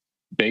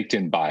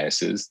baked-in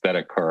biases that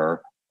occur,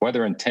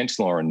 whether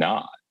intentional or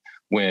not,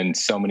 when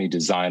so many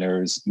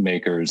designers,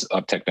 makers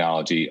of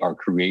technology are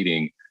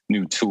creating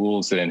new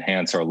tools that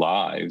enhance our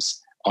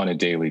lives on a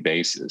daily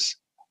basis.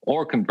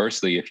 Or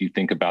conversely, if you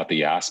think about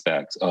the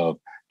aspects of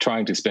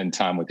trying to spend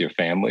time with your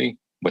family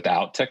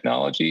without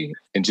technology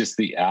and just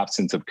the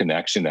absence of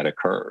connection that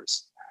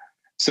occurs.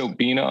 So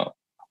Bina,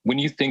 when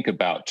you think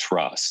about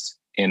trust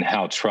and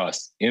how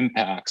trust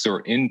impacts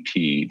or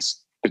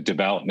impedes the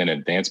development and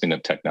advancement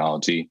of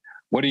technology,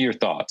 what are your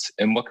thoughts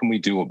and what can we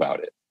do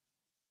about it?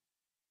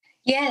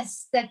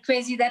 Yes,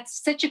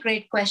 that's such a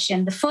great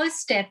question. The first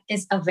step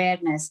is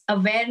awareness.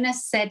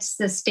 Awareness sets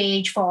the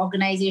stage for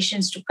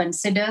organizations to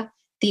consider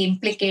the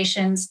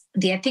implications,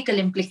 the ethical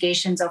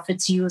implications of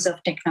its use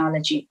of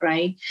technology,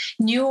 right?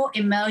 New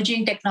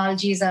emerging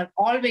technologies are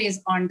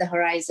always on the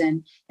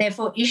horizon.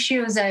 Therefore,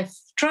 issues of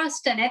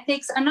trust and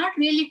ethics are not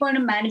really going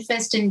to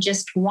manifest in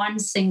just one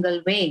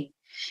single way.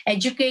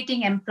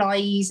 Educating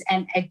employees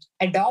and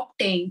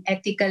adopting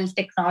ethical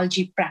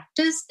technology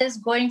practice is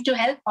going to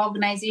help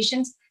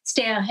organizations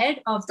stay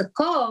ahead of the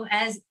curve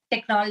as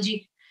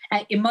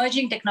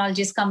emerging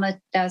technologies come at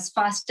us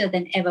faster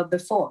than ever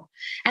before.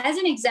 As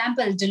an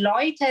example,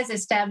 Deloitte has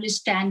established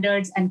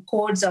standards and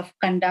codes of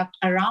conduct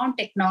around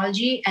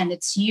technology and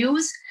its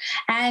use.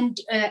 And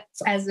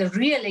as a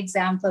real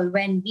example,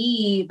 when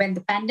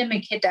the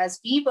pandemic hit us,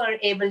 we were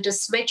able to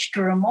switch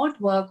to remote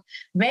work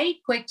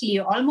very quickly,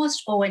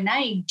 almost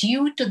overnight,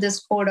 due to this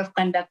code of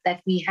conduct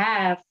that we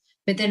have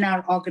within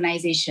our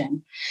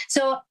organization.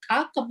 So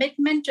our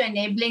commitment to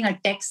enabling a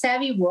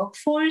tech-savvy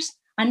workforce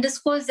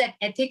underscores that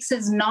ethics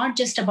is not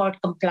just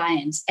about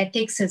compliance.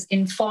 Ethics is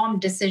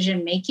informed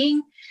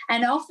decision-making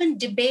and often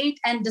debate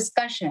and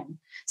discussion.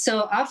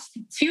 So our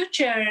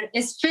future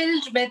is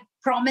filled with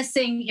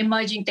promising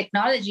emerging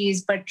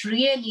technologies, but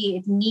really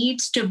it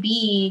needs to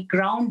be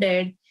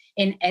grounded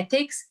in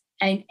ethics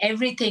and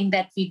everything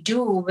that we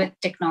do with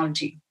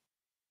technology.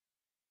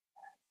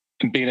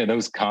 Bina,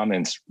 those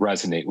comments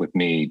resonate with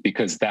me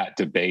because that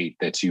debate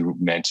that you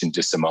mentioned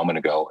just a moment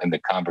ago and the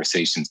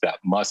conversations that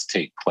must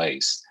take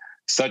place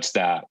such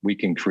that we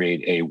can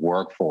create a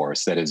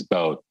workforce that is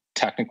both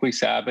technically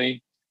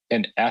savvy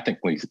and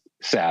ethically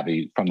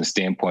savvy from the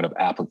standpoint of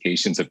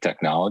applications of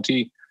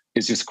technology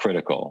is just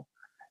critical.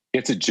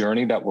 It's a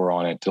journey that we're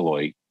on at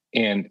Deloitte,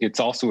 and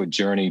it's also a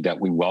journey that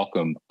we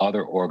welcome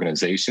other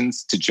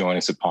organizations to join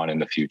us upon in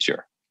the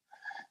future.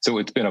 So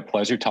it's been a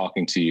pleasure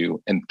talking to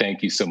you, and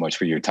thank you so much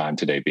for your time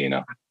today,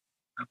 Bina.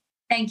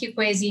 Thank you,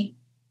 Kwesi.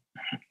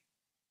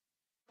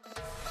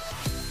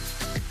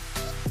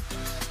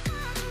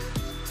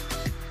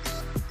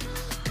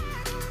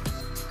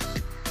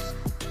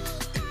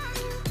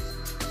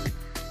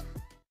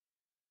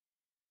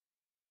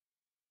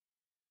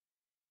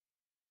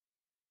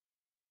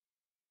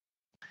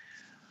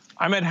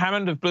 I'm Ed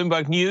Hammond of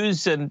Bloomberg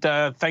News, and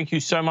thank you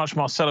so much,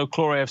 Marcelo,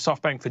 Claure of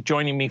SoftBank, for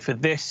joining me for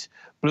this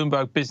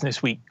Bloomberg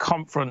Businessweek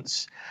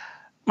conference.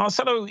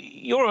 Marcelo,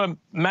 you're a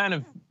man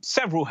of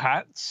several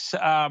hats.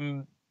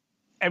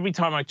 Every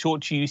time I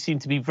talk to you, you seem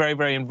to be very,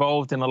 very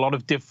involved in a lot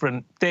of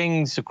different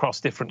things across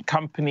different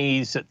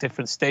companies at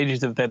different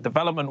stages of their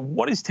development.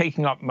 What is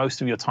taking up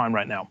most of your time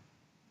right now?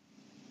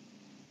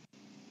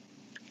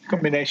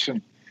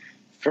 Combination.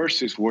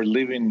 First is we're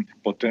living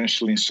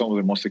potentially in some of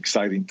the most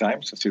exciting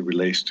times as it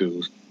relates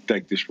to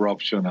tech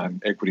disruption and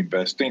equity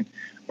investing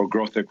or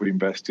growth equity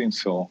investing.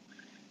 So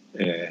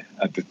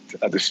at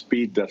the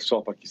speed that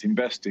SoftBank is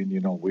investing,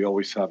 we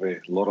always have a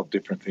lot of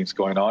different things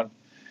going on.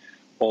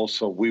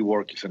 Also,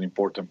 WeWork is an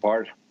important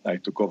part. I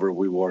took over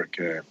WeWork.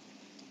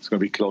 It's going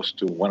to be close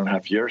to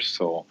 1.5 years.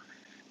 So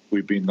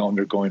we've been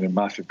undergoing a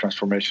massive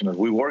transformation at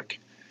WeWork.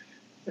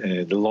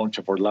 The launch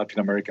of our Latin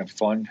American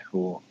fund,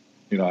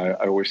 I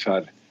always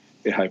had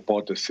a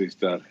hypothesis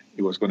that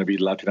it was going to be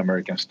Latin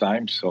Americans'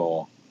 time.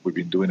 So we've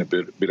been doing a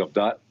bit of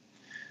that.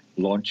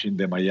 Launching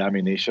the Miami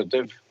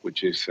initiative,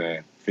 which is, I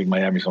think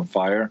Miami's on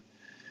fire.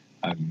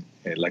 And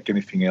like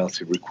anything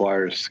else, it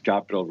requires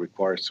capital,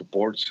 requires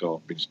support. So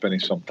I've been spending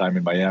some time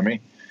in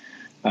Miami.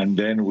 And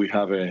then we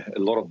have a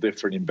lot of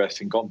different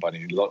investing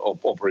companies, a lot of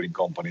operating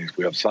companies.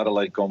 We have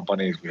satellite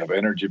companies, we have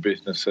energy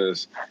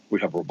businesses, we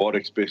have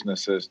robotics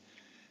businesses.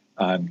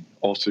 And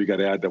also, you got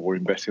to add that we're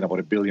investing about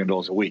 $1 billion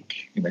a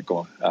week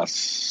as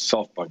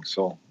SoftBank.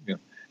 So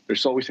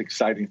there's always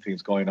exciting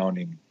things going on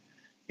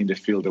in the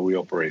field that we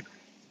operate.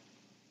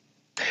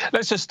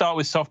 Let's just start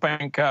with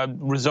SoftBank.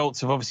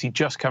 Results have obviously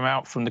just come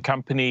out from the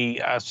company.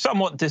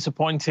 Somewhat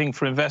disappointing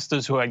for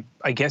investors who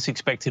I guess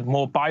expected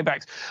more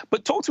buybacks.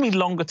 But talk to me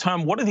longer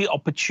term. What are the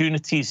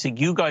opportunities that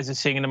you guys are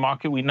seeing in the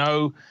market? We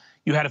know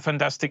you had a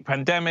fantastic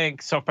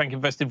pandemic. SoftBank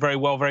invested very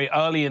well very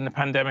early in the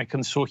pandemic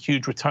and saw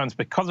huge returns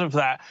because of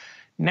that.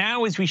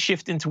 Now, as we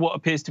shift into what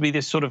appears to be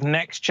this sort of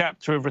next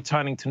chapter of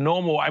returning to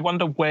normal, I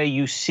wonder where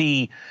you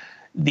see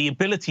the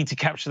ability to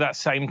capture that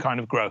same kind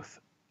of growth.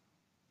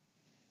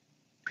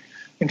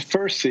 And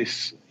first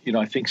is,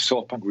 I think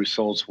SoftBank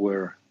results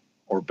were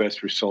our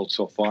best results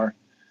so far.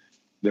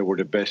 They were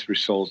the best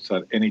results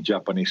that any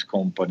Japanese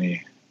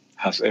company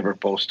has ever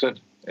posted.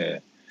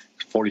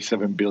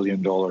 $47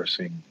 billion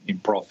in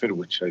profit,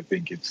 which I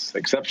think is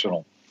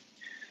exceptional.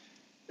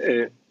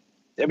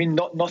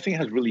 Nothing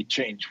has really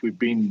changed. We've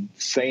been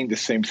saying the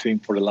same thing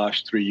for the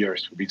last 3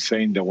 years. We've been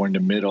saying that we're in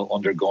the middle,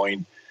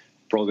 undergoing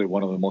probably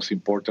one of the most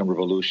important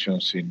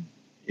revolutions in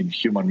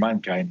human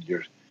mankind.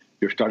 You're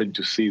you're starting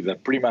to see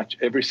that pretty much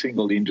every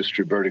single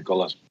industry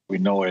vertical as we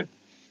know it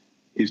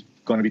is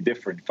going to be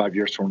different. 5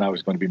 years from now,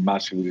 it's going to be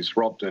massively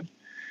disrupted.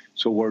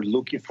 So we're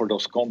looking for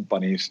those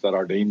companies that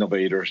are the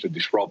innovators, the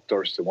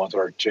disruptors, the ones that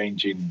are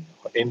changing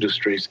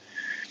industries,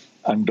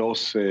 and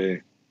those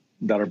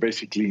that are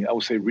basically, I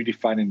would say,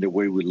 redefining the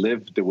way we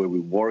live, the way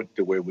we work,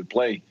 the way we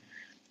play.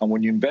 And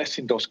when you invest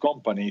in those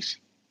companies,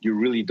 you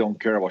really don't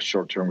care about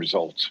short-term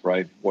results,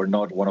 right? We're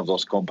not one of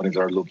those companies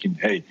that are looking,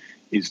 hey,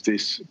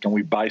 can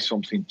we buy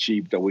something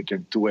cheap that we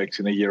can 2x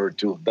in a year or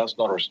two? That's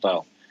not our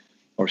style.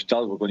 Our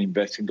style, we're going to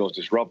invest in those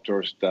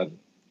disruptors that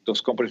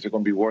those companies are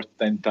going to be worth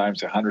 10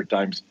 times, 100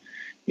 times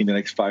in the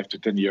next 5 to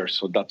 10 years.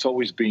 So that's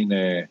always been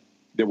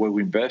the way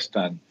we invest.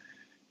 And,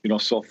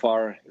 so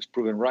far it's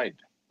proven right.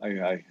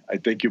 I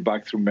take you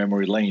back through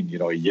memory lane.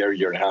 A year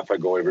and a half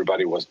ago,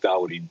 everybody was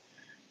doubting.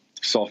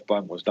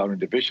 SoftBank was doubting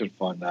the Vision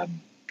Fund. And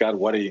God,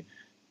 what a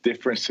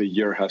difference a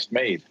year has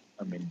made.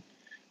 I mean,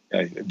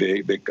 I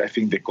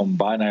think the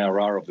combined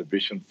IRR of the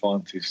Vision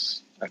Fund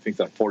is, I think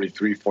that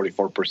 43,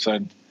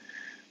 44%.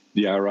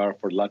 The IRR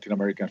for Latin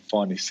American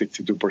fund is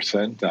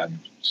 62%. And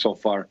so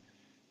far,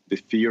 the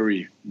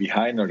theory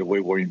behind or the way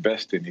we're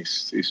investing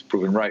is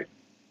proven right.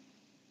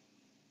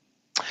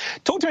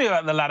 Talk to me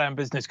about the LATAM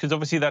business, because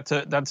obviously that's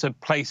a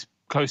place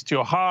close to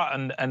your heart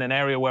and an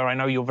area where I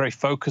know you're very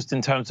focused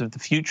in terms of the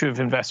future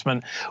of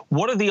investment.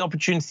 What are the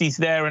opportunities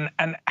there,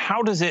 and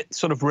how does it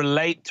sort of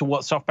relate to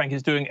what SoftBank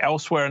is doing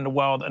elsewhere in the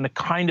world and the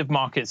kind of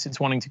markets it's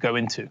wanting to go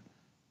into?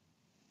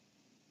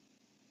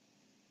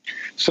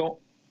 So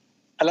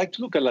I like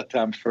to look at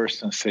LATAM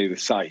first and say the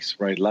size,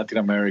 right? Latin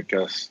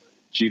America's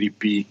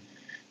GDP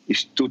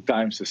is 2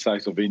 times the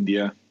size of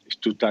India, it's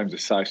 2 times the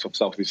size of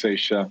Southeast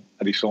Asia,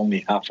 and it's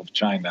only half of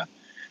China.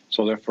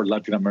 So therefore,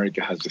 Latin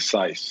America has the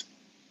size.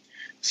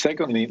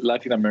 Secondly,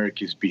 Latin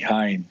America is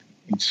behind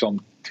in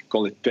some,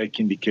 call it tech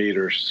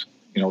indicators,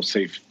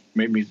 say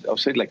maybe I'll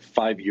say like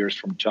 5 years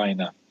from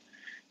China.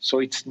 So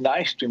it's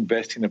nice to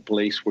invest in a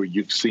place where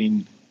you've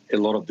seen a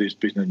lot of these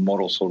business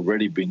models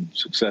already been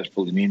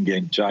successful in India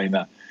and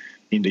China,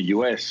 in the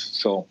US.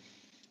 So,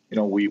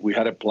 we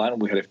had a plan.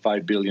 We had a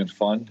 $5 billion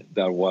fund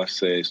that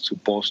was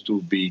supposed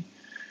to be, it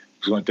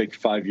was going to take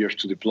 5 years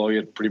to deploy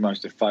it. Pretty much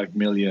the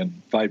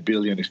 $5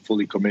 billion is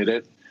fully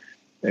committed.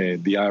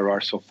 The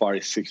IRR so far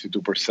is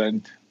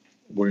 62%.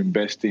 We're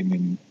investing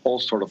in all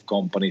sorts of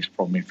companies,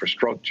 from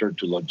infrastructure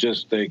to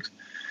logistics,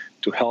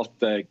 to health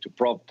tech, to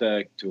prop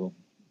tech, to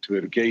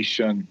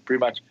education, pretty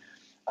much.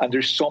 And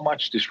there's so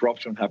much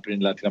disruption happening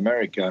in Latin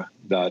America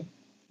that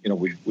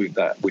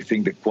we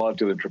think the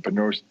quality of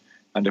entrepreneurs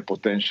and the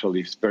potential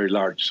is very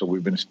large. So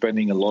we've been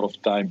spending a lot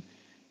of time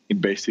in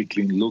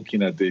basically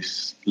looking at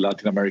these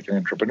Latin American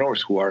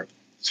entrepreneurs who are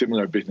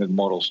similar business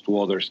models to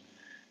others.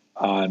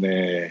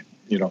 And,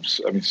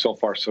 so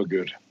far, so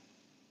good.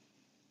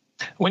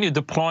 When you're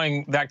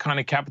deploying that kind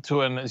of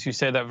capital and, as you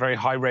say, that very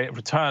high rate of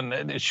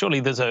return, surely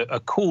there's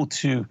a call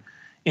to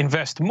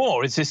invest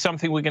more. Is this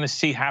something we're going to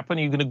see happen?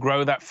 Are you going to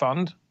grow that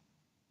fund?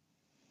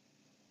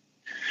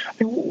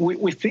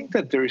 We think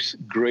that there's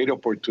great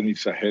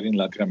opportunities ahead in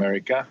Latin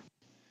America.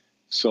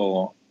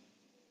 So,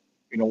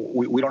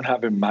 we don't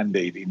have a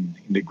mandate in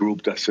the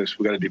group that says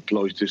we got to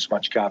deploy this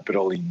much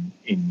capital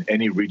in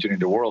any region in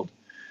the world.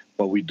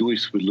 What we do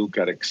is we look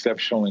at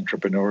exceptional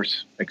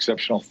entrepreneurs,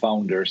 exceptional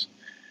founders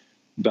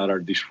that are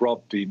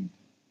disrupting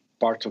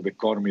parts of the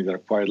economy that are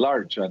quite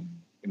large. And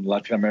in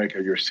Latin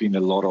America, you're seeing a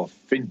lot of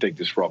fintech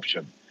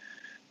disruption.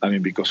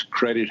 Because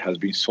credit has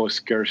been so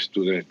scarce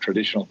to the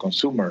traditional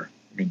consumer.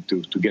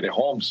 To get a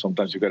home,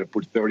 sometimes you got to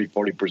put 30,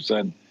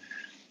 40%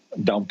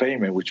 down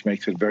payment, which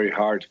makes it very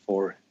hard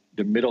for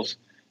the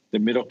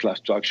middle class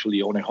to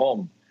actually own a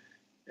home.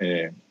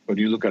 When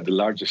you look at the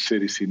largest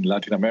cities in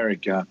Latin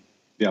America,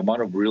 the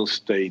amount of real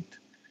estate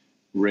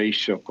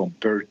ratio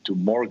compared to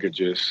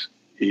mortgages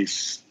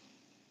is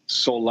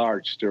so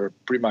large. There are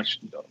pretty much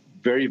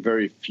very,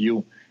 very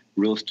few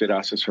real estate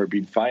assets are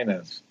being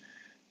financed.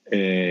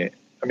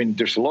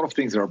 There's a lot of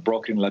things that are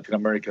broken in Latin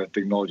America that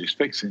technology is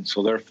fixing.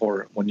 So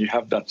therefore, when you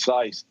have that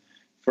size,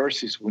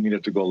 first is we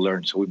needed to go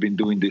learn. So we've been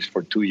doing this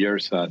for 2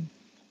 years, and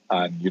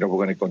we're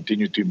going to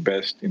continue to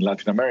invest in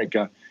Latin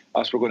America,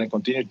 as we're going to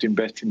continue to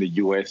invest in the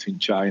US, in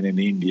China, in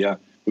India.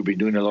 We've been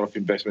doing a lot of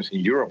investments in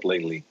Europe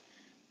lately.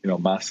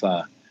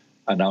 Massa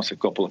announced a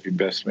couple of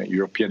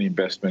European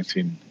investments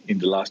in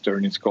the last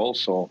earnings call.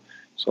 So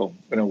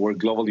we're a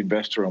global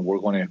investor, and we're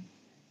going to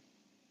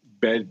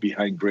bet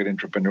behind great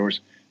entrepreneurs,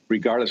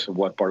 regardless of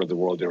what part of the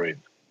world they're in.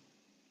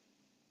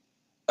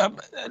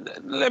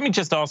 Let me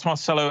just ask,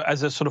 Marcelo,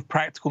 as a sort of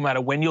practical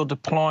matter, when you're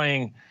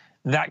deploying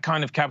that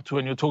kind of capital,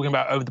 and you're talking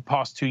about over the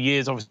past 2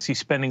 years, obviously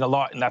spending a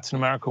lot in Latin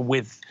America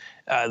with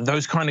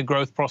those kind of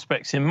growth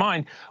prospects in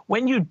mind,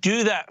 when you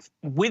do that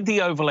with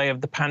the overlay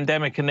of the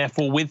pandemic, and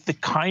therefore with the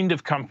kind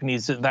of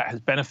companies that has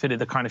benefited,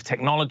 the kind of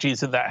technologies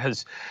that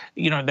has,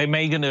 they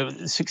may going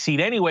to succeed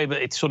anyway,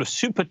 but it's sort of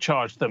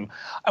supercharged them.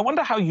 I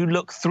wonder how you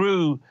look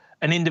through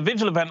an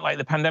individual event like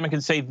the pandemic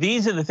and say,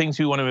 these are the things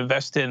we want to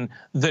invest in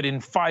that in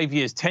 5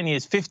 years, 10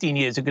 years, 15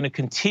 years are going to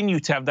continue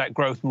to have that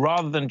growth,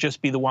 rather than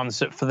just be the ones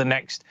that for the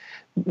next,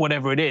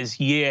 whatever it is,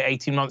 year,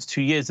 18 months,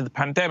 2 years of the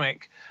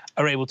pandemic,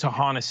 are able to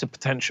harness the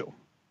potential?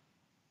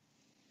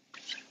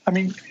 I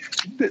mean,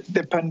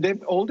 the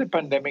pandemic, all the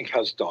pandemic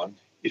has done,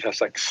 it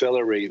has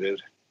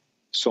accelerated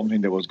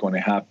something that was going to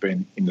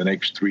happen in the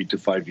next 3 to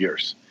 5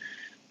 years,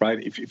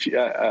 right?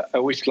 I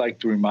always like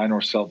to remind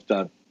ourselves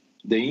that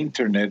the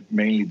internet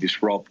mainly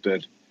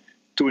disrupted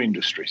two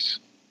industries,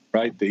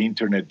 right? The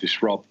internet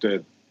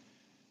disrupted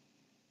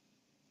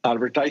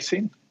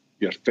advertising.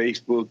 You have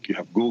Facebook, you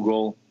have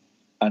Google,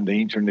 and the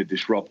internet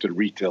disrupted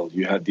retail.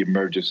 You had the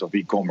emergence of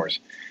e-commerce.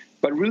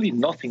 But really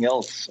nothing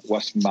else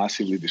was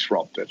massively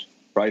disrupted,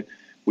 right?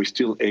 We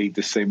still ate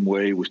the same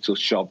way. We still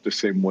shopped the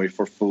same way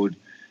for food.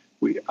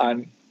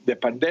 And the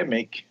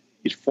pandemic,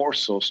 it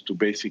forced us to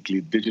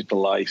basically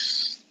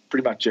digitalize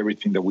pretty much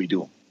everything that we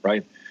do,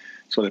 right?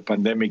 So the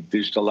pandemic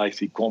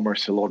digitalized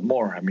e-commerce a lot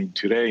more. I mean,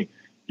 today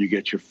you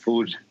get your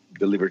food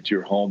delivered to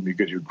your home, you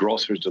get your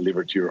groceries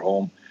delivered to your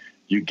home,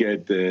 you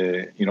get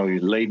your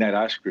late night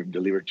ice cream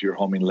delivered to your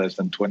home in less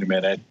than 20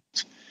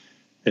 minutes.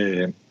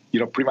 Pretty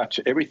much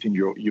everything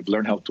you've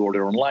learned how to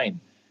order online.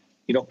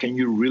 Can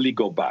you really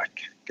go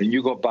back? Can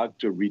you go back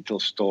to a retail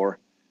store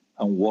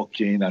and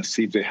walk in and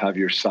see if they have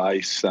your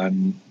size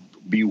and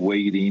be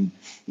waiting?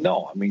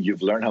 No, I mean,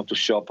 you've learned how to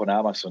shop on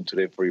Amazon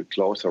today for your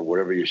clothes or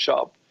wherever you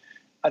shop,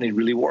 and it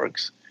really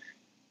works.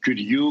 Could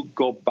you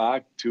go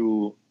back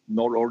to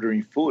not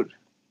ordering food?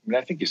 I mean,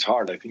 I think it's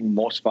hard. I think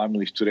most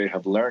families today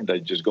have learned that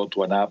you just go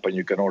to an app and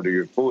you can order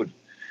your food.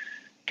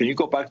 Can you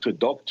go back to a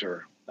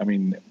doctor? I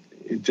mean,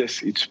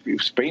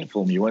 it's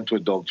painful. You went to a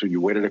doctor, you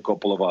waited a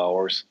couple of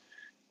hours.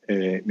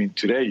 I mean,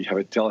 today you have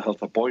a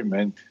telehealth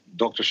appointment,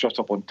 doctor shows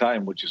up on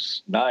time, which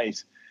is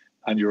nice,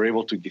 and you're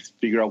able to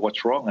figure out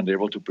what's wrong, and they're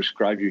able to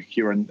prescribe you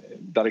here in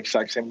that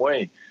exact same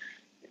way.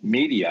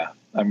 Media,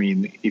 I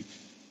mean, if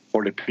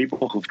for the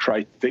people who've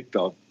tried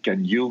TikTok,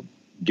 can you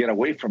get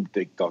away from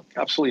TikTok?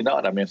 Absolutely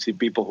not. I mean, I see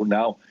people who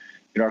now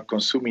are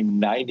consuming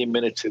 90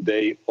 minutes a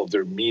day of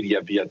their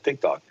media via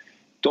TikTok.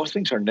 Those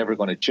things are never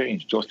going to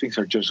change. Those things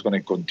are just going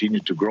to continue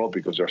to grow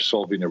because they're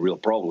solving a real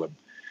problem.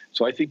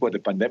 So I think what the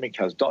pandemic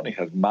has done, it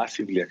has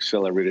massively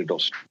accelerated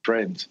those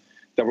trends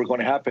that were going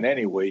to happen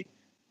anyway,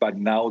 but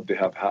now they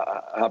have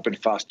happened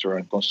faster,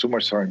 and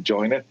consumers are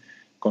enjoying it.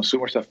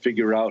 Consumers have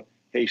figured out,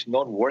 hey, it's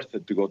not worth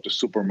it to go to the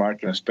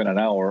supermarket and spend an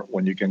hour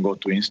when you can go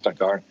to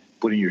Instacart,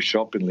 put in your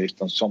shopping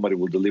list, and somebody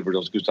will deliver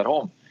those goods at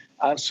home,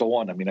 and so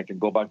on. I mean, I can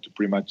go back to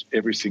pretty much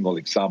every single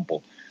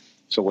example.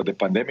 So what the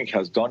pandemic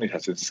has done, it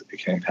has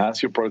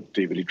enhanced your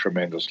productivity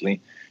tremendously.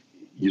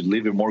 You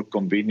live a more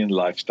convenient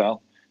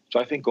lifestyle. So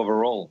I think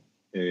overall,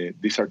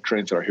 these are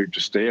trends that are here to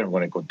stay and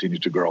going to continue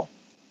to grow.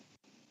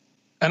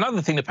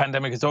 Another thing the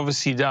pandemic has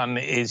obviously done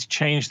is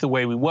change the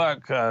way we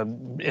work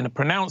in a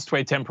pronounced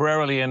way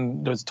temporarily,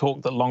 and there's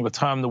talk that longer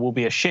term there will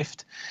be a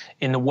shift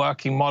in the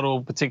working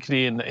model,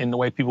 particularly in the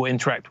way people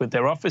interact with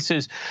their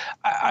offices.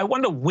 I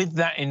wonder, with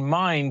that in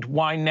mind,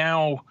 why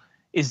now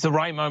is the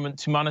right moment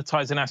to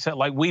monetize an asset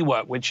like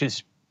WeWork, which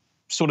is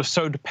sort of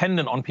so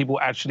dependent on people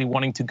actually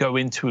wanting to go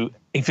into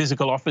a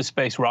physical office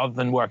space rather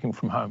than working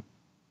from home?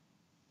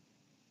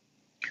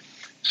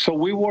 So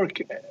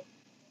WeWork,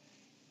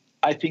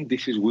 I think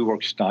this is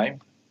WeWork's time,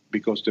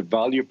 because the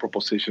value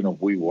proposition of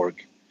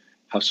WeWork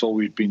has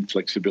always been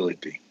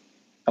flexibility.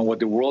 And what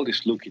the world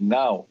is looking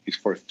now is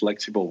for a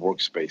flexible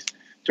workspace.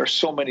 There are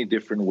so many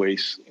different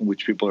ways in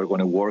which people are going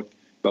to work,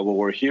 but what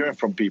we're hearing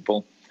from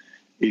people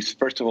is,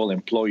 first of all,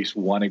 employees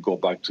want to go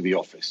back to the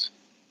office,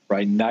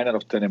 right? 9 out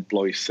of 10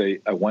 employees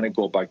say, I want to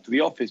go back to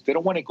the office. They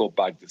don't want to go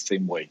back the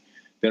same way.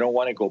 They don't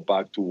want to go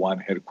back to one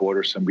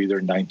headquarters and be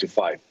there 9 to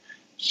 5.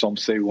 Some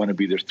say we want to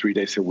be there 3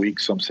 days a week.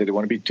 Some say they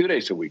want to be 2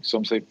 days a week.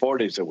 Some say 4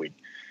 days a week.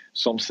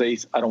 Some say,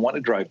 I don't want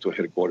to drive to a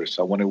headquarters.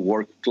 I want to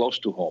work close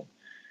to home.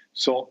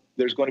 So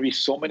there's going to be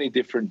so many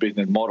different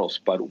business models.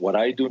 But what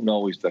I do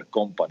know is that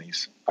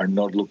companies are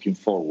not looking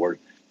forward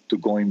to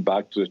going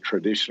back to the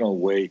traditional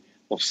way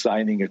of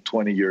signing a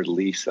 20-year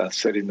lease and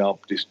setting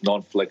up this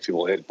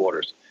non-flexible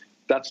headquarters.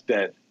 That's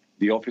dead.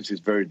 The office is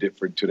very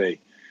different today.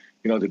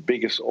 The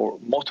biggest or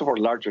most of our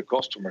larger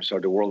customers are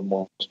the world's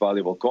most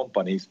valuable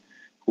companies,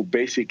 who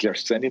basically are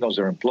sending us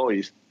their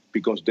employees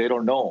because they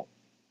don't know,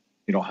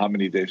 how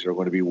many days they're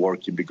going to be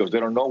working, because they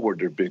don't know where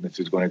their business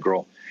is going to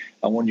grow.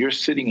 And when you're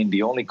sitting in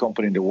the only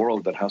company in the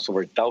world that has over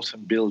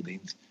 1,000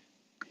 buildings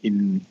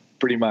in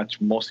pretty much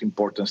most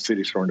important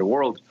cities around the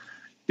world,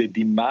 the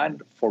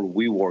demand for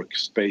WeWork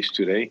space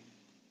today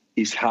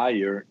is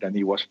higher than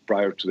it was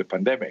prior to the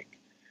pandemic.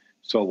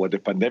 So what the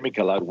pandemic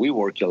allowed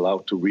WeWork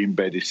allowed to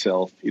reinvent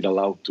itself, it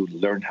allowed to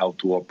learn how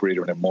to operate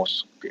on a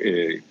most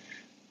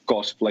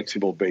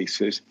cost-flexible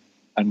basis.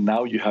 And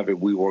now you have a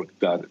WeWork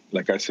that,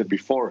 like I said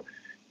before,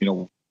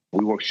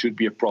 WeWork should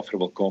be a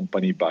profitable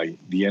company by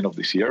the end of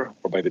this year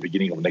or by the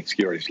beginning of next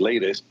year at its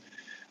latest.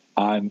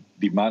 And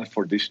demand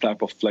for this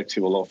type of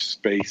flexible office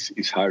space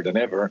is higher than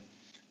ever.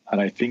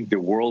 And I think the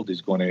world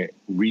is going to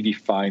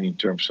redefine in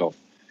terms of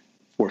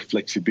where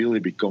flexibility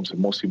becomes the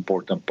most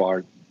important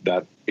part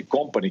that a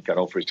company can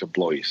offer its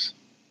employees.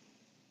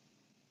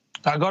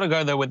 I got to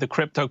go there with the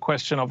crypto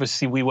question.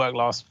 Obviously, WeWork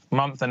last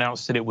month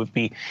announced that it would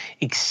be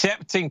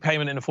accepting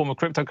payment in the form of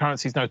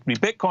cryptocurrencies, notably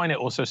Bitcoin. It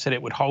also said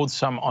it would hold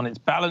some on its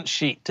balance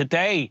sheet.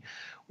 Today,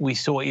 we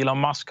saw Elon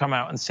Musk come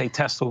out and say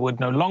Tesla would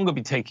no longer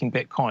be taking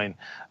Bitcoin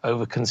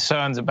over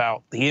concerns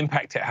about the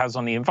impact it has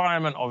on the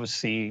environment.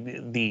 Obviously,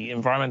 the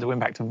environmental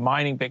impact of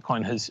mining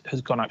Bitcoin has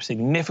gone up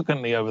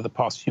significantly over the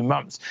past few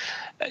months.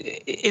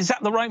 Is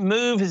that the right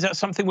move? Is that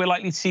something we're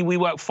likely to see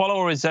WeWork follow,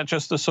 or is that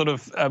just a sort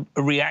of a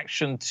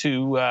reaction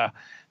to a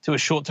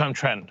short-term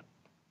trend?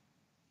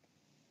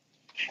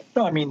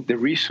 No, I mean, the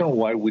reason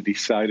why we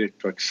decided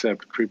to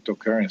accept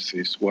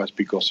cryptocurrencies was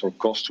because our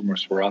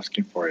customers were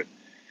asking for it.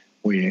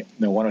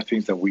 One of the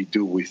things that we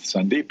do with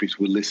Sandeep is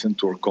we listen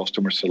to our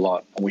customers a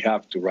lot, and we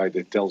have to, right?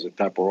 They tell us the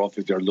type of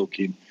office they're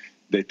looking,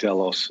 they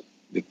tell us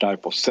the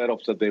type of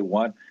setups that they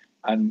want,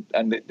 and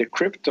the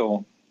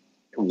crypto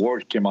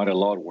word came out a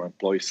lot where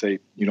employees say,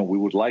 we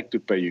would like to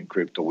pay you in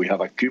crypto. We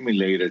have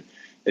accumulated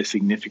a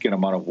significant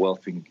amount of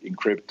wealth in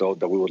crypto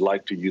that we would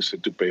like to use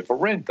it to pay for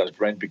rent, as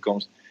rent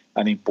becomes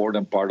an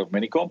important part of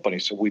many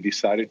companies. So we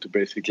decided to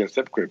basically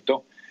accept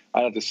crypto,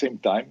 and at the same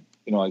time,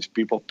 as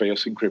people pay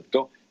us in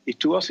crypto,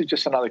 to us, it's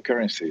just another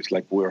currency. It's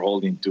like we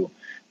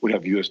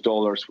have US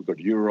dollars, we got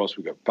euros,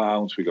 we got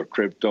pounds, we got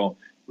crypto,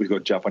 we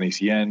got Japanese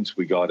yens,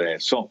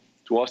 so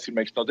to us, it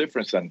makes no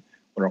difference. And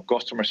when our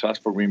customers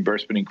ask for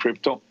reimbursement in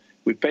crypto,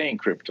 we pay in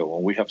crypto.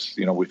 And we have,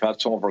 we've had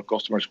some of our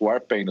customers who are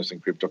paying us in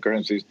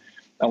cryptocurrencies,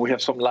 and we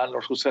have some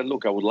landlords who said,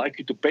 look, I would like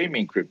you to pay me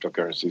in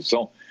cryptocurrencies.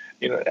 So,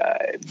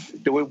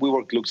 the way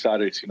WeWork looks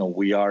at it is,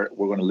 we're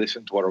going to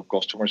listen to what our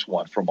customers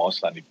want from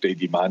us, and if they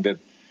demanded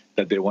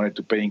that they wanted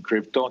to pay in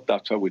crypto,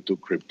 that's why we took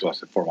crypto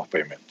as a form of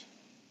payment.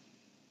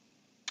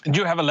 Do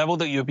you have a level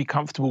that you'd be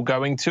comfortable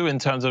going to in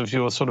terms of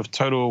your sort of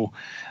total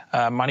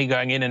money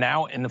going in and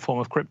out in the form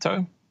of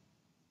crypto?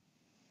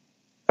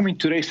 I mean,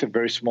 today is a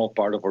very small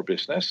part of our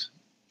business.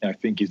 I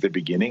think it's the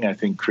beginning. I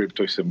think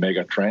crypto is a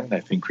mega trend. I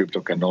think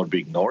crypto cannot be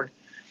ignored.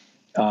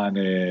 And,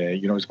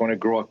 it's going to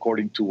grow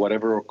according to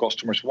whatever our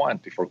customers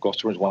want. If our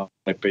customers want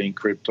to pay in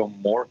crypto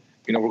more,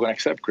 we're going to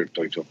accept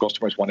crypto. If our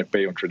customers want to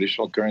pay on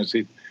traditional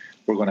currency,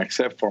 we're going to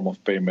accept form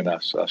of payment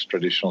as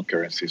traditional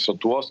currency. So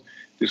to us,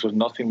 this was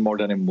nothing more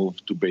than a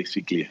move to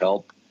basically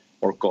help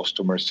our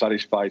customers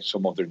satisfy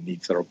some of their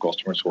needs that our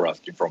customers were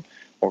asking from.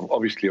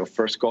 Obviously, our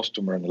first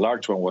customer and the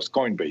large one was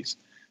Coinbase.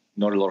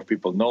 Not a lot of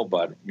people know,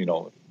 but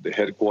the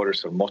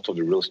headquarters of most of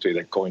the real estate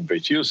that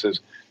Coinbase uses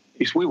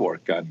is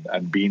WeWork,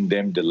 and being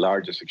them the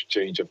largest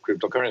exchange of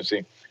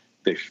cryptocurrency,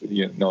 they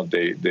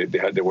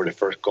were the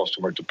first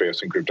customer to pay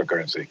us in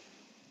cryptocurrency.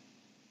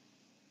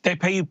 They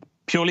pay you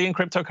purely in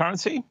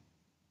cryptocurrency?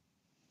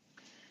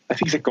 I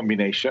think it's a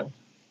combination.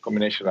 I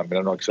mean, I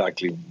don't know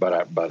exactly,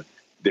 but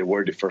they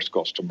were the first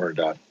customer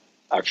that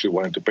actually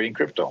wanted to pay in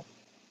crypto.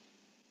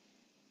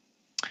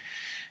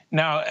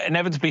 Now,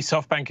 inevitably,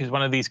 SoftBank is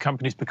one of these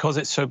companies, because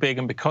it's so big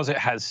and because it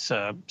has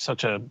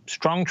such a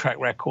strong track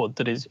record,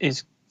 that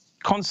is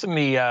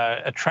constantly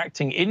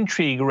attracting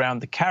intrigue around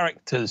the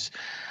characters.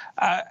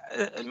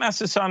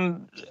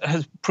 Masa-san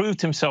has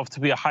proved himself to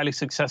be a highly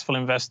successful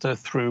investor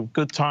through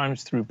good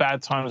times, through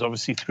bad times,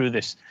 obviously through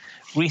this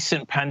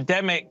recent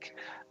pandemic.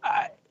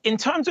 In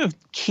terms of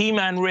key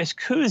man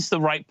risk, who is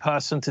the right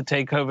person to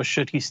take over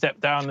should he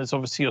step down? There's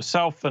obviously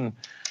yourself and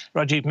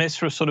Rajiv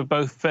Misra, sort of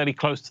both fairly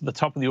close to the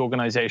top of the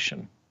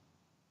organization.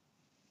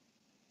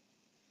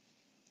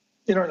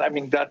 I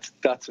mean, that's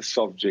a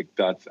subject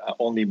that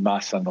only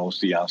Masa knows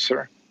the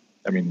answer.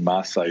 I mean,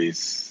 Masa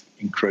is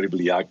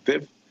incredibly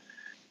active.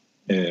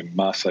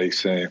 Masa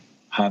is a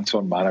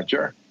hands-on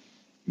manager.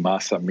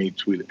 Masa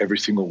meets with every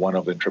single one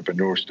of the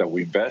entrepreneurs that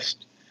we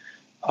invest.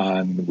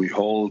 And we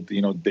hold,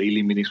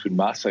 daily meetings with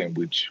Masa in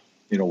which,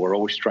 we're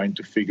always trying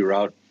to figure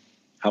out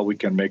how we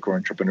can make our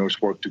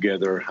entrepreneurs work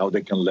together, how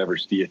they can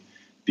leverage the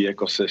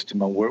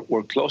ecosystem. And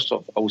we're close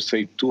to, I would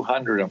say,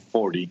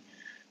 240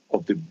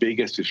 of the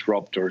biggest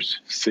disruptors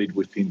sit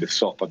within the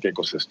SoftBank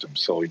ecosystem.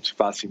 So it's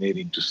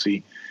fascinating to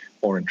see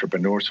our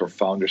entrepreneurs or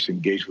founders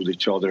engage with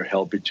each other,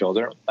 help each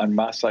other. And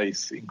Masa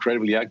is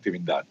incredibly active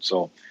in that.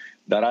 So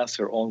that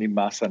answer only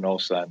Masa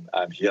knows,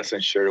 and he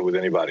hasn't shared it with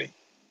anybody.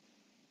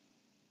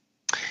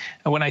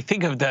 And when I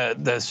think of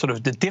the sort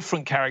of the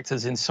different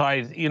characters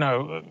inside,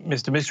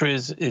 Mr.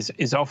 Misra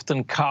is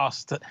often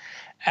cast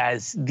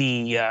as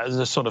the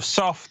sort of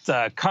soft,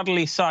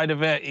 cuddly side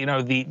of it,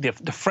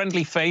 the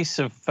friendly face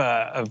of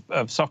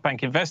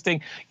SoftBank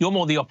investing. You're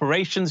more the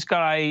operations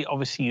guy.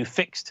 Obviously, you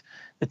fixed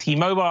the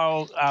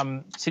T-Mobile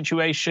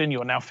situation.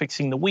 You're now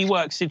fixing the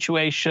WeWork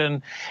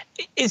situation.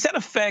 Is that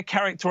a fair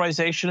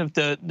characterization of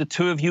the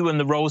two of you and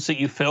the roles that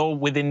you fill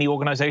within the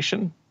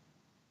organization?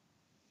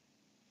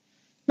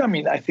 I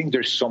mean, I think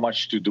there's so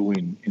much to do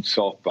in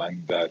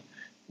SoftBank that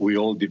we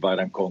all divide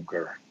and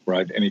conquer,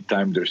 right?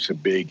 Anytime there's a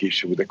big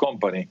issue with the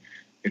company,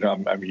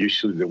 I'm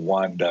usually the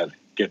one that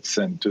gets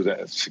sent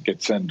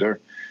there.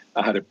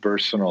 I had a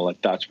personal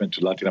attachment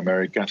to Latin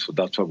America, so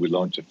that's why we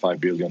launched a $5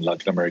 billion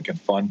Latin American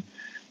fund.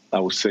 I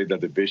would say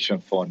that the vision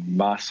fund,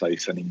 Masa,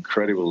 is an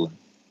incredible,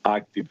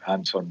 active,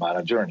 hands-on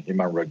manager, and him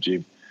and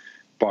Rajiv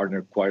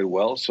partner quite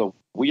well. So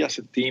we as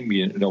a team,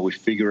 we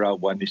figure out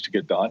what needs to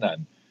get done,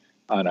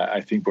 and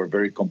I think we're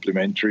very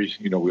complementary.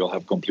 We all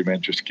have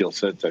complementary skill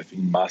sets. I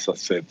think Masa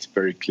sets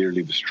very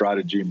clearly the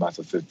strategy.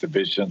 Masa sets the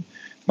vision.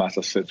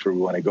 Masa sets where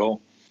we want to go.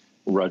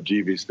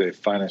 Rajiv is the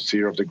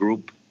financier of the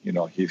group.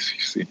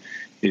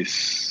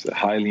 He's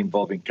highly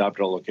involved in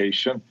capital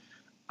allocation,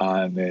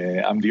 and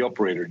I'm the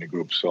operator in the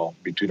group. So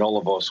between all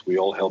of us, we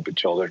all help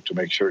each other to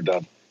make sure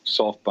that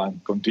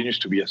SoftBank continues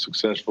to be as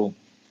successful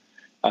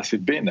as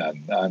it's been.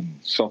 And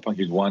SoftBank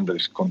is one that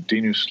is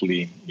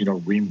continuously,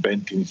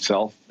 reinventing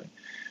itself.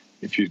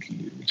 If you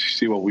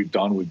see what we've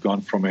done, we've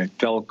gone from a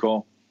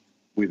telco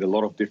with a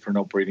lot of different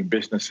operating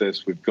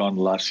businesses. We've gone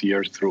last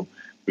year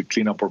we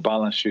cleaned up our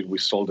balance sheet. We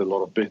sold a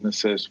lot of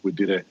businesses. We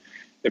did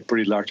a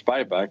pretty large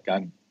buyback.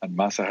 And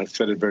Masa has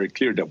said it very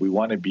clear that we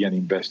want to be an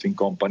investing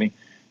company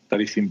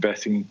that is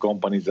investing in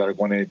companies that are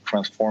going to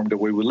transform the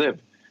way we live.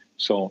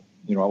 So,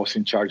 I was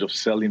in charge of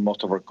selling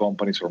most of our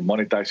companies or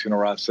monetizing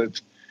our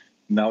assets.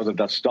 Now that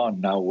that's done,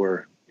 now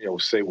we're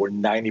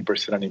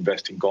 90% an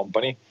investing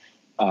company.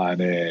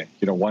 And,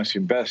 once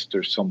you invest,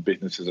 there's some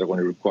businesses that are going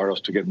to require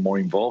us to get more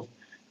involved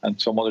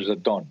and some others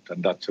that don't.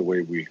 And that's the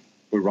way we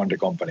run the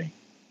company.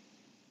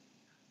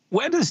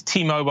 Where does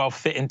T-Mobile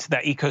fit into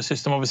that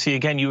ecosystem? Obviously,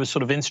 again, you were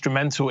sort of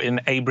instrumental in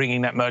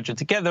bringing that merger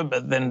together,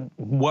 but then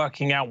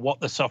working out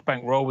what the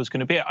SoftBank role was going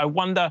to be. I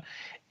wonder,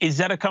 is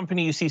that a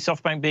company you see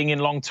SoftBank being in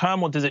long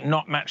term, or does it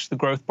not match the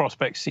growth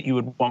prospects that you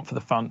would want for the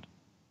fund?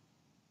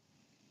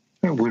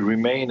 We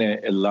remain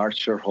a large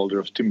shareholder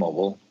of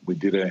T-Mobile. We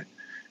did a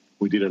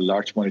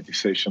large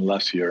monetization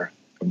last year.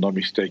 If I'm not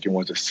mistaken, it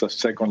was the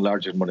second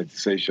largest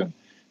monetization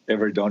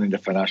ever done in the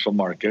financial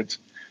markets.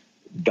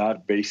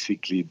 That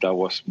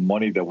was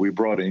money that we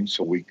brought in,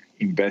 so we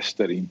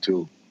invested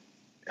into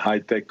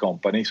high-tech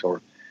companies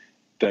or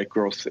tech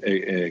growth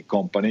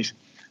companies,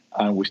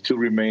 and we still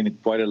remain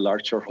quite a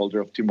large shareholder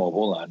of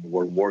T-Mobile, and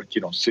we're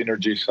working on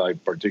synergies. I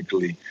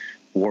particularly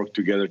work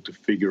together to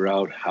figure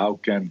out how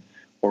can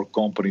our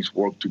companies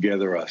work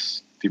together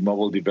as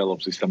T-Mobile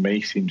develops this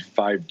amazing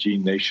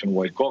 5G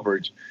nationwide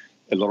coverage.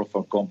 A lot of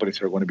our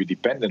companies are going to be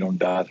dependent on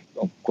that,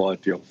 on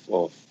quality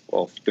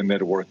of the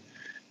network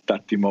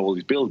that T-Mobile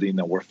is building,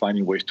 and we're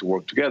finding ways to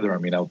work together. I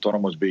mean,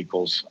 autonomous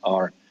vehicles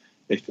are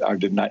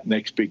the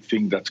next big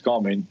thing that's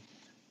coming,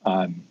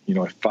 and a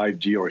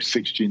 5G or a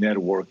 6G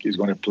network is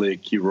going to play a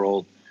key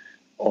role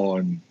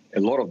on a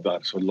lot of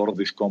that. So a lot of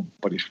these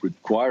companies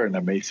require an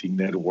amazing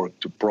network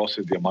to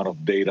process the amount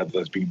of data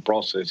that's being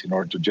processed in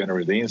order to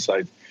generate the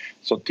insights.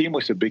 So T-Mobile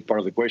is a big part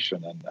of the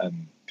question,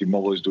 and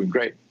T-Mobile is doing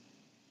great.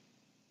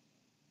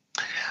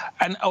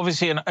 And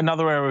obviously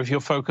another area of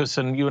your focus,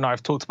 and you and I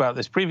have talked about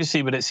this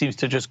previously, but it seems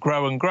to just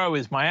grow and grow,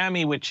 is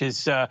Miami, which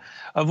is,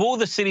 of all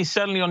the cities,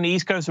 certainly on the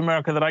East Coast of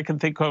America, that I can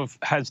think of,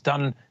 has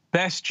done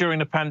best during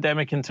the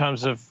pandemic in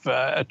terms of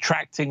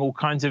attracting all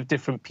kinds of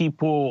different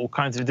people, all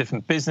kinds of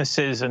different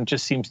businesses, and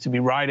just seems to be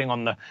riding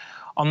on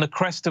the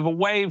crest of a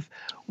wave.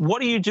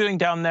 What are you doing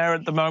down there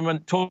at the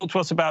moment? Talk to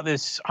us about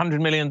this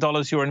 $100 million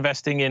you're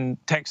investing in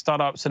tech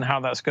startups and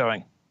how that's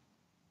going.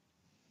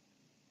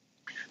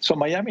 So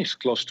Miami is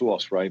close to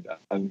us, right?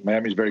 And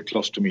Miami is very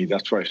close to me.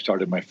 That's where I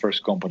started my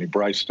first company,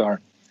 Brightstar.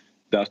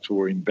 That's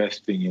where we're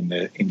investing in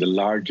the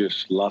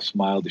largest last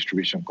mile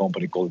distribution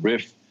company called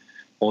Riff,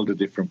 all the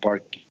different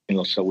parking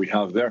lots that we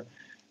have there.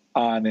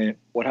 And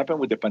what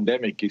happened with the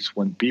pandemic is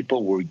when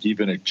people were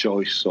given a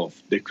choice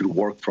of they could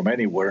work from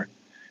anywhere,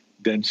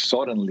 then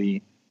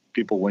suddenly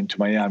people went to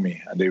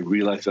Miami and they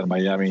realized that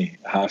Miami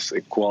has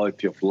a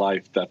quality of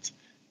life that's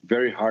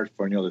very hard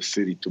for any other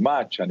city to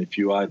match. And if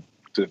you add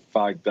to the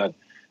fact that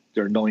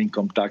there are no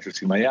income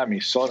taxes in Miami,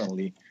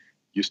 suddenly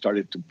you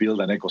started to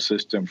build an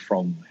ecosystem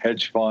from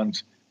hedge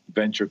funds,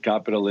 venture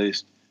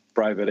capitalists,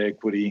 private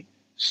equity,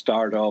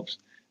 startups.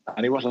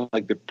 And it was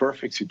like the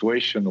perfect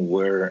situation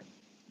where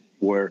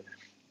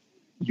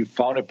you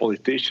found a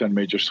politician,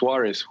 Major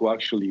Suarez, who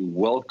actually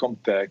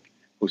welcomed tech,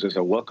 who says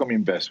a welcome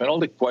investment, all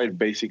the quite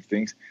basic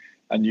things.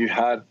 And you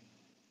had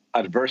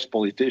adverse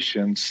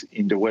politicians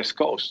in the West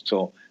Coast.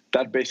 So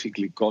that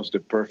basically caused the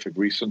perfect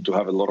reason to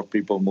have a lot of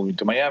people moving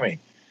to Miami.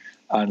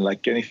 And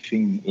like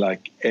anything,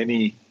 like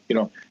any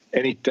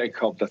tech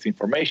hub that's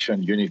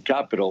information, you need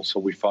capital. So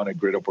we found a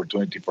great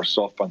opportunity for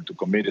SoftBank to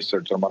commit a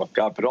certain amount of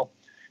capital.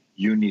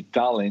 You need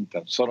talent,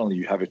 and suddenly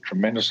you have a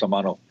tremendous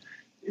amount of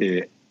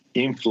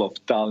inflow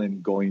of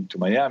talent going to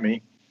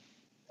Miami.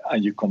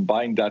 And you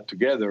combine that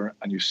together,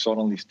 and you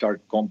suddenly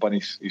start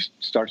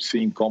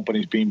seeing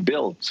companies being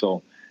built.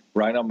 So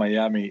right now,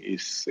 Miami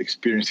is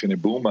experiencing a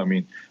boom. I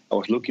mean, I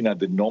was looking at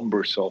the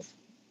numbers of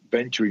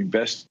venture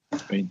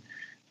investment. I mean,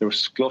 there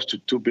was close to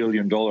 $2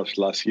 billion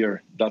last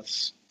year.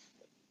 That's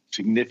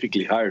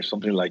significantly higher,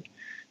 something like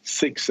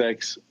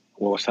 6x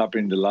what was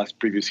happening in the last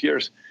previous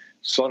years.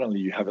 Suddenly,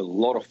 you have a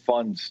lot of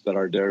funds that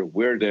are there.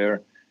 We're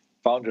there.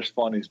 Founders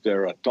Fund is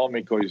there.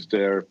 Atomico is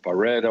there.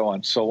 Pareto,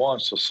 and so on.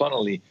 So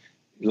suddenly,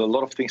 a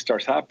lot of things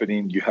start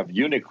happening. You have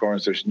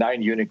unicorns. There's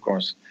 9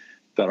 unicorns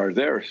that are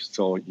there.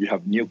 So you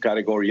have new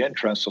category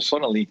entrants. So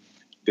suddenly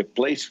the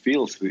place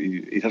feels,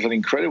 it has an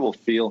incredible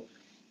feel,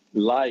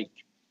 like,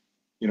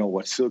 you know,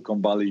 what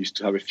Silicon Valley used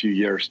to have a few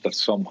years that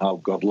somehow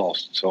got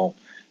lost. So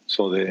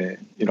the,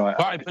 you know, well,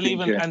 I believe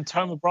and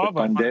Thoma Bravo,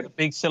 one of the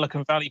big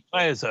Silicon Valley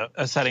players are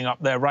setting up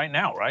there right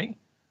now, right?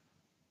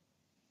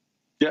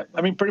 Yeah,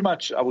 I mean, pretty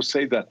much I would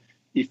say that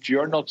if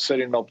you're not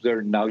setting up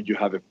there now, you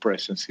have a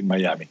presence in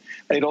Miami.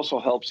 And it also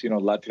helps, you know,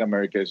 Latin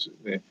America is,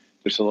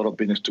 there's a lot of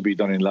business to be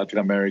done in Latin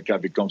America,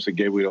 becomes the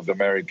gateway of the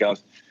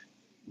Americas.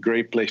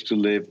 Great place to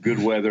live,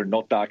 good weather,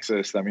 no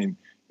taxes. I mean,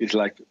 it's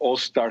like all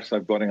stars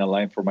have gotten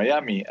aligned for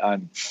Miami.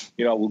 And,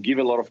 you know, we'll give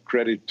a lot of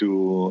credit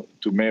to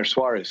Mayor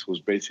Suarez, who's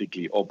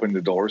basically opened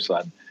the doors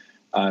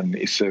and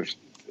is a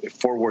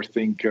forward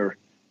thinker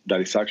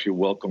that is actually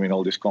welcoming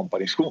all these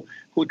companies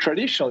who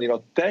traditionally, you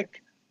know,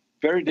 tech,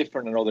 very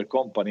different than other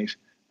companies,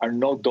 are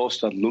not those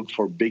that look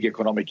for big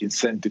economic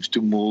incentives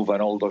to move and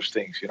all those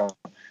things. You know,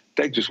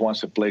 tech just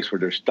wants a place where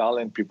there's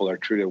talent, people are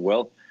treated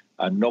well,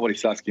 and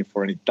nobody's asking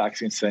for any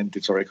tax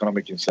incentives or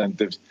economic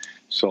incentives.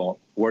 So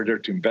we're there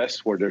to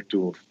invest, we're there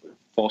to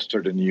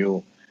foster the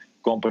new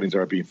companies that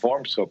are being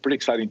formed. So pretty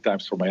exciting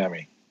times for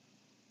Miami.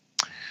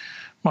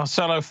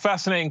 Marcelo,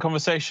 fascinating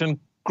conversation.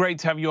 Great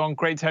to have you on,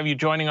 great to have you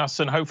joining us,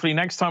 and hopefully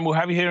next time we'll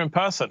have you here in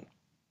person.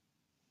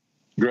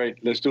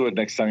 Great, let's do it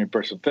next time in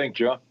person. Thank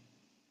you.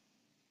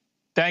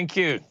 Thank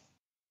you.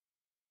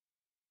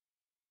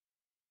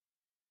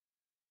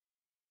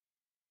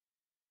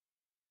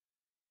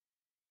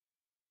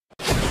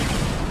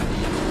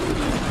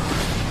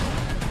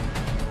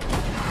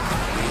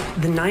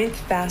 The ninth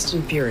Fast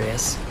and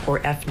Furious, or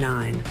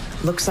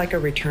F9, looks like a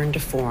return to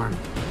form,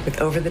 with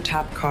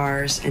over-the-top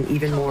cars and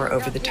even more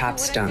over-the-top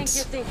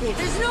stunts.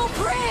 There's no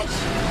bridge!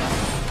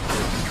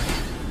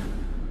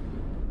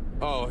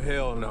 Oh,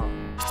 hell no.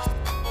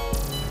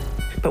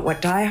 But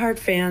what die-hard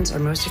fans are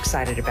most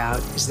excited about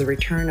is the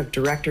return of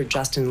director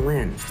Justin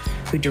Lin,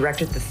 who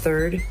directed the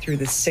 3rd through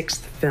the 6th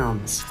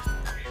films.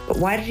 But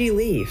why did he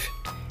leave?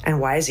 And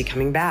why is he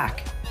coming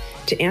back?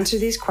 To answer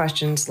these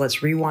questions,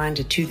 let's rewind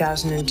to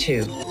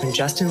 2002, when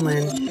Justin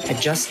Lin had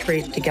just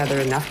scraped together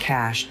enough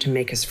cash to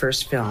make his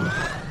first film,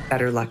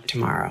 Better Luck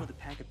Tomorrow.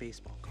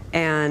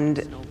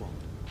 And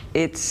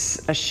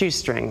it's a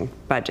shoestring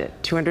budget,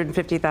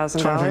 $250,000?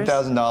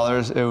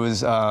 $250,000. It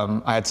was,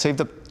 I had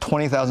saved up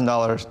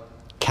 $20,000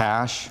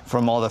 cash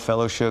from all the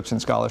fellowships and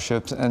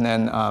scholarships, and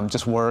then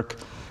just work.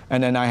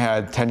 And then I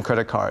had 10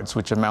 credit cards,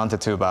 which amounted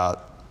to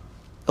about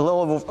a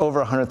little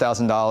over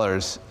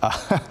 $100,000.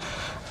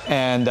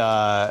 And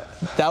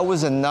that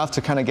was enough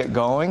to kind of get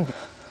going.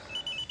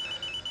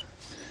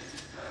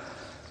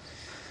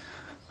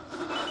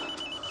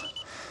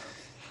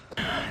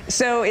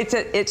 So it's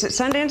at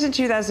Sundance in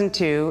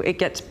 2002. It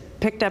gets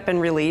picked up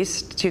and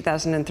released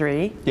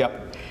 2003.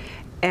 Yep.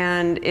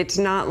 And it's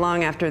not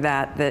long after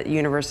that that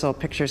Universal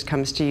Pictures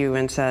comes to you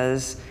and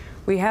says,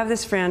 we have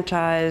this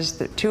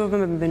franchise, 2 of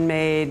them have been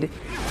made.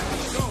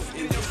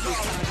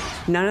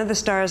 None of the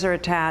stars are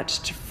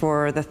attached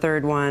for the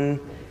 3rd one.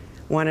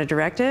 Want to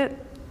direct it?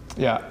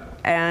 Yeah.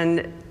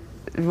 And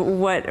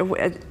what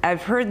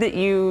I've heard that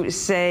you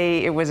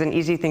say it was an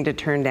easy thing to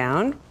turn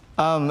down.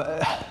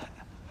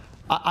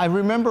 I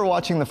remember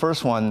watching the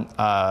first one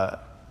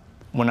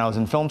when I was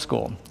in film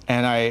school,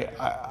 and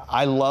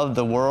I loved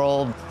the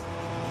world.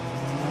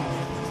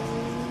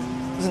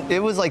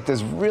 It was like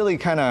this really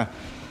kind of,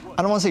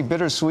 I don't want to say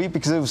bittersweet,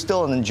 because it was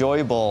still an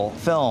enjoyable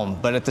film,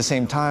 but at the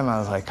same time I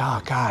was like,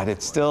 oh God,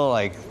 it's still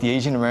like the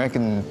Asian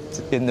American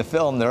in the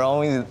film, they're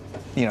always,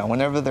 you know,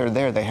 whenever they're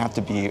there, they have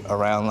to be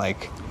around,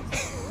 like,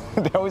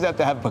 they always have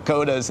to have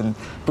pagodas and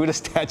Buddha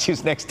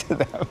statues next to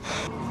them.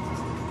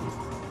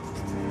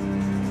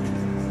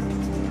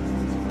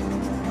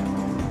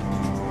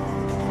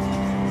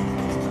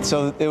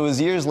 So it was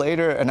years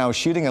later, and I was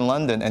shooting in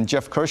London, and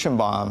Jeff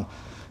Kirschenbaum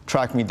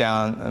tracked me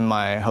down in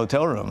my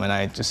hotel room, and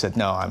I just said,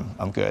 no,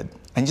 I'm good.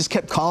 And he just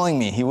kept calling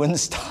me. He wouldn't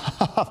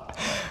stop.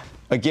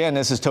 Again,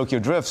 this is Tokyo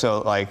Drift,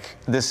 so like,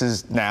 this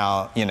is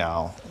now, you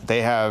know,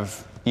 they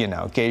have, you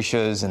know,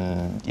 geishas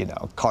and, you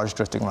know, cars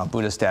drifting around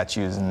Buddha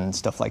statues and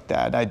stuff like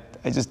that. I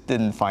just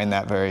didn't find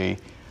that very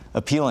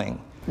appealing.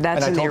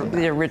 That's in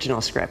the original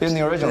script. In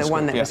the original script, the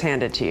one that was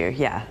handed to you,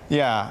 yeah.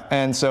 Yeah,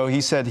 and so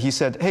he said,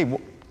 hey,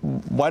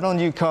 why don't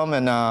you come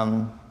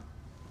and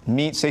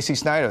meet Stacey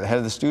Snider, the head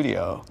of the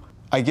studio?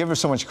 I give her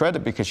so much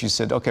credit because she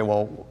said, okay,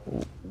 well,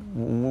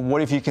 what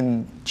if you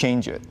can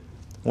change it?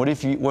 What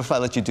if I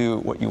let you do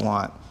what you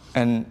want?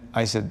 And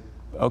I said,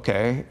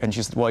 okay. And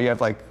she said, well, you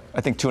have like,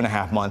 I think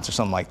 2.5 months or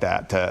something like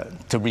that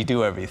to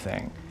redo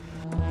everything.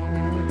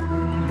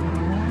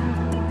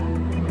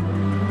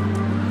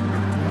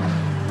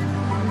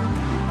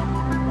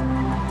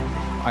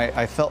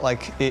 I felt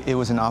like it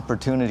was an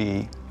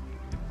opportunity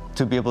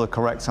to be able to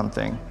correct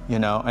something, you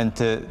know, and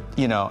to,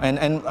 you know,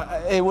 and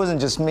it wasn't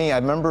just me. I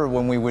remember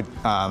when we would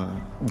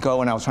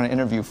go and I was trying to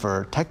interview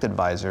for tech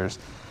advisors,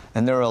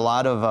 and there were a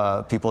lot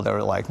of people that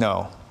were like,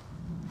 no.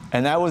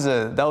 And that was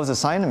a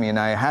sign to me, and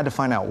I had to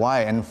find out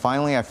why. And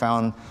finally I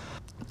found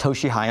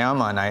Toshi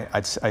Hayama, and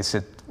I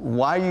said,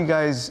 why are you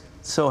guys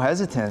so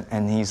hesitant?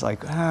 And he's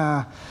like,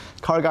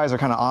 car guys are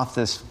kind of off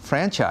this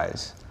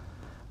franchise.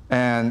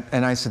 And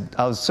I said,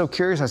 I was so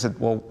curious. I said,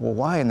 well,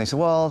 why? And they said,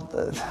 well,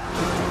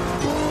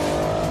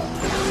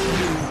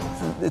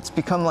 it's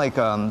become like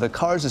the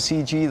cars, the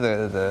CG,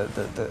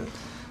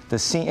 the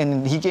scene.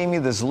 And he gave me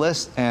this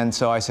list, and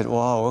so I said,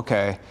 whoa,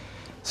 okay.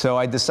 So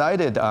I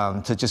decided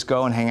to just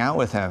go and hang out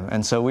with him.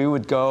 And so we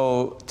would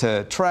go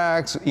to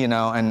tracks, you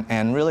know,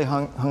 and really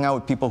hung out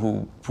with people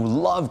who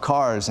love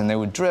cars, and they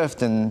would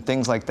drift and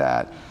things like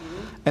that.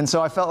 And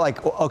so I felt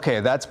like,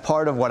 okay, that's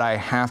part of what I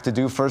have to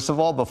do, first of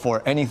all,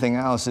 before anything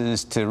else,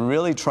 is to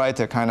really try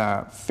to kind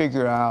of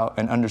figure out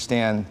and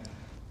understand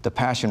the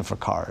passion for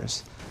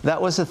cars.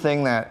 That was the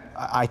thing that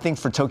I think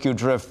for Tokyo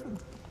Drift,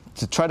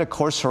 to try to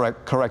course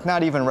correct,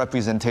 not even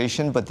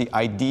representation, but the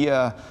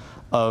idea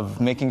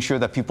of making sure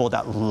that people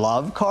that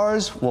love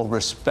cars will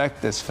respect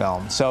this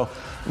film. So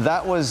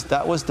that was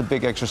the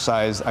big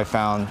exercise I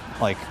found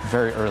like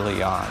very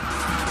early on.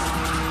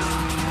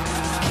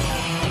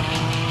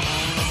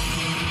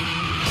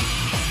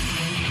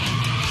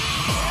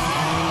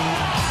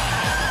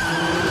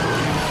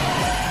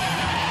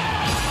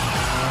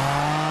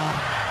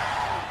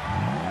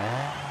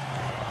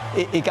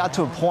 It got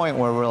to a point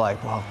where we're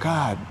like, well,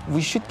 God,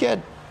 we should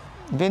get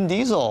Vin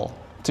Diesel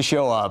to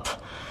show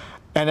up.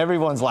 And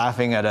everyone's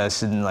laughing at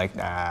us and like,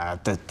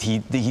 he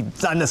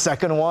done the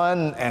second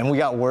one, and we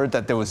got word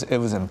that it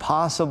was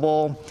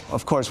impossible.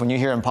 Of course, when you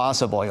hear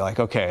impossible, you're like,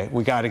 okay,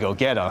 we got to go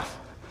get him.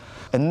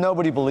 And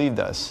nobody believed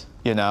us,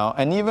 you know.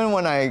 And even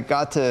when I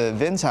got to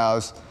Vin's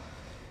house,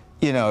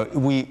 you know,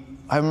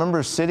 I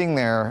remember sitting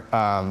there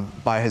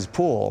by his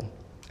pool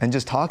and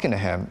just talking to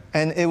him.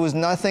 And it was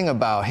nothing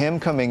about him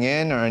coming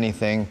in or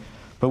anything,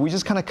 but we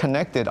just kind of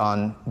connected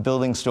on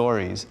building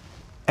stories.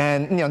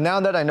 And you know, now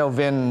that I know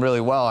Vin really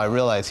well, I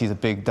realize he's a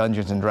big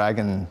Dungeons and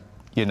Dragons,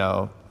 you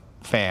know,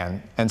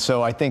 fan. And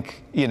so I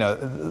think, you know,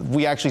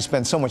 we actually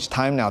spend so much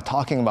time now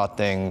talking about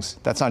things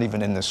that's not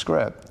even in the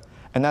script.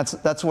 And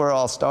that's where it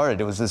all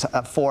started. It was this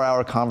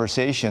 4-hour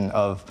conversation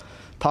of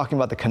talking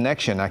about the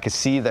connection. I could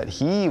see that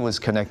he was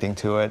connecting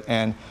to it.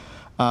 And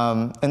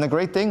the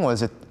great thing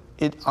was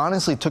it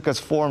honestly took us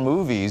 4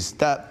 movies.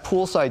 That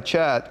poolside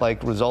chat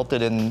like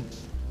resulted in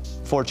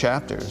 4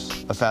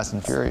 chapters of Fast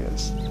and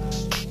Furious.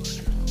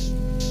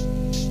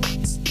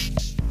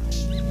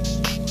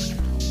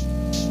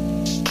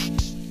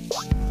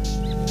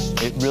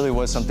 It really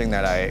was something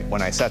that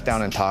when I sat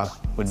down and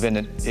talked with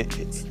Vin,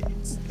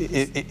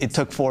 it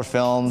took 4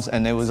 films,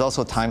 and it was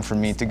also time for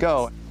me to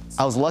go.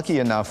 I was lucky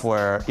enough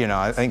where, you know,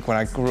 I think when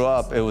I grew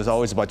up, it was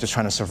always about just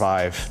trying to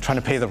survive, trying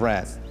to pay the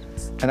rent.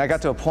 And I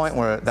got to a point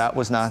where that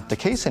was not the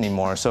case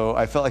anymore. So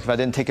I felt like if I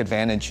didn't take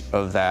advantage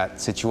of that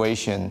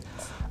situation,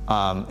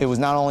 it was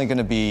not only going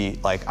to be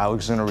like I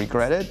was going to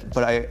regret it,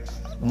 but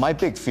my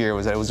big fear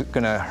was that it was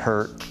going to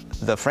hurt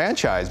the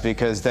franchise,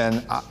 because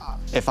then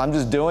if I'm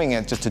just doing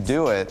it just to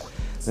do it,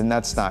 then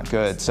that's not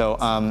good. So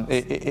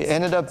it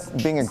ended up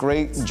being a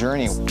great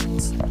journey.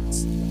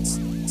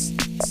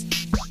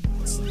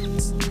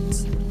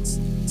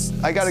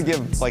 I got to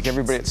give like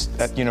everybody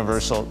at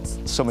Universal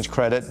so much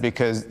credit,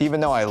 because even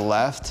though I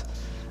left,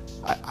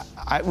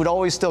 I would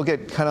always still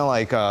get kind of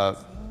like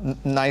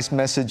nice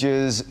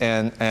messages,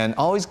 and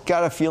always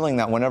got a feeling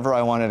that whenever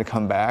I wanted to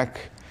come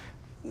back,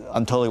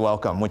 I'm totally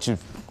welcome, which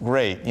is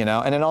great, you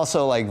know. And then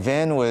also like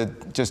Vin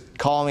would just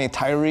call me,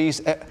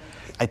 Tyrese.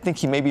 I think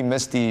he maybe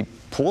missed the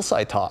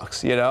poolside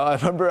talks, you know. I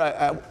remember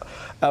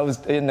I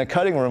was in the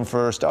cutting room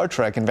for Star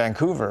Trek in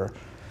Vancouver,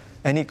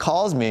 and he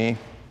calls me,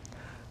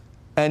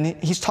 and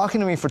he's talking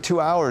to me for 2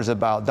 hours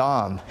about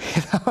Dom,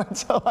 you know. And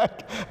so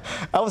like,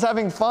 I was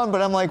having fun,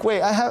 but I'm like,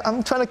 wait,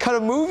 I'm trying to cut a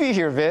movie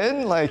here,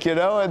 Vin, like, you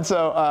know. And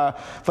so,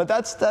 but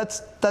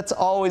that's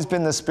always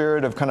been the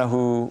spirit of kind of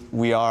who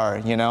we are,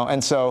 you know.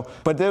 And so,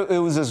 but it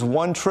was this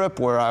one trip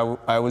where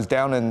I was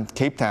down in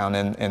Cape Town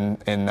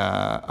in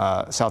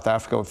South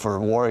Africa for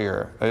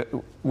Warrior.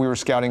 We were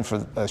scouting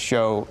for a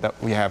show that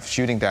we have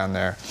shooting down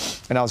there,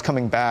 and I was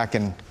coming back,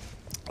 and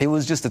it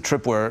was just a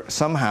trip where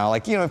somehow,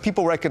 like, you know,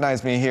 people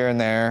recognize me here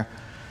and there,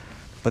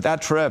 but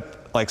that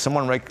trip, like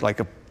like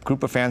a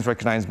group of fans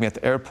recognized me at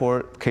the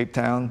airport, Cape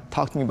Town,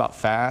 talked to me about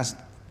Fast,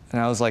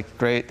 and I was like,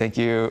 great, thank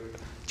you.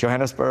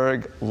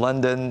 Johannesburg,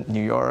 London,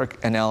 New York,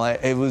 and LA.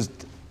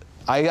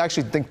 I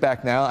actually think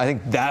back now, I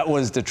think that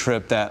was the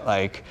trip that,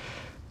 like,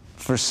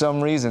 for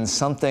some reason,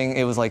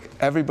 it was like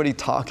everybody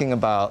talking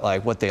about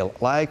like what they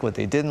like, what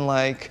they didn't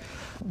like,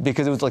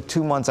 because it was like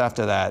 2 months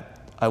after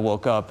that, I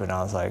woke up and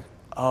I was like,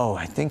 oh,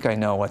 I think I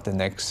know what the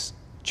next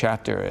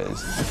chapter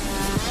is.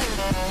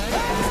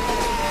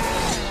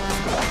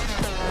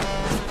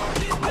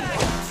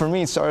 For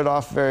me, it started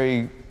off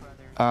very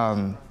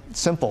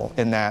simple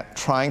in that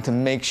trying to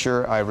make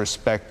sure I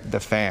respect the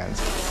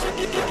fans.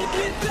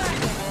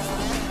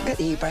 Get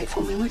the e-brake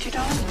for me, would you,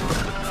 darling?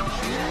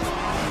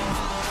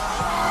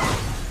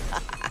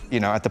 You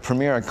know, at the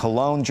premiere in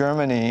Cologne,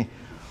 Germany,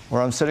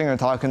 where I'm sitting there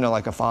talking to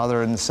like a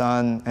father and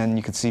son, and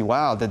you could see,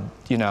 wow,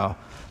 you know,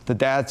 the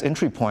dad's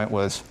entry point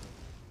was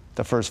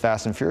the first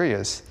Fast and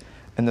Furious.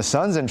 And the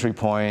son's entry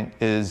point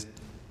is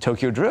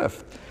Tokyo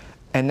Drift.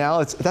 And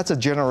now that's a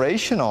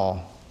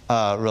generational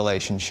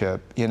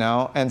relationship, you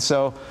know? And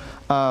so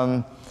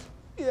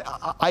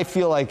I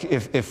feel like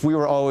if we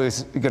were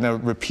always gonna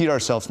repeat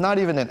ourselves, not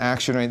even in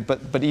action,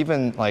 but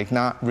even like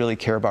not really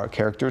care about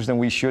characters, then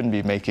we shouldn't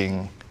be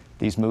making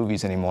these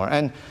movies anymore.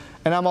 And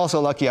I'm also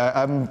lucky,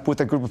 I'm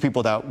with a group of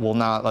people that will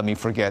not let me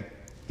forget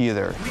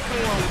either. We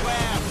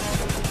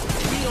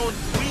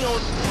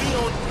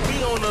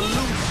on the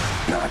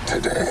loose. Not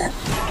today.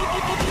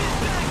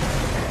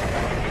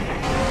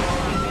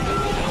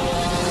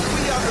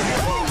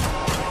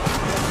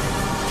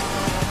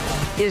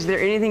 Is there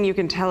anything you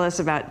can tell us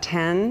about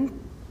 10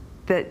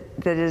 that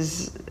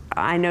is,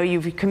 I know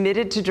you've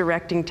committed to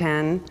directing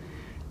 10,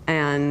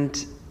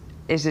 and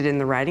is it in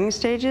the writing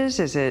stages?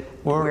 Is it,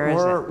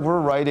 we're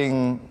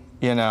writing,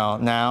 you know,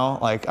 now.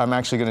 Like, I'm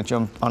actually gonna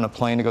jump on a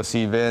plane to go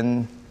see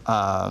Vin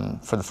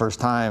for the first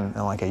time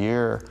in like a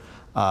year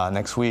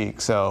next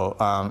week. So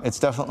it's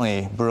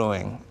definitely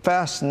brewing.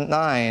 Fast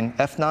 9,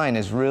 F9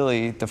 is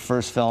really the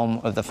first film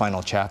of the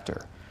final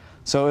chapter.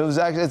 So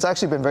it's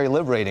actually been very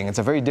liberating. It's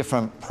a very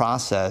different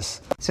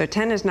process. So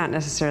 10 is not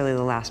necessarily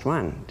the last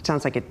one. It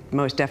sounds like it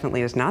most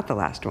definitely is not the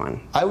last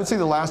one. I would say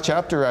the last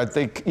chapter, I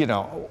think, you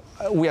know,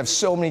 we have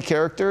so many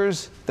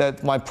characters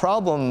that my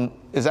problem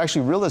is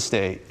actually real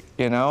estate,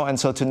 you know? And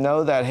so to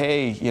know that,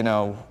 hey, you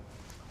know,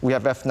 we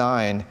have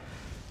F9,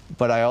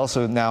 but I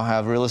also now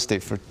have real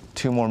estate for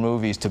 2 more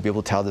movies to be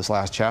able to tell this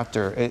last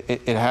chapter.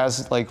 It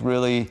has like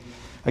really,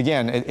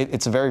 again,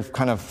 it's a very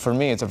kind of, for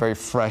me, it's a very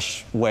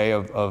fresh way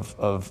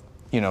of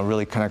you know,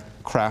 really kind of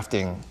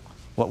crafting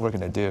what we're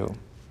gonna do.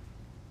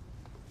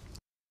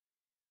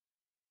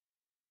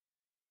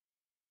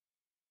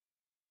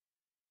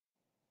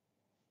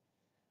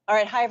 All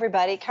right, hi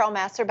everybody. Carol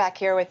Master back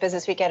here with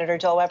Businessweek editor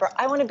Joel Weber.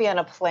 I want to be on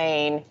a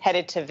plane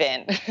headed to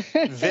Vin.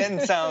 Vin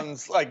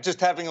sounds like just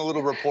having a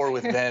little rapport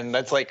with Vin.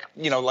 That's like,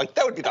 you know, like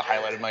that would be the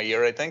highlight of my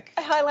year, I think.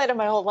 A highlight of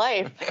my whole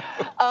life.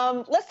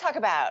 Let's talk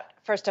about,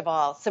 first of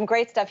all, some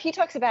great stuff. He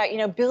talks about, you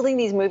know, building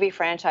these movie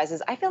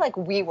franchises. I feel like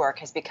WeWork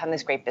has become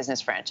this great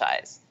business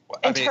franchise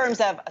in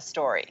terms of a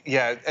story.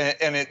 Yeah,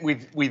 and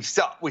we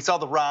saw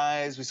the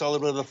rise, we saw a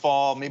little bit of the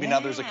fall. Maybe now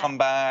there's a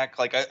comeback.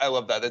 Like I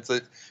love that. It's a,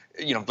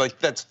 you know, like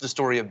that's the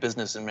story of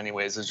business in many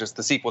ways. Is just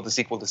the sequel, the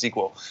sequel, the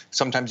sequel.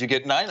 Sometimes you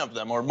get 9 of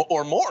them or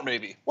more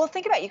maybe. Well,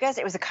 think about it, you guys.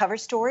 It was a cover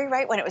story,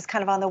 right, when it was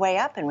kind of on the way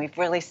up, and we've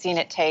really seen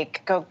it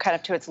go kind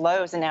of to its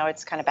lows, and now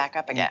it's kind of back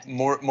up again.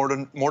 More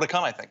to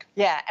come, I think.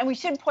 Yeah, and we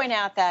should point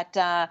out that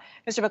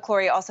Mr.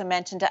 McClory also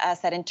mentioned to us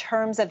that in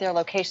terms of their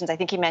locations, I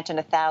think he mentioned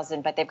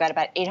 1,000, but they've got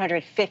about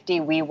 850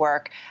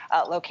 WeWork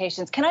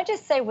locations. Can I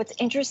just say what's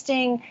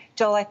interesting,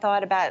 Joel, I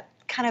thought about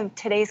kind of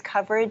today's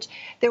coverage,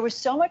 there was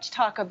so much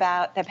talk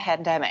about the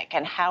pandemic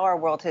and how our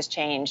world has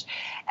changed,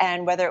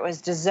 and whether it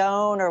was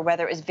DAZN or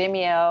whether it was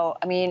Vimeo.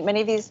 I mean, many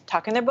of these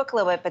talk in their book a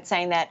little bit, but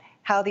saying that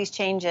how these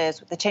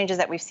changes, the changes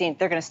that we've seen,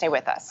 they're going to stay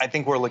with us. I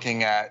think we're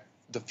looking at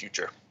the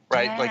future,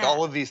 right? Yeah. Like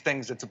all of these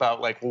things, it's about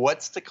like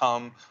what's to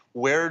come,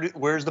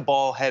 where's the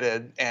ball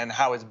headed, and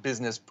how is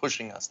business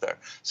pushing us there.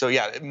 So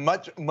yeah,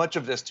 much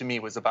of this to me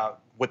was about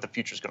what the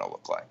future's going to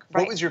look like.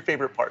 Right. What was your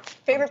favorite part?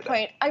 Favorite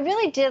point? I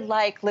really did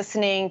like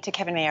listening to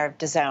Kevin Mayer of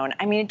DAZN.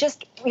 I mean,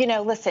 just, you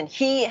know, listen,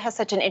 he has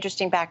such an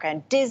interesting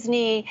background.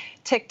 Disney,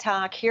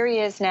 TikTok, here he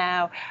is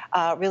now,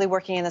 really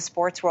working in the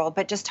sports world,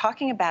 but just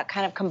talking about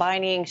kind of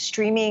combining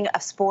streaming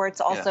of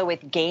sports also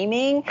with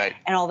gaming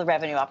and all the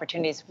revenue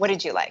opportunities. What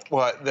did you like?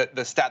 Well,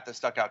 the stat that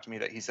stuck out to me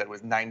that he said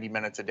was 90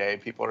 minutes a day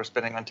people are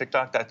spending on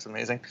TikTok. That's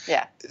amazing.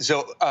 Yeah.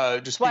 So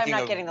just why I'm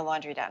not getting the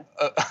laundry done.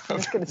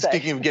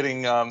 Speaking of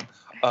getting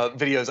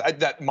videos,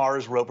 that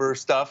Mars rover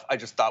stuff I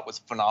just thought was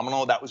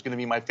phenomenal. That was going to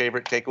be my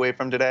favorite takeaway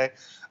from today,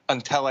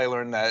 until I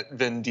learned that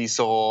Vin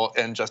Diesel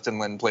and Justin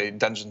Lin played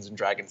Dungeons and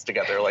Dragons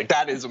together. Like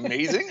that is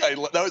amazing.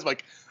 That was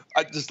like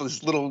just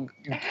this little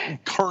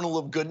kernel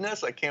of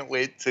goodness. I can't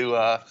wait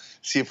to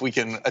see if we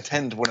can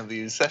attend one of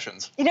these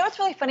sessions. You know what's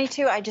really funny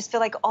too? I just feel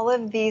like all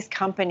of these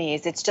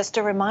companies, it's just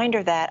a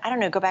reminder that, I don't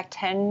know, go back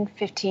 10,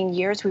 15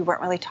 years, we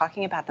weren't really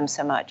talking about them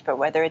so much, but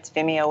whether it's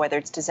Vimeo, whether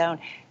it's DAZN,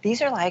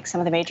 these are like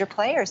some of the major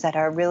players that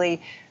are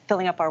really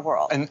filling up our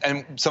world.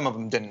 And some of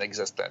them didn't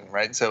exist then,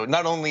 right? So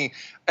not only,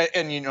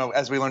 and you know,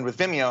 as we learned with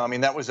Vimeo, I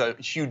mean, that was a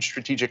huge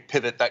strategic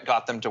pivot that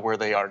got them to where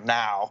they are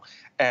now.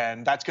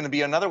 And that's going to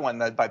be another one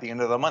that by the end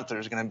of the month,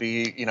 there's going to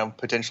be, you know,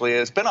 potentially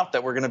a spinoff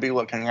that we're going to be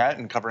looking at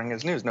and covering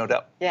as news, no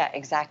doubt. Yeah,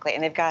 exactly.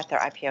 And they've got their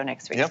IPO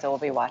next week, so we'll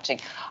be watching.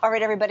 All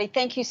right, everybody,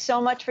 thank you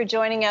so much for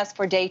joining us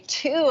for day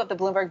 2 of the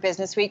Bloomberg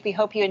Businessweek. We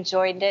hope you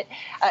enjoyed it.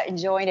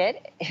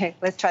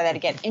 Let's try that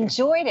again.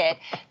 Enjoyed it.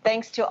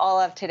 Thanks to all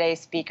of today's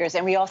speakers.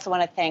 And we also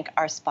want to thank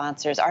our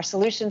sponsors, our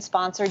solution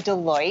sponsor,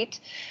 Deloitte,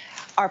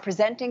 our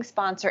presenting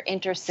sponsor,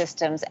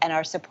 InterSystems, and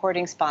our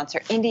supporting sponsor,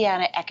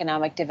 Indiana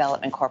Economic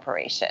Development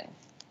Corporation.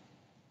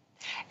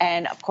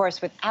 And of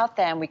course, without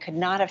them, we could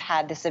not have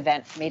had this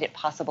event, made it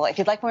possible. If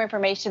you'd like more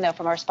information, though,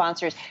 from our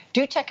sponsors,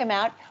 do check them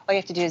out. All you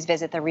have to do is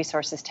visit the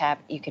resources tab.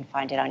 You can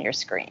find it on your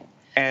screen.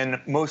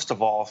 And most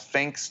of all,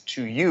 thanks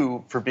to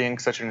you for being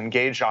such an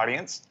engaged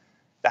audience.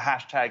 The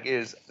hashtag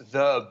is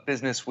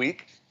 #TheBusinessWeek.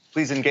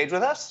 Please engage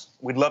with us.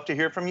 We'd love to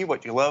hear from you,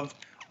 what you love,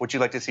 what you'd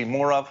like to see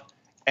more of.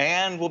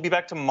 And we'll be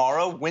back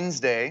tomorrow,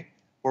 Wednesday,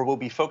 where we'll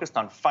be focused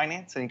on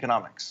finance and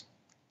economics.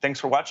 Thanks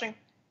for watching,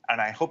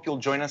 and I hope you'll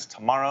join us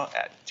tomorrow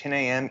at 10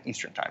 a.m.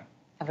 Eastern Time.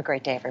 Have a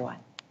great day, everyone.